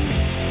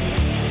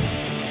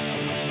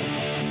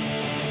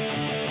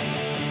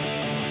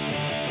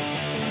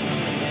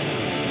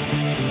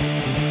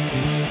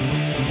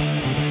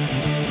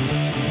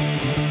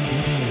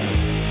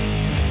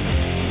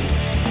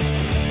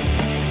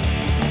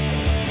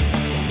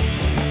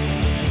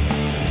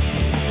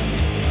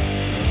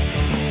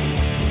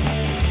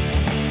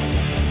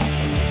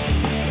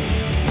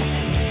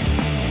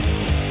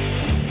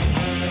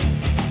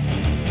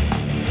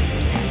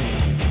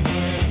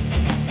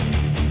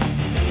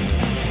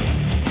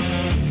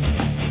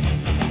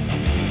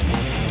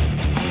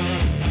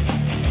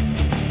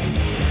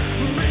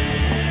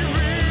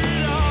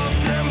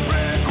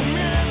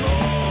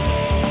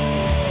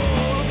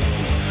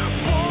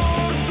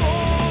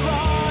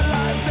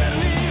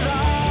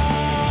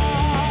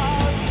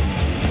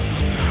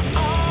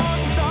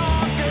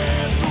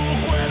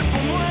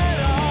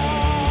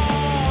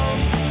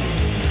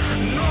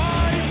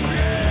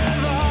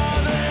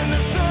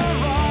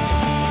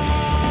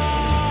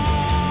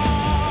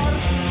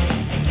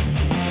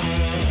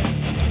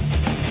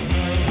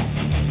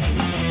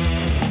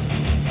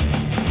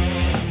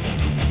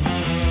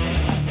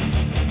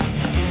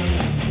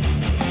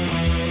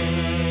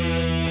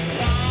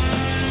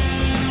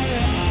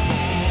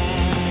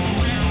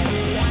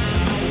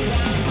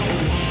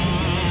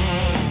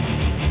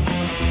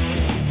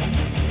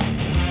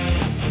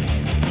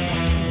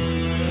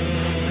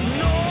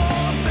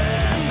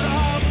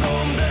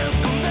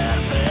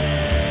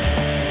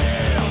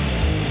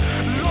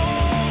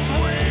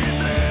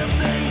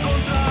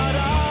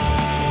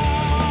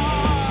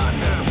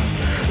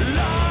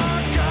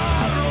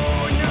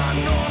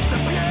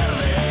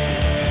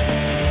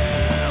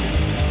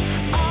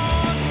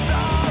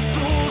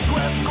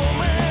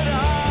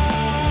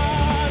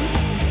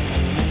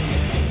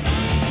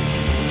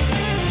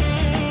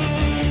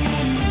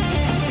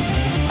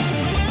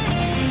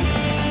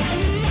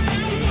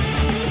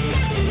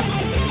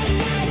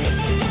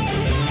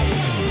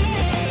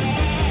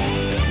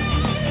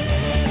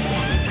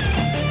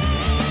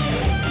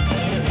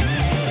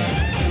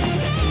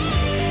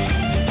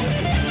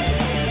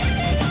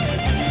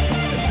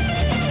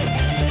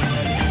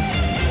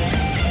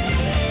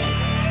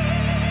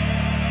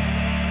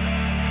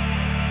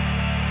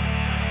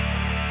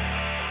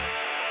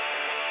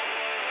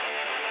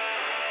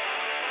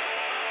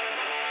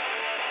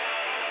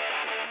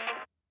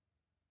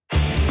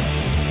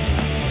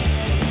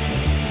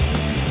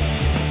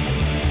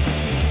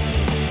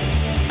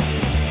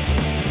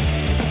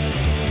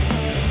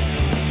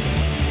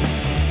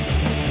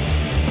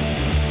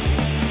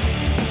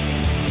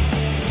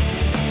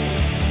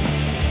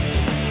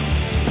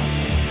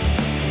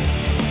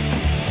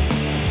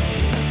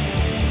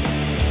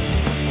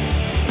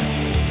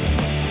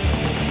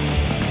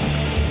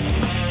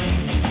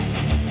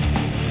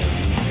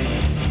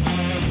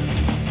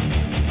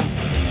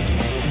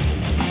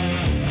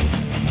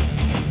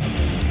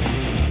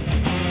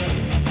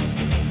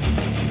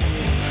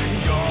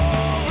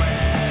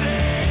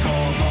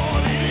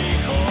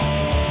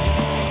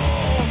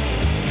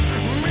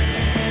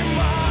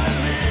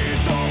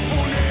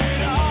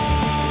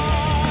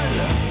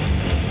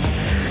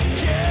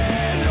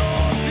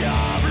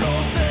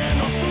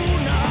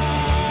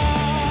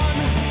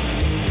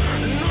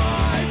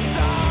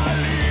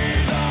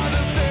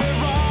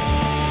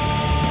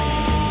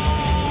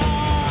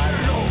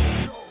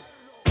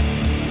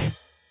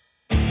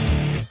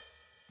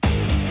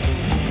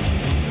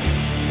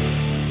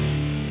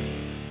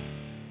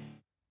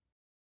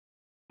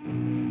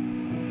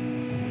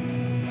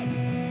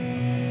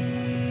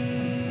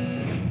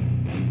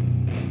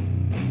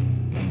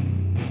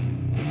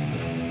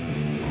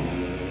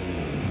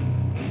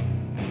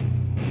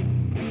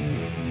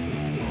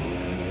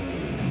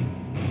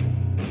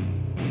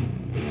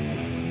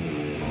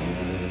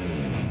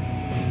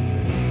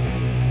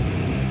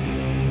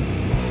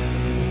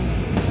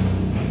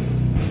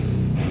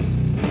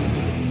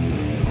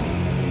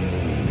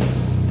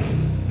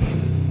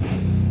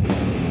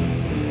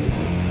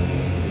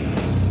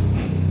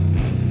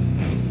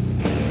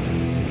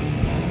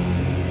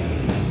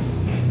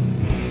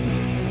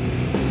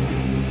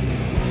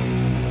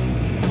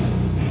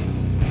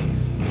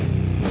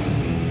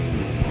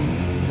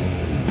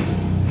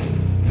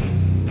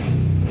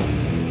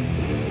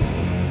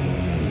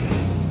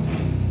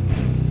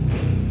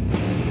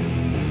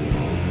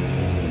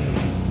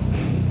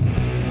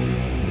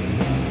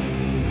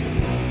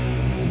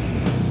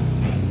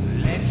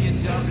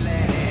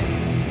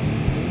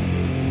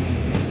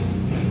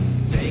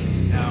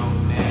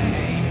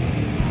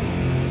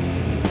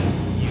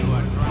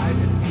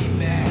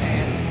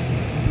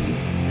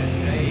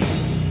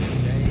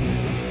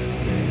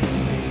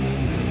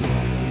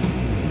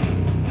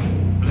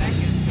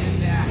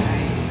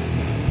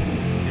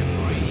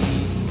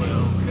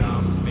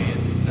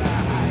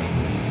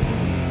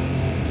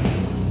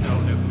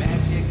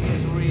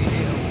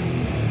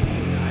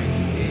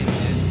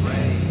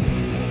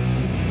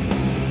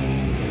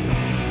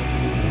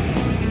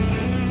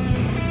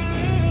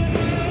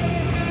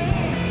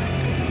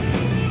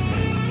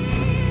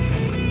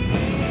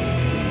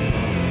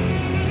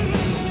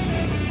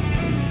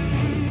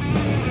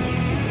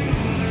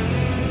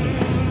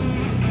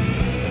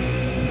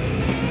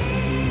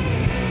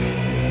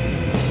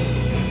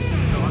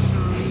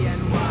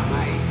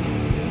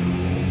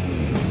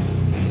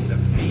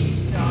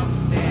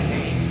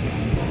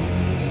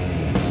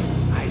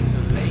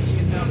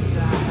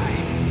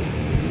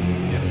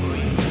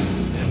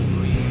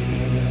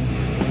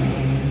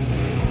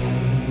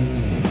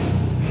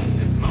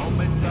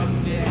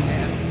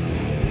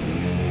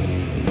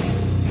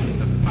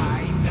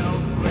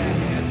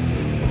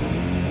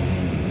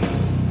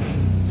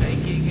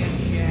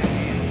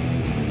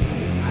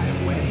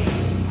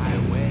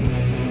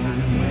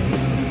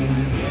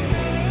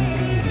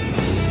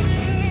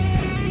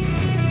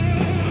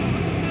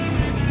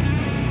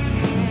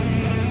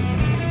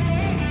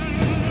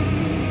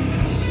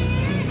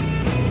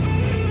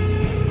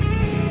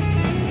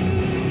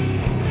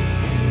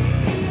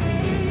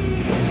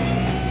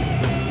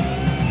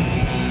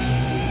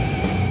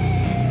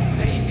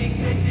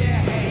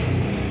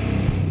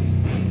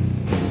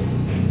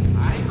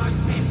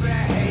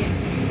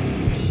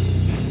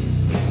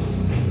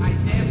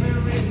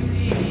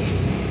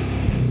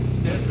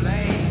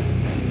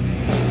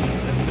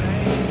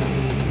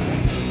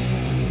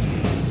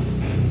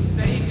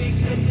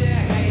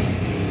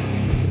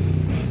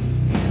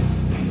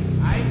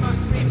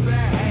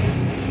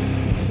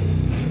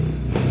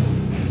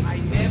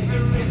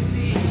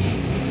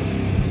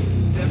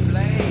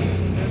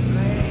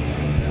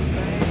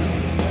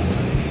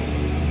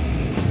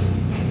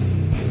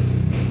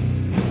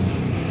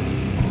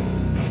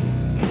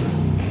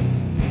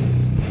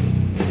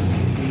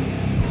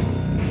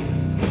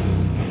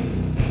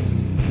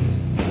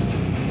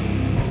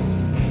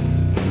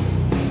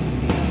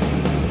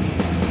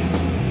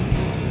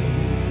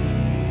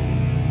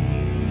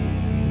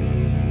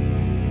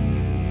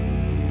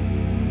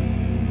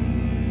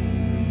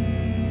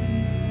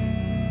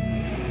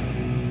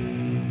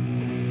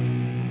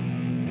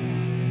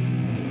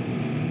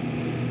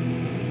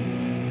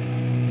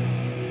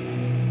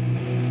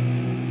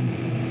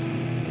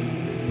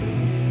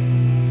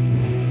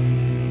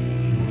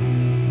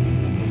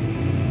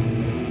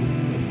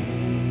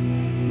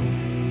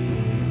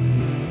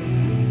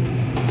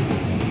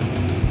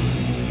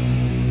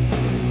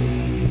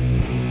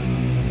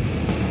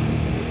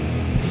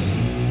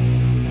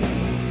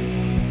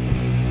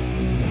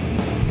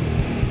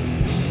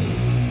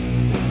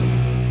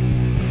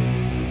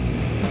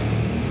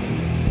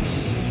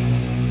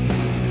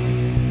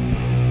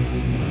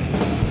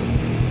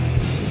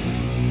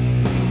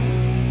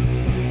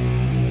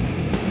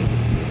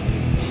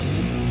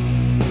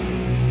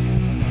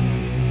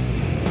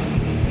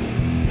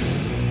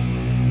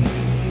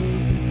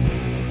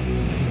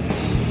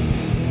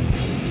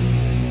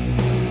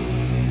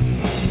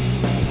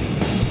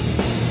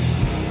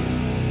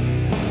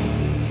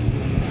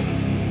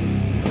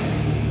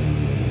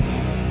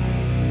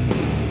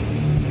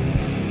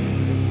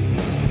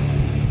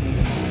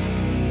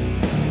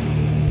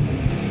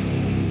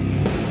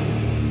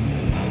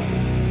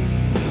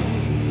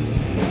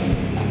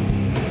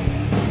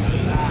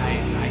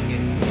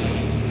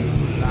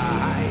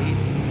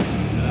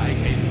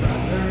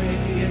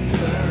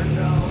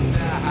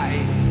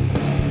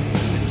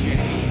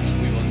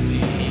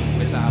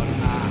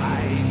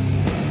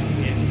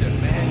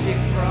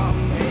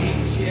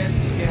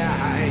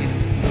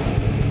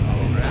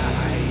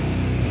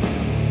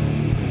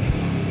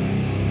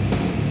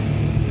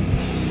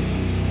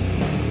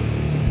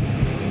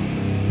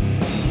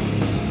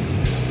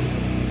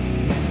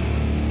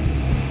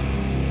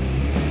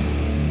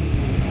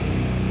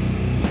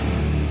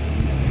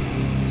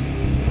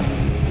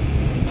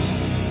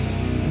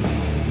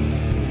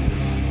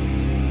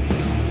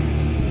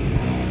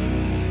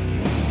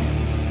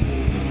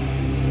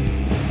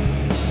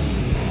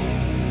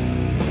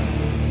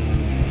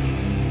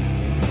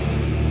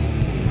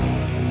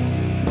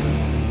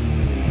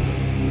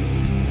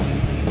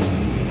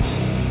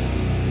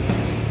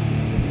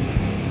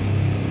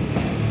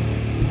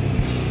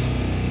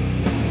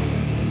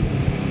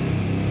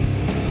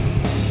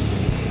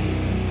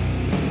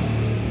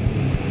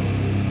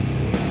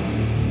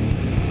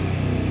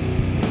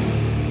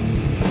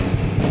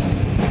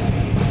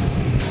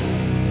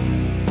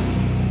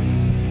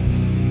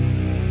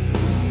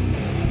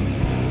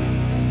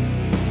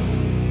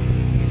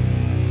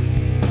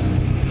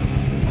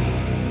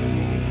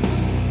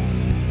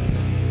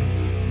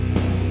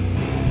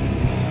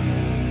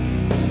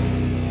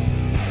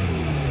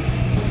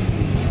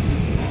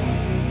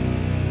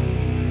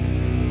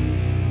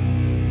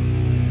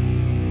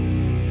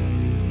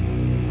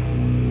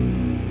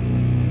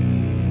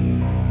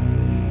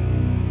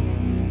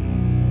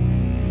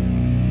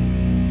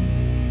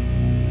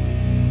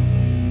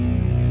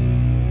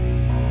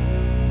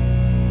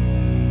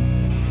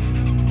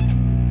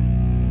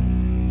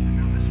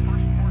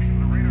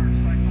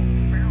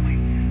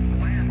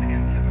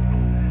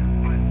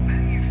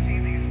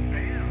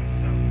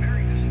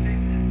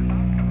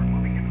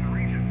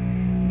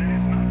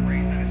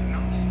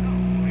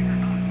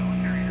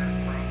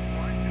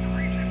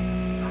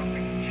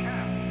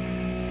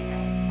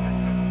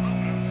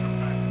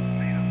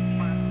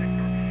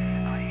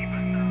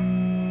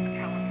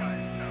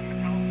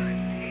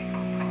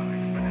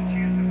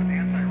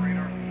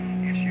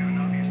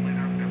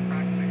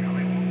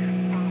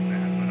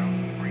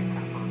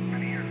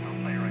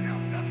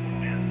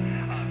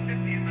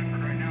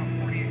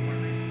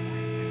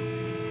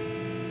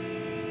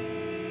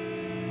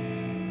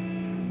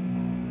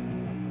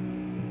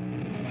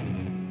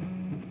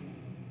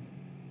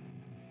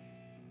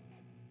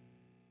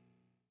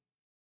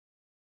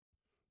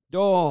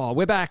Oh,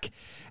 we're back.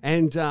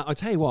 And I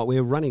tell you what,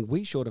 we're running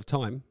wee short of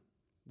time.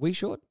 Wee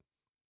short?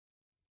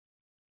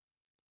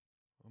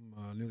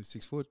 I'm nearly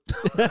 6 foot.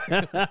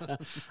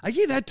 Are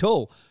you that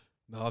tall?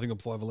 No, I think I'm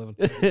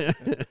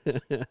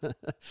 5'11".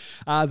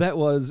 That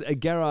was a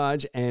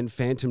Garage and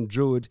Phantom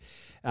Druid.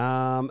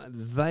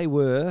 They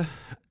were...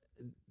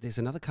 There's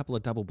another couple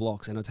of double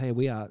blocks, and I tell you,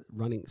 we are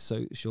running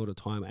so short of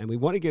time, and we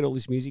want to get all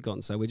this music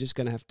on, so we're just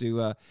going to have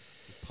to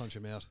Punch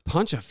him out.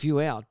 punch a few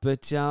out.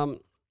 But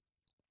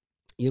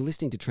you're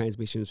listening to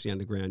Transmissions from the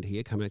Underground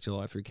here, coming at you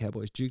live through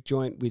Cowboys Juke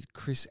Joint with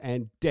Chris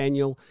and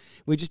Daniel.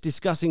 We're just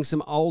discussing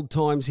some old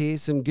times here,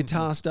 some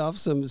guitar stuff,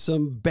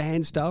 some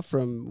band stuff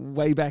from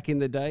way back in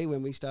the day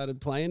when we started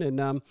playing,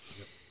 and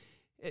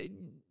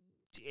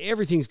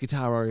everything's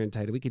guitar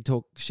orientated. We could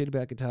talk shit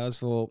about guitars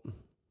for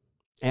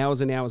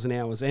hours and hours and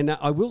hours. And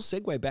I will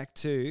segue back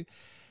to,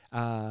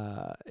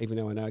 even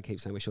though I know I keep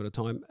saying we're short of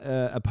time,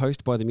 a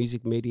post by the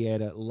Music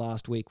Mediator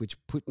last week, which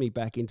put me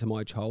back into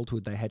my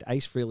childhood. They had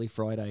Ace Frehley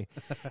Friday.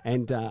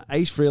 And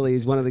Ace Frehley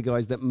is one of the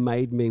guys that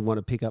made me want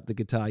to pick up the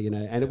guitar, you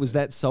know. And it was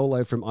that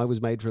solo from I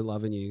Was Made for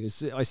Loving You.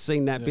 I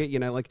seen that bit, you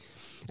know, like,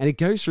 and it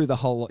goes through the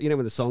whole, you know,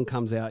 when the song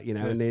comes out, you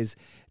know, and there's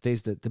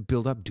the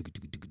build up,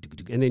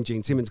 and then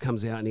Gene Simmons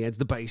comes out and he adds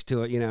the bass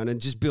to it, you know, and it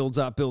just builds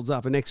up.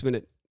 And next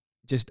minute,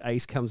 just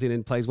Ace comes in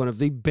and plays one of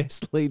the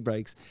best lead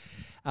breaks.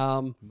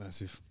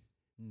 Massive.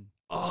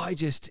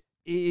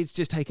 It's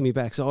just taken me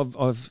back. So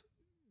I've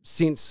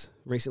since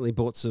recently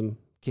bought some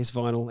Kiss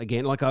vinyl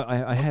again. Like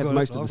I have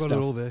most of the stuff. I've got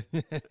it all there.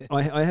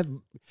 I have,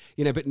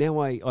 you know, but now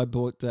I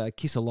bought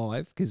Kiss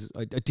Alive because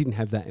I didn't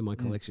have that in my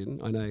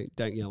collection. I know,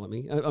 don't yell at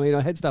me. I mean,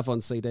 I had stuff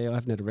on CD. I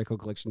haven't had a record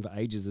collection for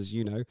ages, as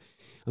you know.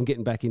 I'm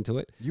getting back into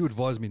it. You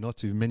advised me not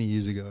to many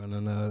years ago,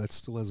 and that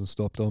still hasn't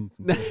stopped.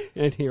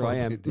 And here I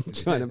am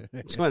trying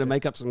to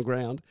make up some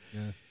ground.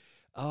 Yeah.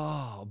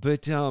 Oh,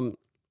 but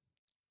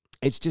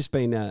it's just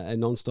been a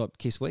non-stop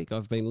Kiss week.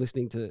 I've been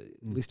listening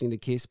to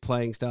Kiss,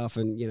 playing stuff,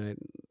 and, you know,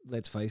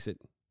 let's face it,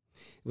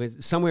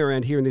 somewhere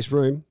around here in this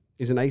room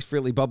is an Ace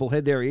Frehley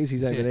bobblehead. There he is.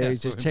 He's over there.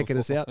 He's just checking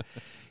us out.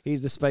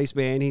 He's the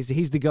spaceman. He's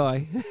the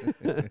guy.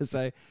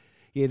 So,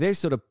 yeah, there's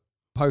sort of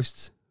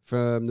posts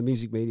from the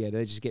Music Media.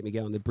 They just get me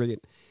going. They're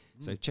brilliant.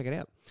 So check it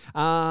out.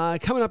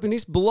 Coming up in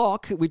this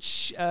block,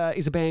 which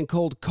is a band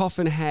called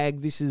Coffin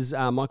Hag. This is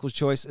Michael's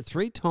choice.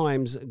 3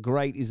 Times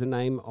Great is the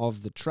name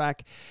of the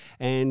track.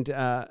 And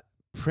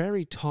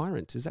Prairie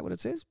Tyrant, is that what it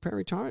says?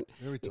 Prairie Tyrant?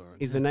 Prairie Tyrant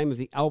is the name of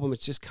the album.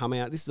 It's just come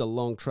out. This is a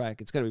long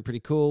track. It's going to be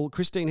pretty cool.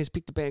 Christine has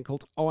picked a band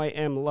called I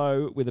Am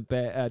Low with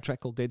a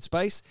track called Dead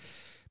Space.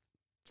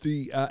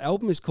 The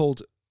album is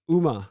called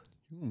Uma.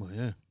 Uma,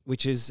 yeah.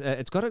 Which is,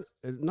 it's got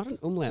not an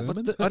umlaut.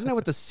 I don't know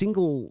what the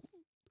single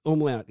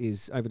umlaut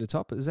is over the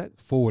top. Is that?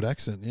 Forward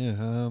accent,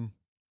 yeah.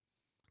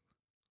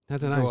 I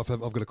don't know.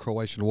 I've got a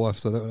Croatian wife,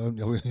 so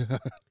that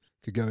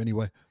could go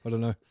anyway. I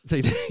don't know.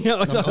 I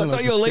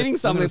thought you were leading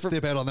somebody.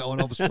 Step out on that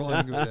one. I was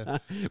trying.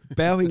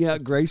 Bowing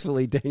out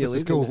gracefully, Daniel.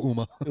 Let's go with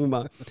Uma.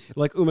 Uma,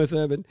 like Uma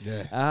Thurman.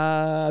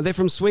 Yeah. They're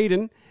from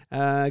Sweden,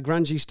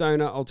 grungy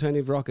stoner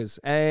alternative rockers,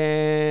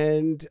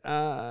 and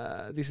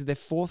this is their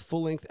 4th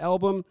full-length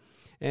album.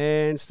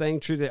 And staying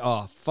true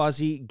to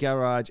fuzzy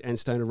garage and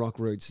stoner rock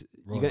roots.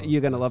 Right,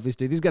 you're going to love this,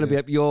 dude. This is going to be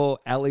up your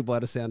alley by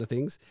the sound of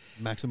things.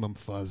 Maximum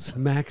fuzz.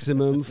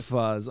 Maximum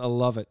fuzz. I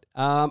love it.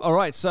 All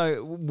right,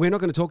 so we're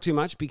not going to talk too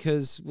much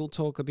because we'll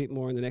talk a bit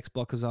more in the next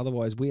block because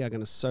otherwise we are going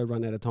to so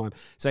run out of time.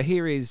 So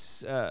here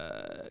is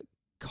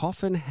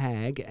Coffin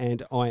Hag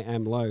and I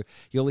Am Low.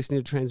 You're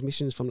listening to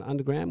Transmissions from the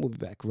Underground. We'll be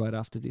back right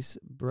after this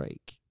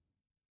break.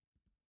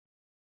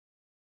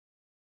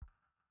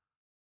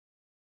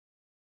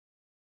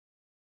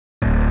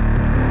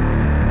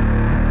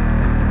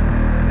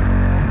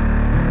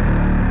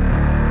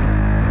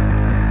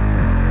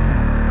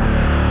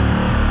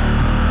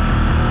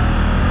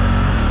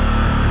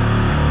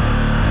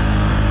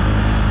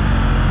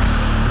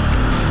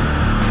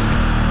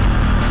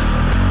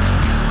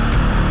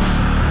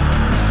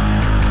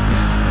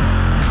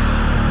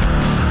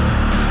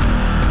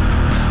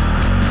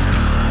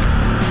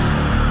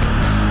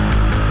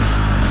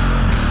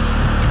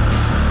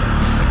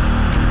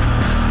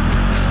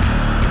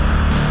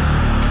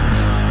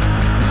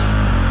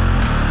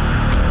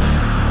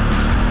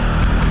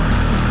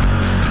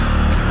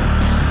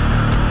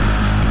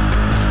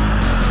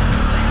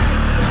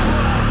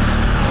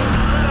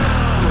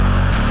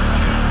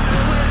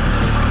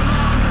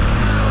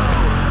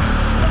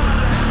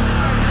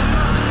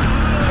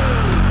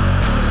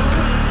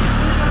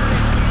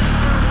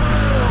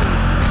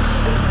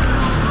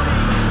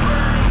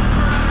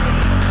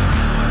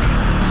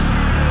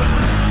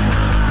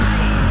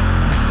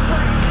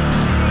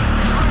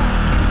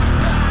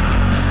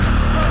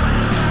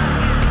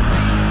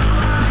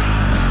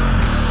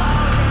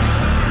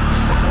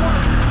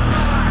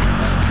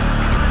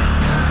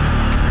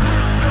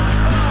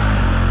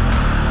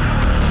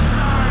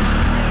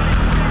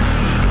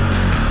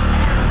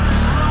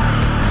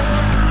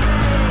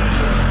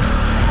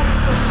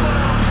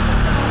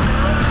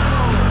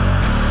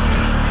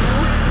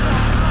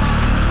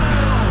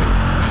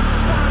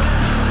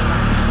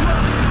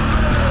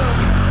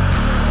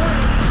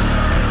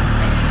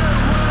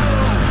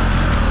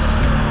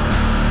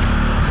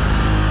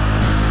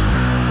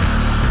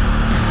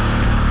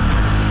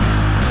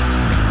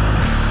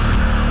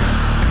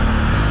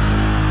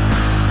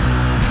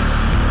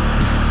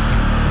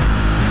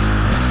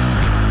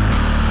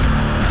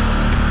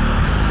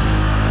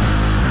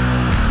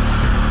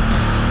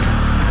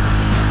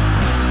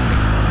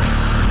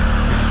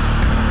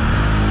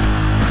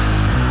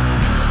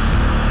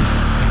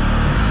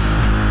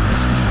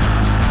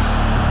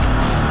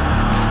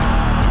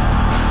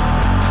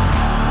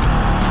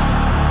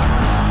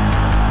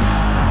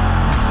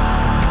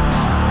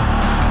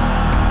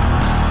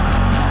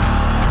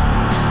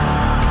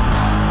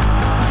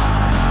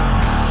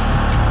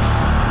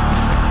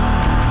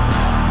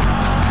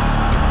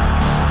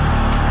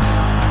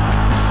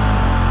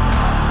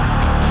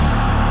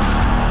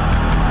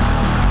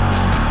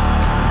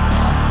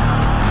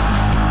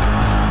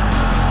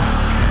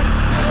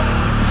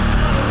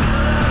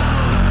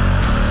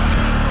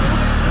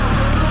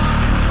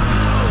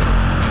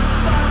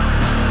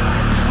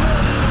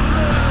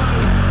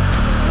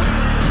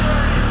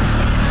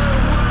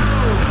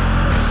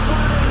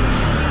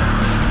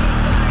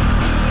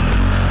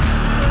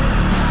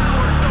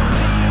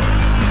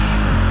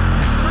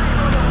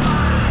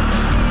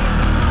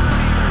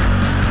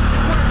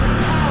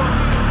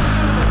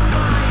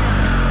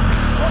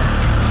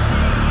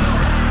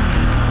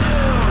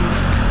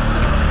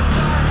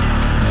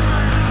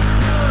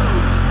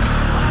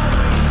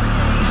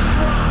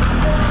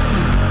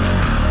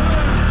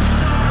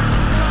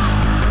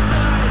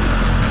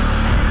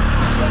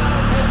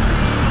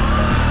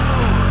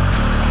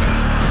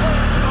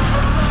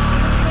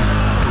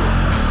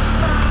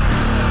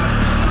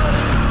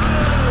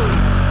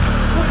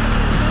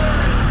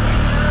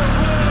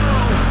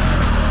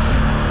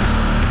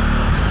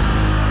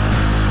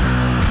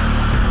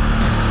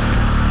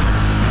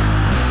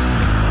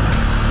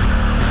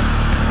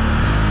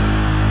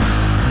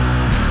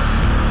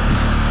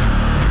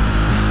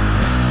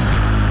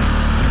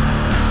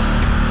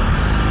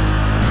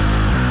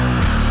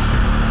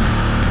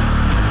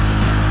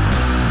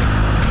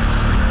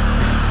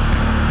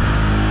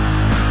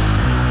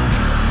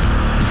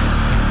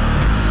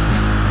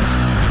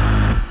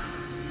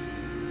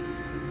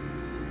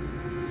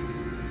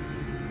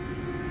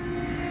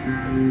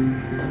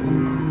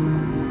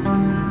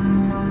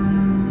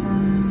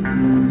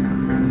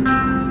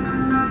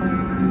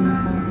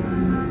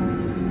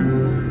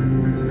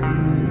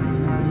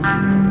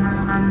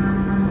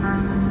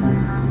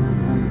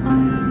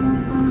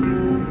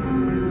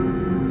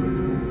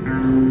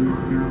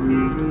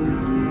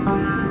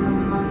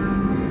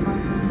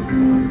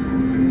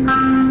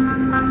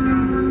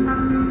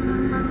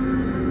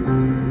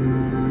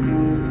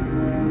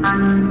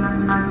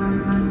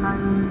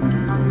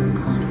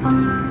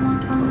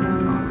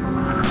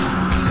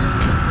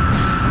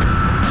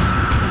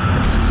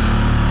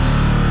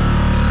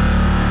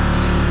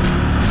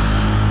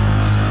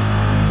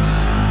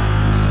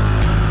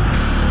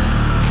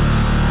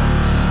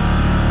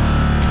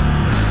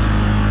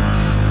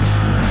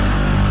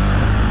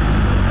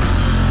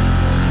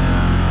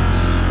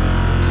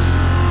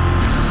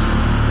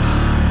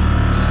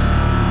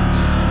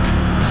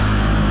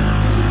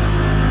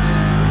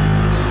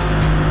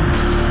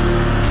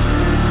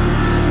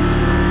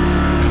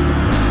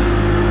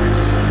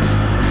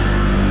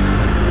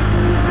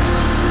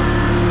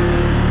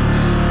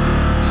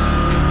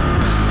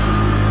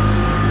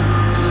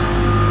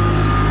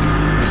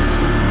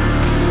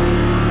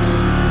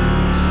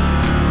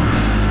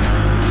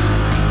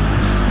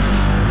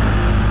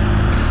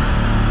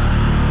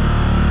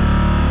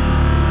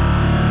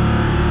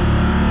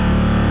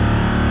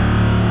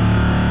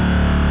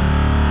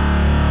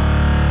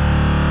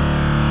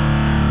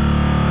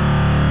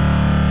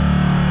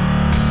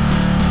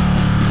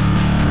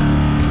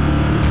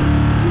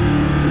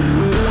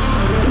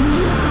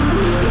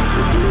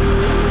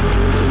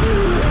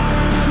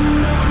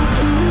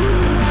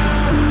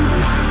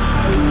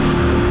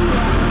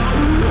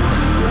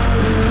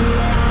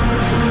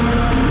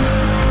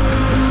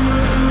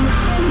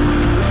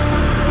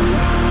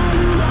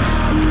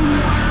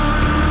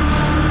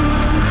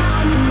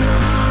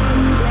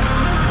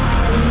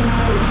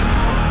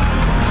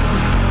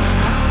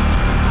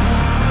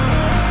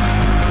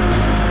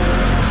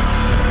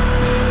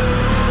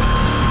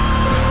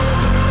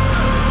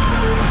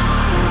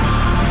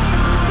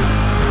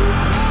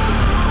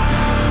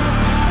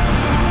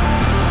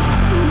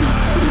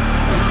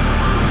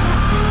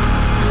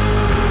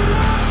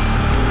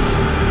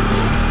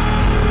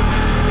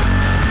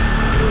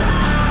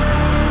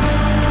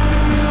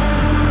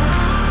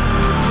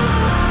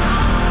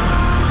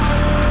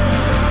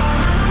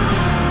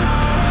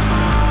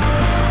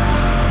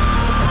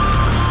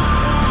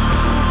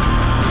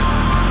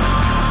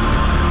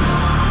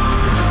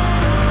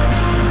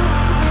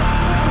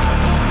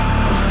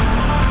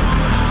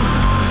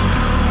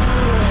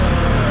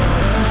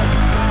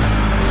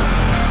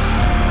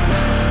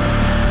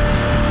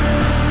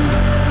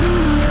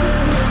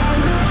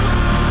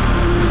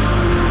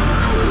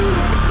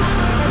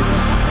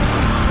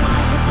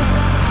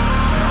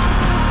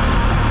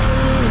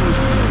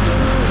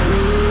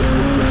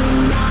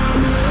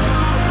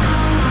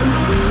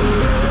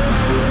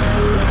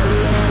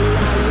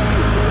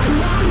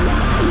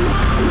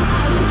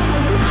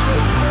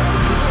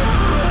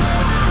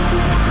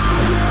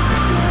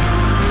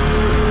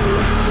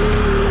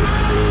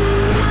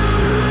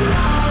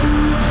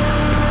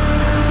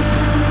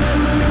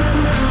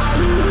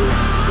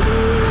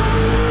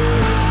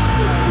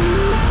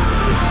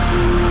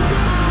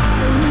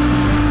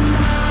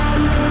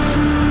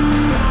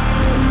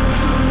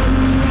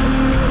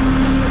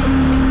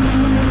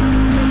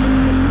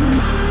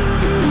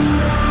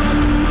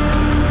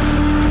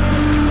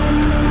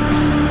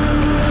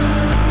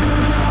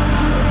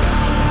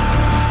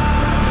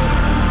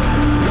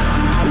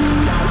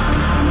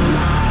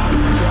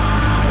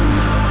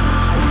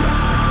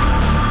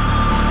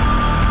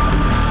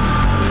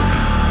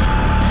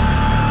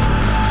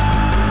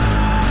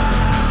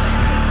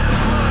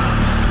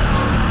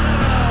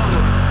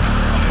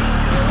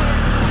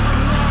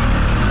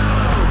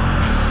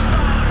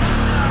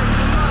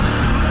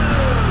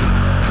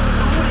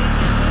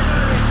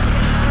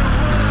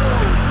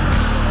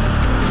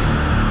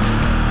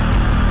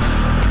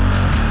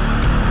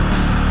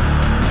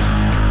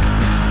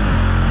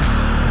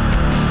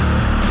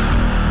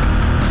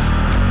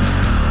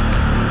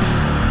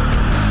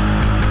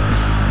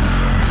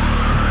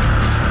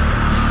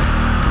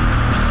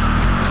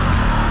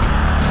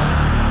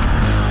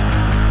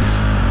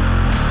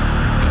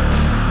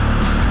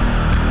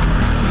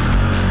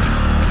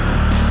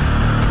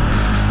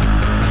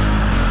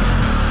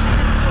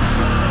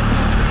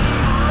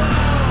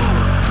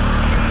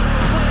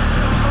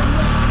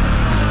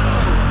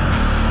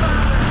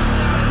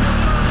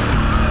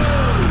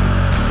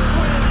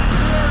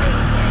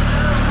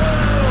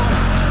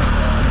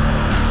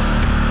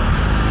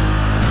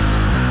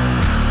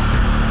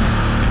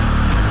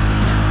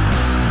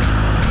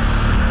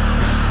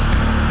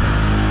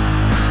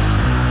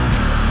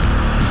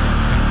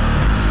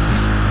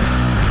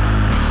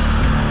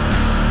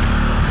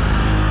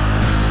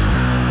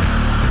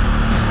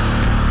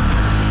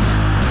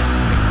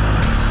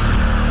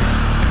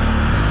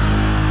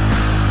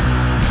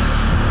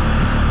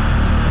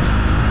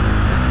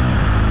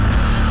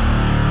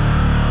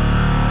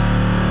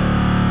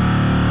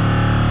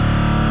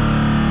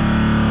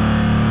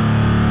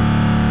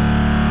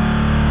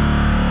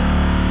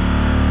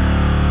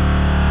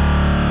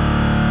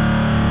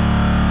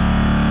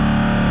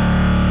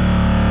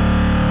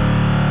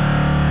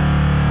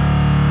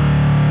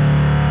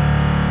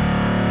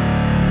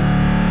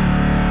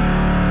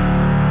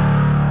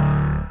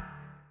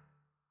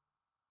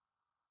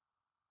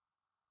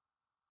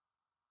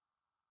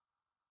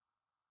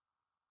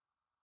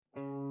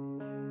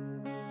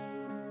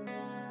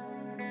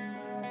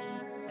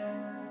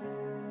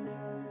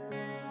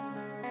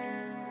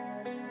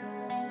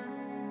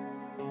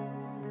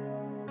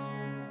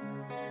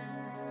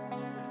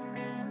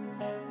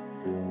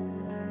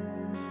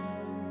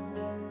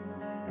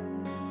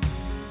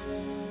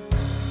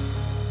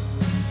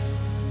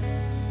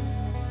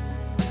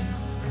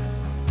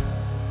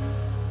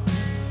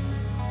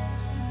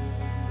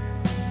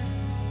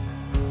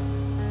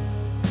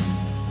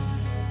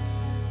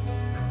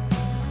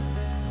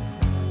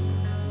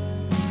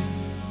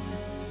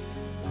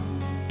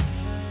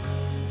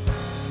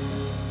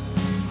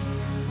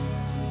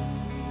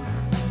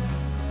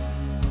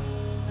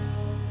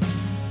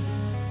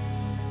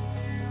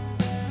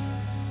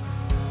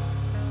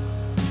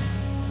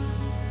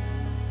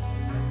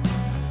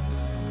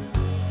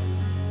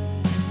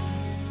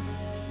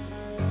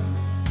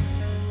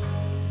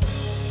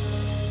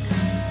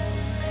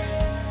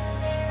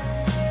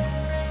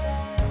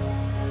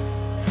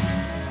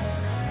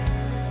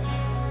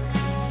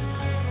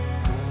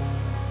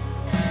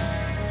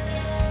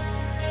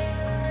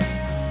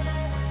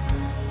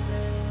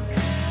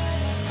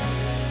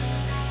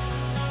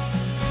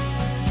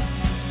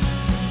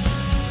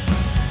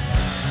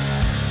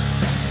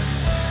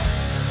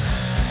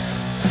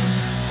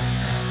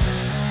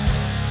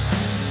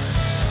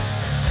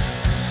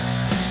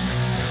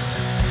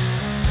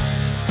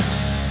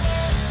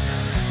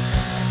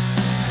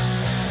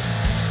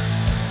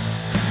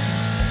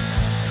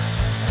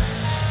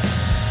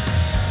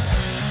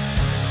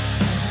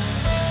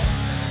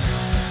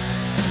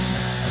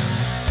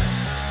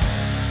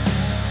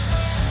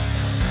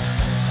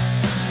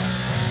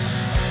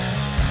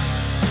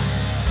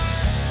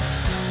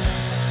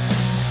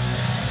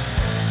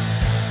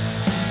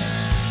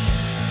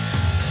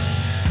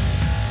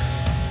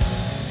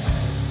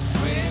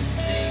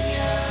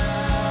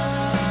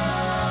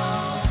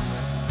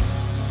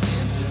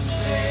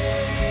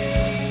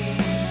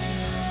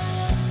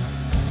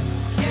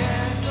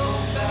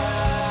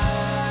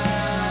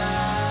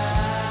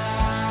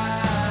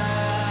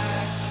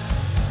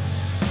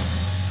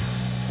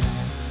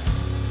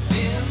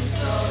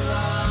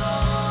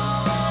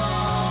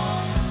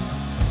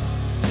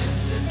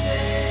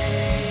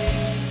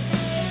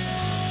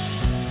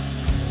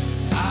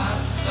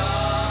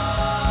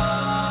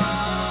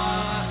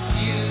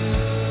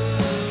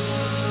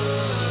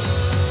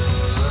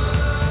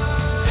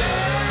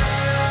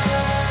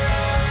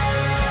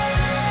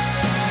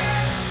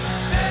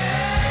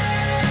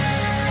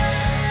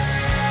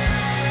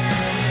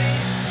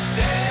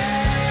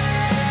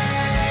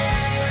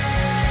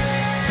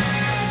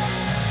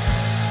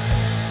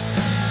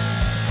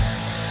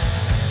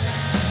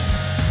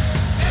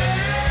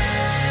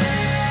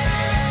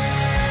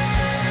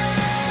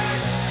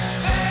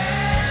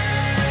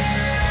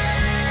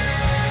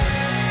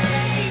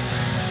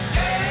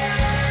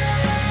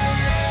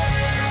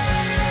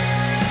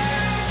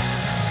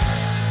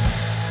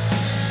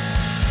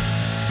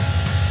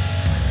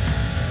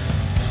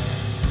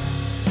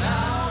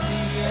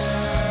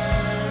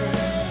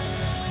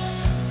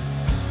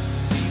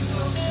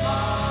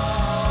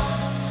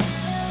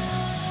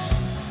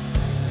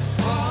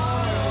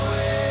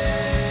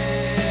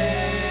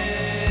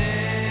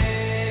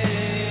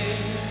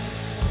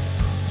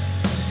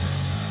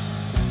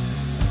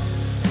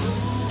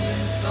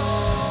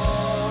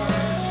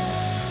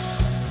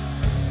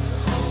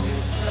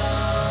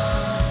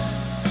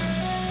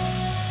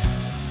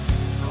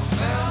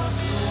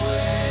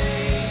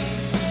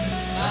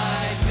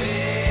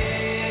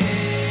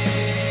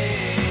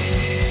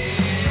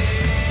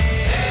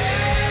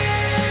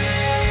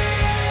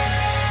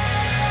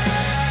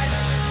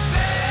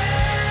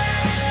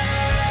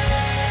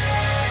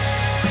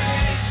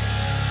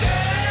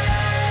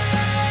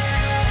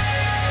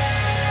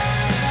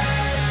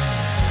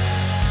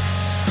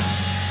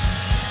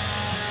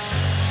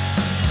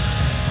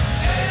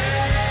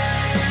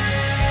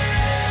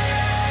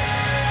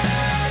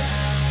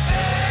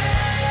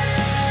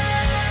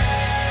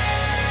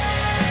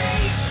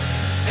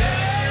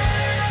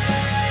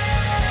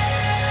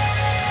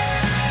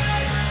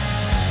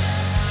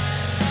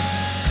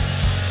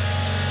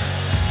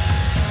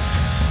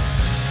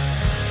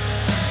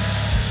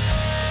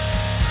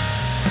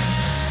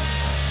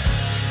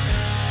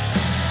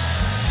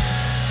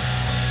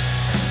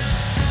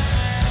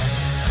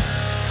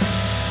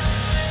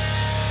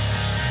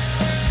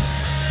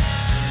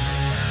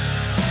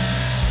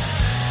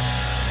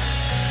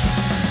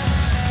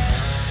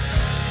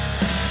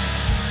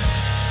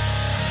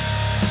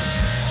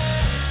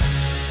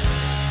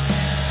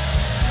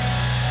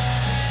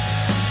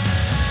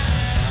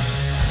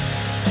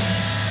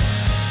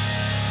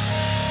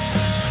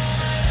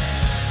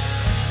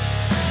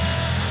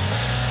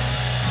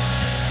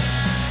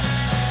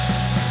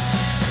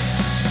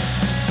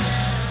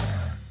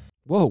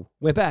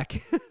 We're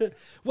back.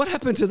 What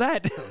happened to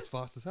that? That was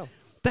fast as hell.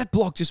 That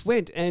block just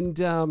went, and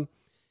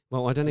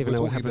well, I don't even We're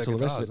know what talking happened to about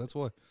the rest of guitars, it. that's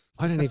why.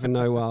 I don't even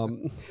know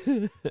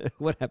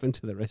what happened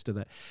to the rest of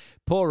that.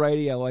 Poor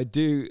radio. I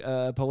do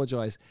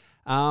apologise.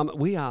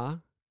 We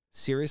are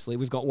seriously.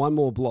 We've got one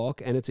more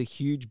block, and it's a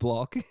huge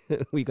block.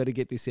 We got to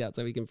get this out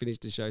so we can finish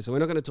the show. So we're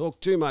not going to talk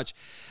too much.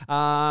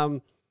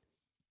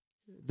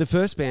 The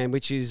first band,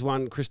 which is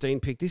one Christine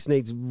picked, this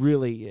needs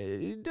really,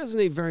 it doesn't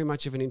need very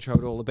much of an intro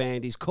at all. The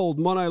band is called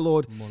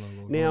Monolord.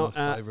 Monolord, Now, one of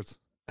my favourites.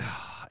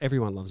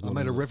 Everyone loves I Monolord.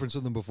 made a reference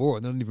to them before,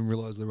 and I didn't even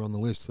realise they were on the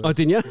list. So Oh,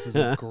 didn't you? This is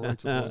a great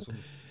surprise for me.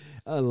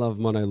 I love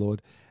Monolord.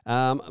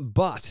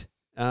 But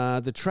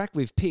the track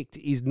we've picked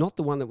is not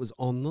the one that was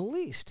on the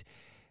list.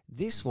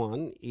 This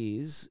one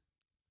is,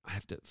 I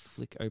have to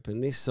flick open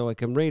this so I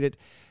can read it.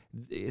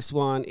 This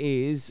one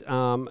is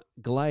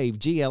Glaive,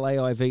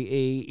 Glaive.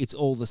 It's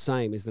All the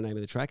Same is the name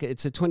of the track.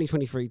 It's a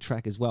 2023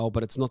 track as well,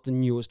 but it's not the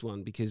newest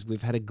one because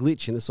we've had a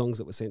glitch in the songs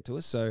that were sent to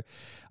us. So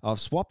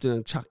I've swapped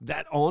and chucked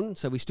that on.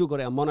 So we still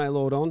got our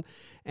Monolord on.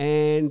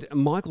 And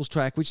Michael's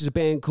track, which is a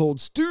band called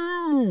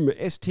Stoom,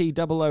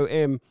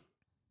 Stoom.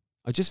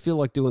 I just feel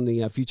like doing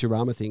the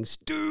Futurama thing.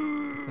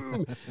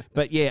 Stoom!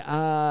 But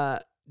yeah,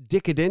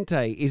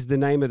 Decadente is the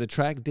name of the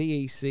track,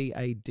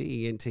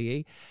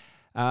 Decadente.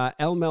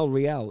 El Mel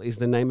Real is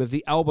the name of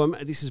the album.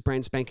 This is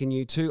brand spanking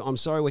new too. I'm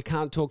sorry we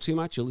can't talk too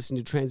much. You're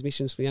listening to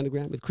Transmissions from the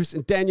Underground with Chris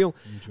and Daniel.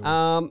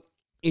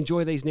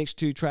 Enjoy these next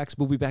two tracks.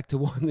 We'll be back to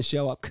wind the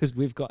show up because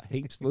we've got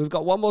heaps. We've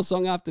got one more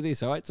song after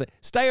this, all right? So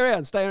stay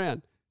around, stay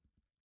around.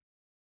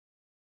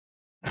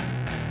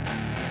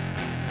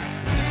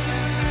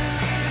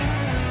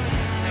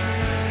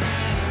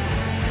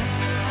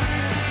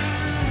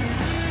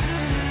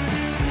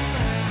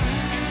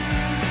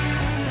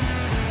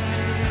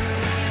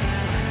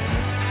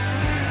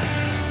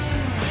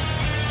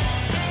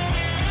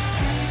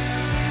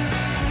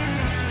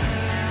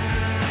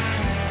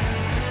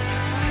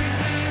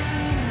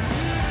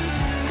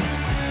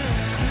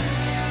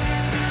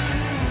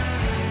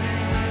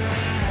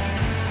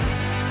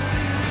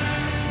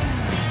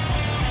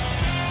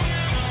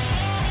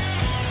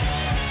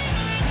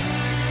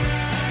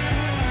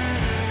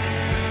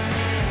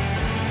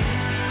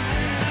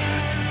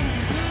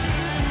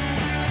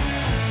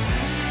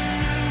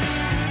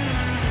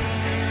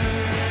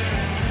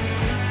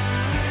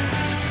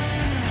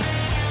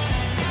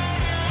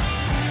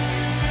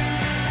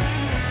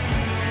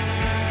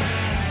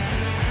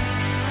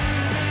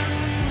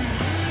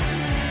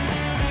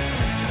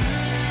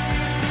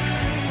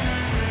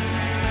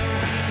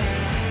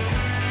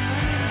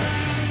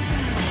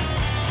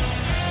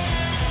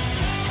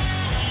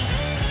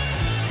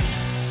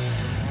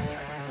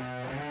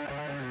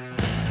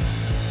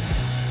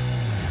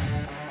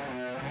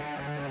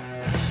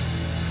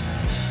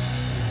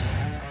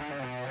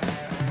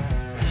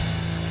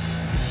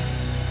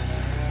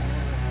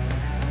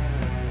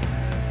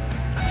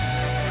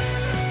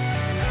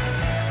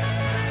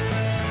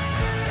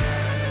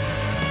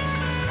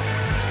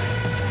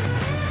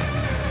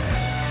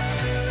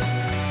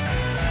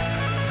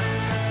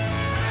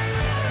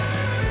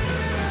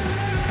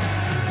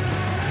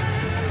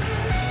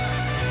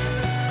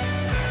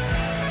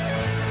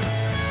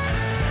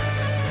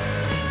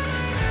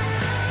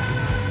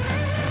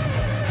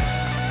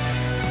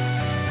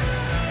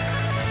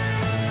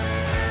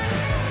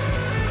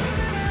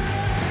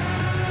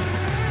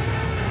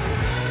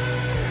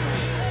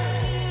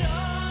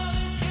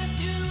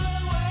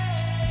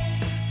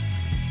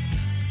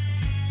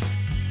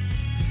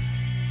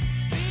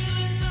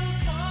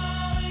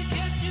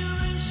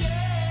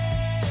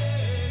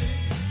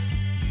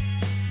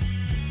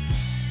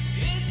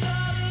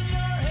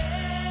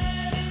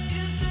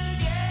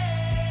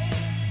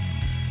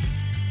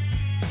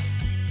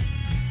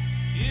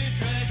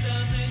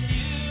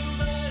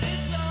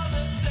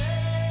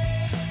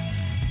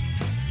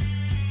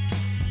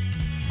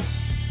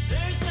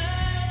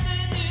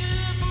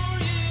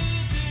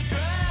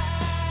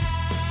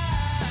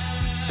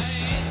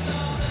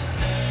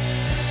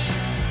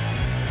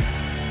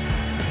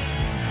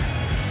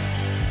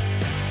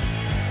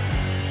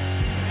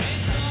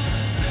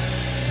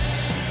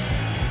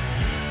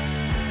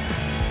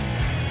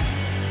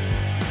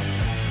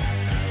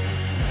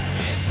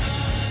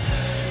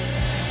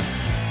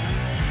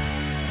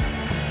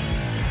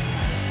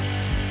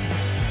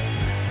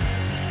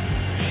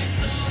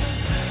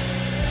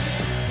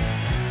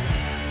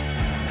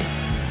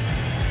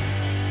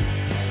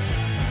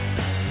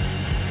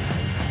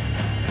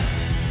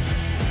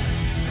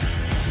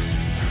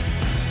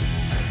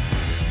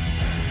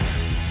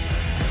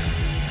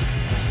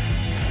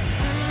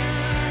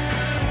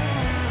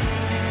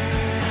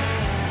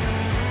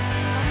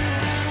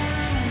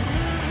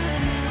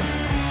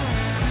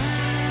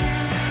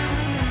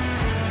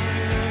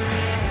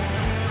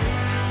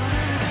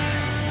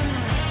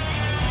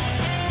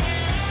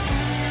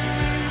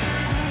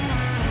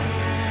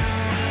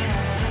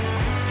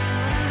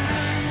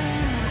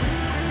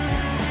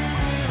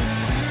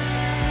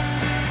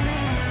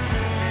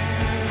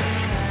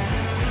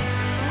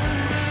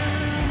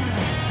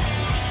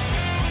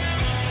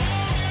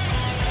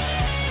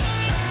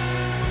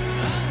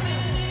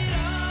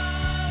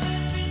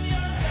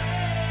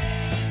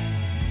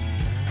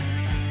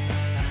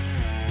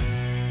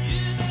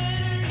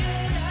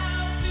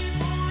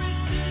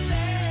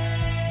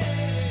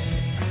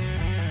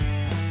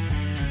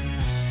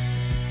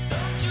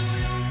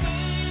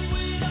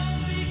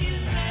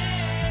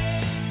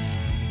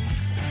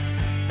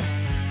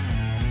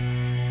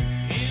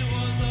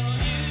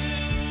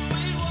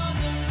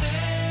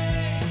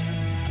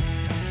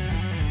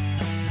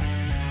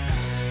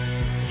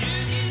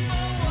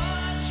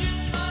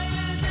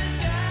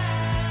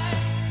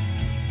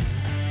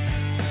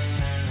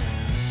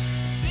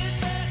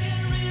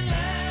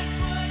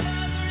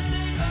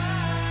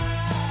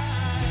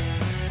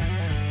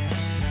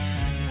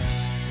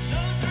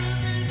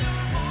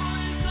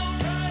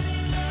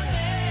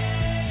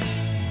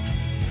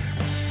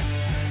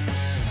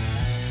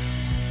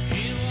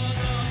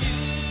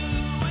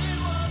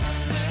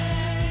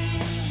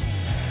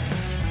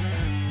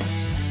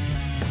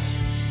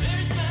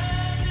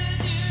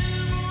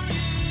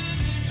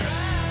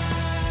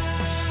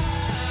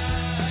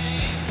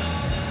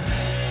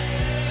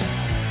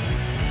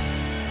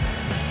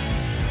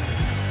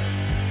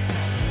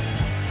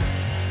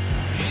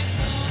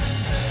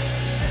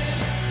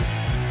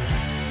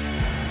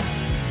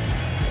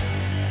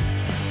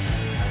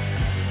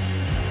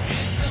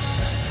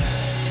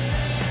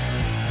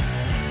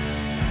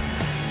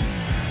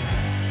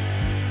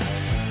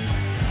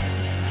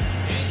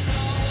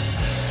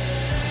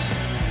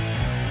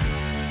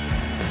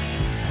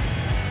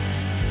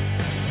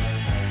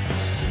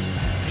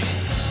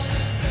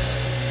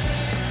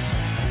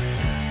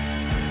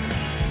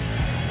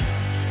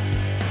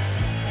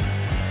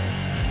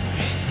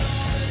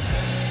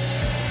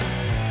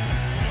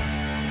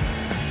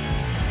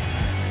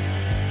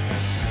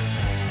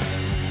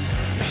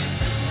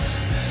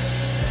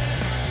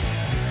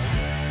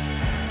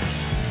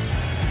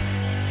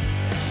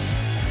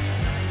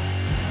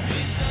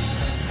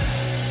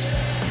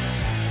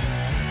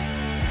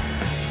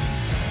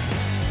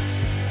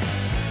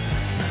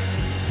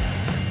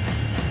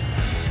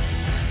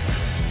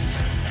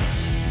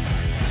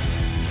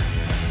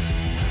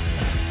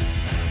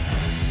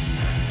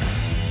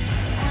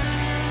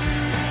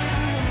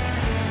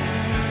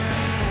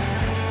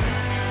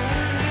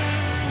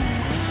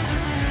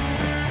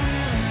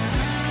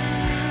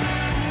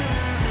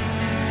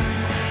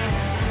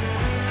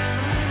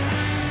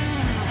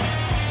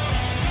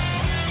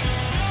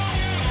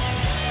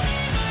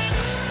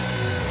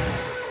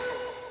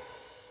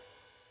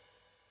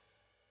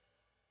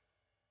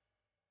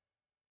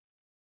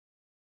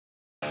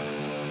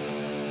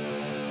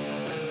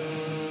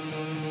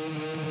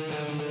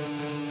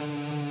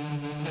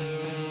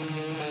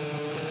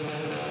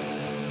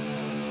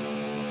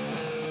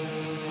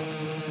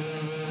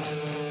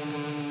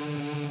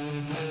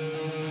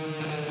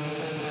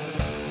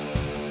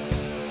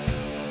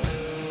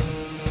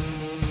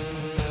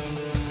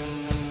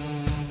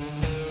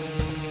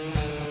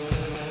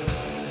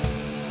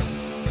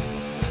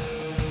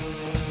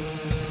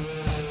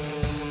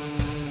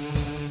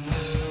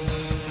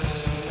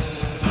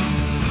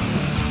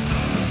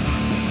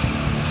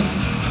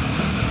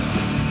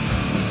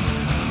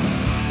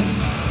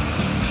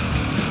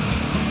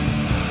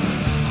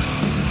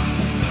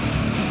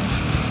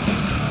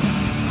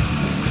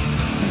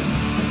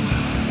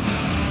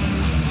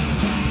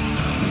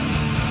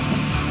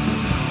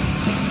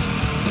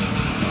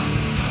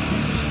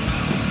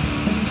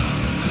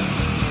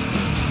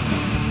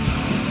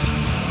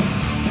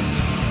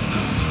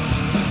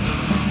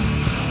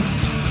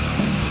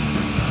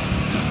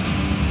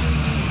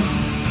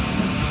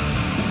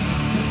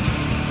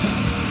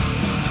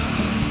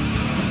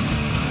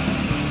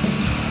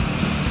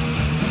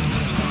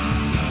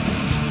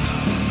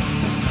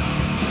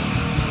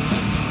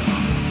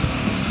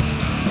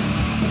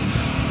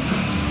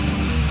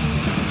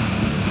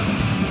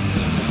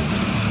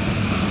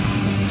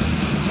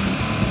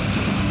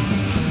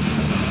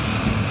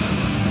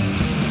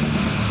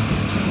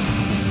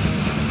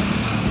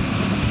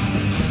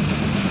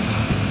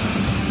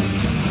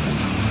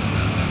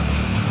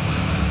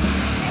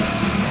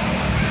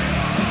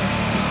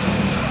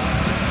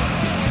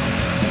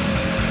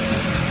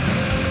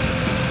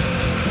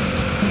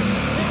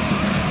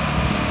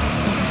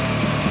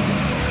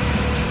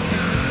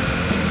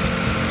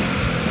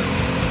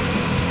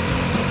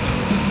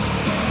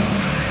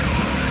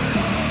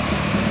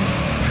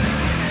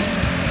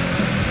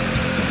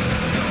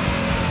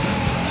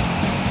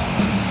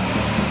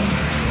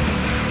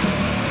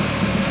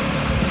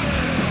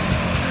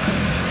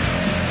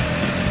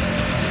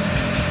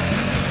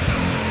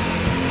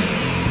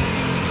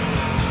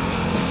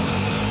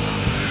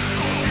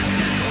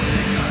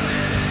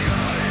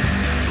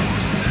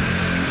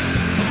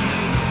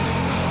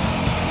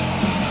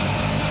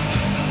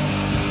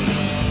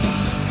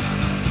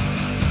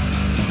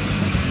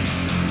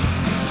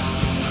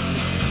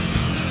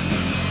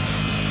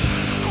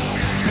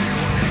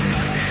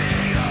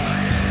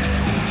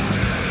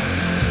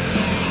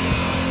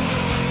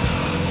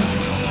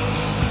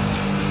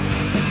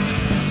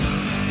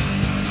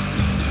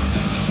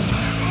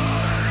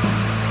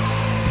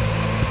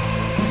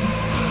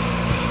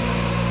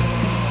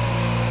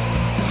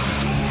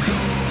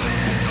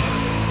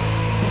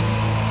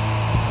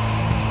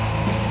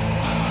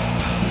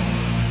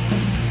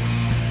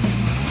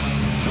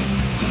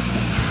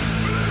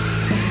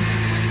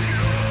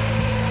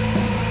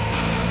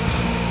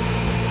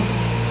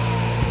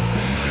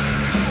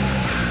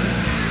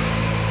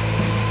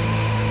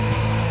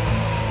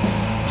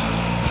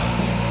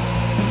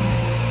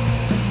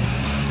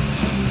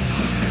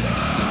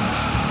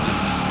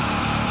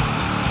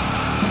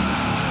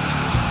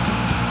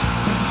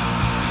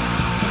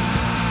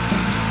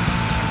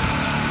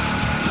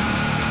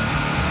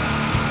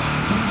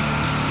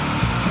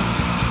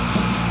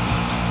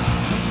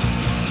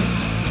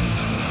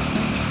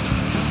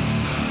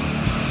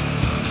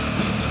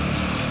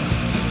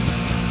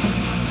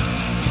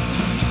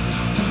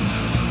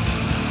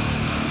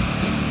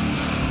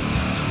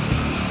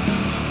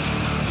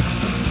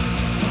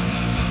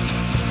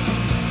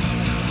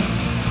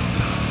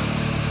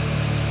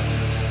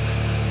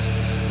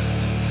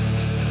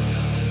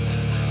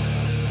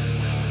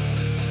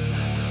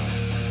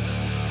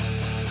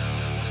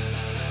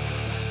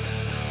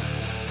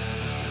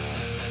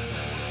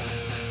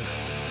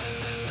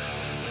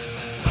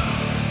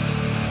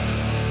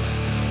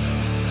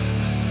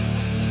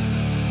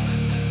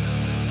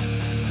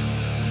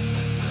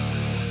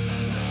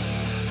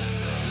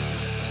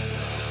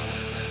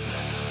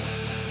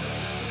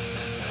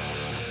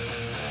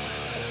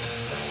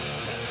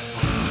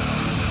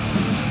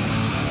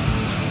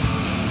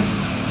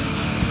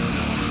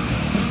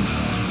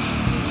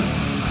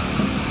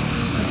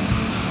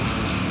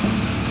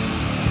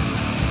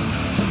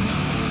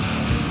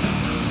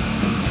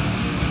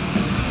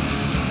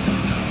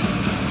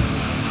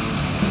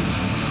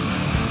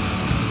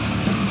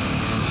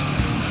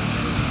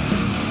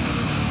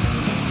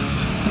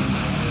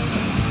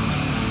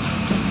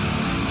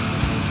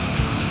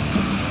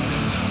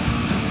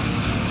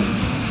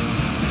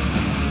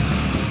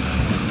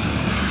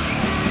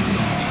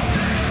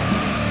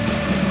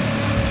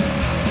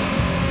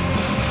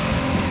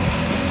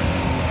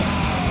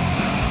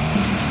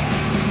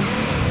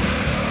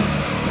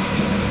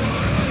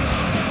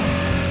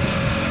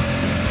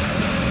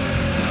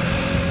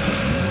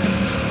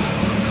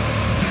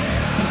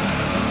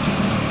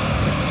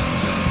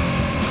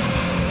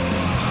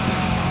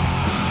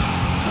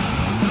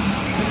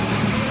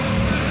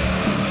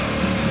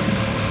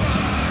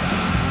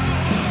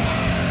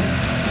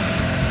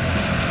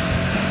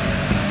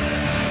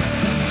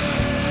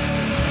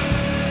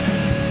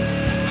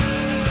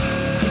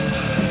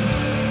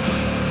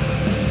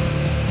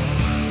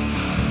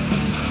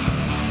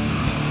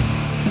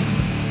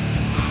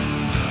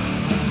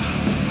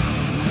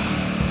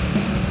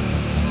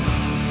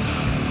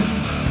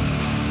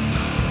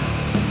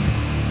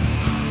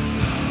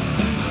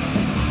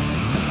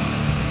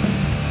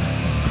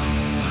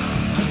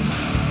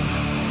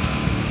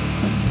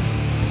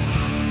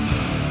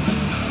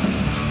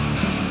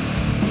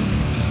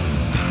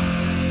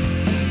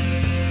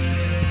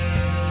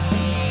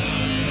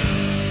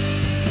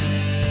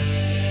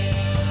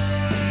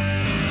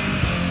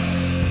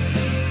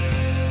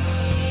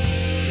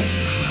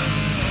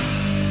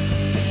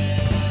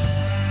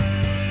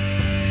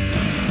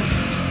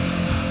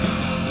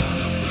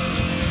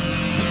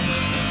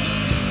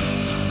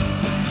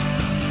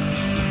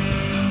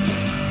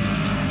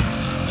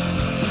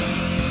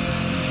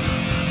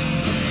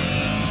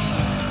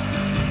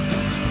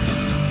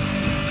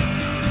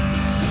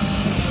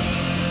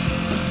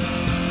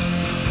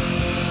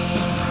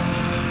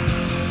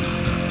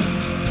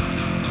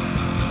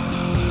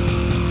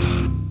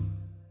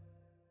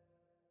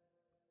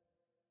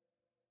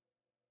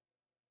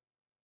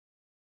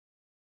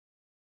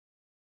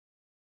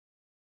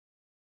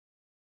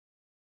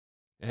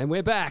 And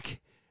we're back.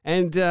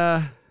 And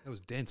That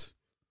was dense.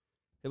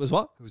 it was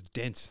what? It was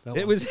dense. That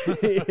It one. was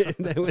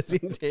that was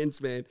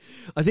intense, man.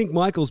 I think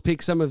Michael's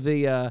picked some of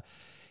the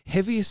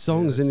heaviest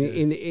songs that's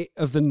in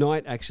of the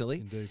night,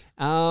 actually. Indeed.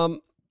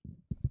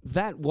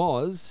 That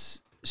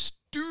was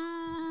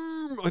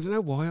Stoom. I don't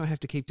know why I have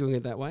to keep doing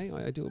it that way.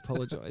 I do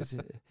apologise.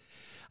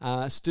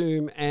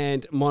 Stoom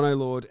and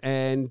Monolord,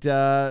 and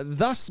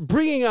thus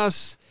bringing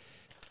us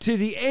to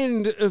the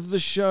end of the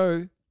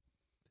show.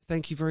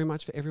 Thank you very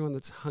much for everyone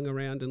that's hung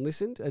around and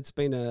listened. It's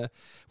been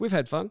we've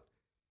had fun.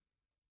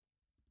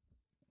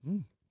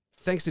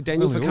 Thanks to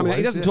Daniel Well, for coming out.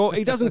 He always, doesn't yeah. talk.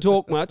 He doesn't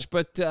talk much,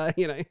 but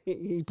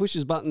he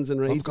pushes buttons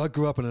and reads. I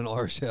grew up in an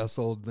Irish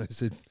household, and they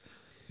said,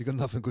 "You got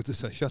nothing good to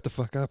say. Shut the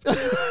fuck up."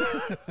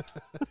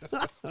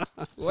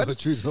 So I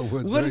choose my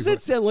words. What does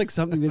that sound like?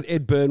 Something that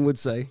Ed Byrne would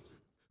say.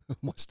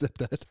 My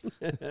stepdad.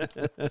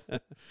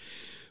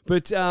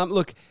 But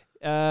look,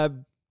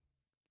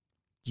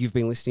 you've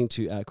been listening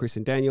to Chris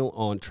and Daniel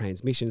on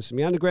Transmissions from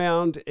the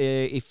Underground.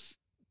 If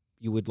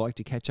you would like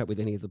to catch up with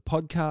any of the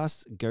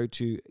podcasts, go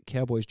to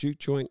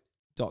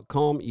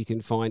cowboysjukejoint.com. You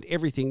can find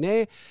everything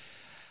there.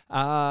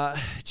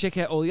 Check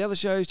out all the other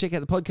shows. Check out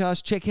the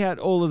podcast. Check out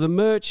all of the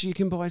merch. You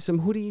can buy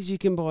some hoodies. You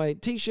can buy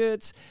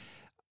T-shirts.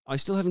 I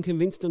still haven't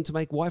convinced them to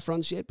make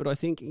Y-fronts yet, but I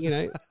think,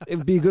 it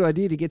would be a good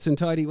idea to get some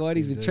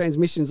tidy-whities with Indeed.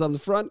 transmissions on the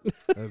front.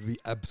 That would be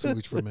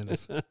absolutely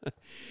tremendous.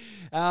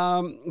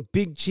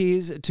 Big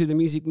cheers to the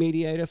Music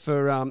Mediator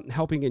for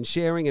helping and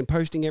sharing and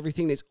posting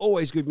everything. There's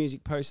always good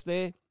music posts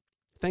there.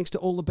 Thanks to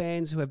all the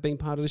bands who have been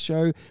part of the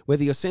show,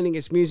 whether you're sending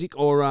us music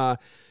or,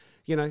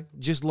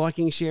 just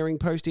liking, sharing,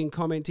 posting,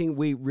 commenting.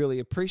 We really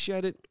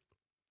appreciate it.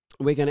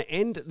 We're going to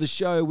end the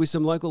show with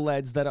some local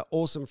lads that are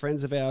awesome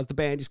friends of ours. The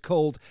band is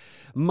called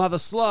Mother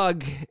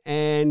Slug,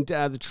 and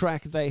the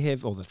track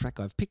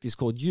I've picked is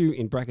called You,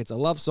 in brackets, a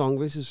love song.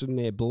 This is from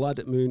their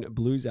Blood Moon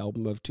Blues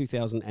album of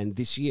 2000 and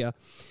this year.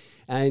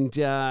 And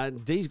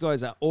these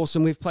guys are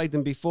awesome. We've played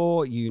them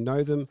before. You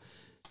know them.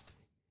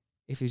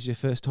 If it's your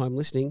first time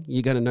listening,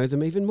 you're going to know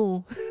them even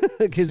more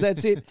because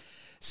that's it.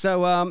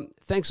 So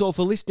thanks all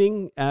for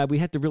listening. We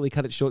had to really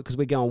cut it short because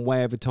we're going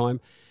way over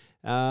time.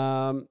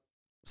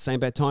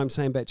 Same bat time,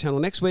 same bat channel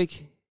next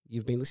week.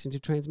 You've been listening to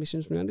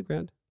Transmissions from the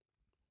Underground.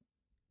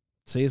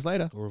 See you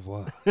later. Au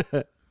revoir.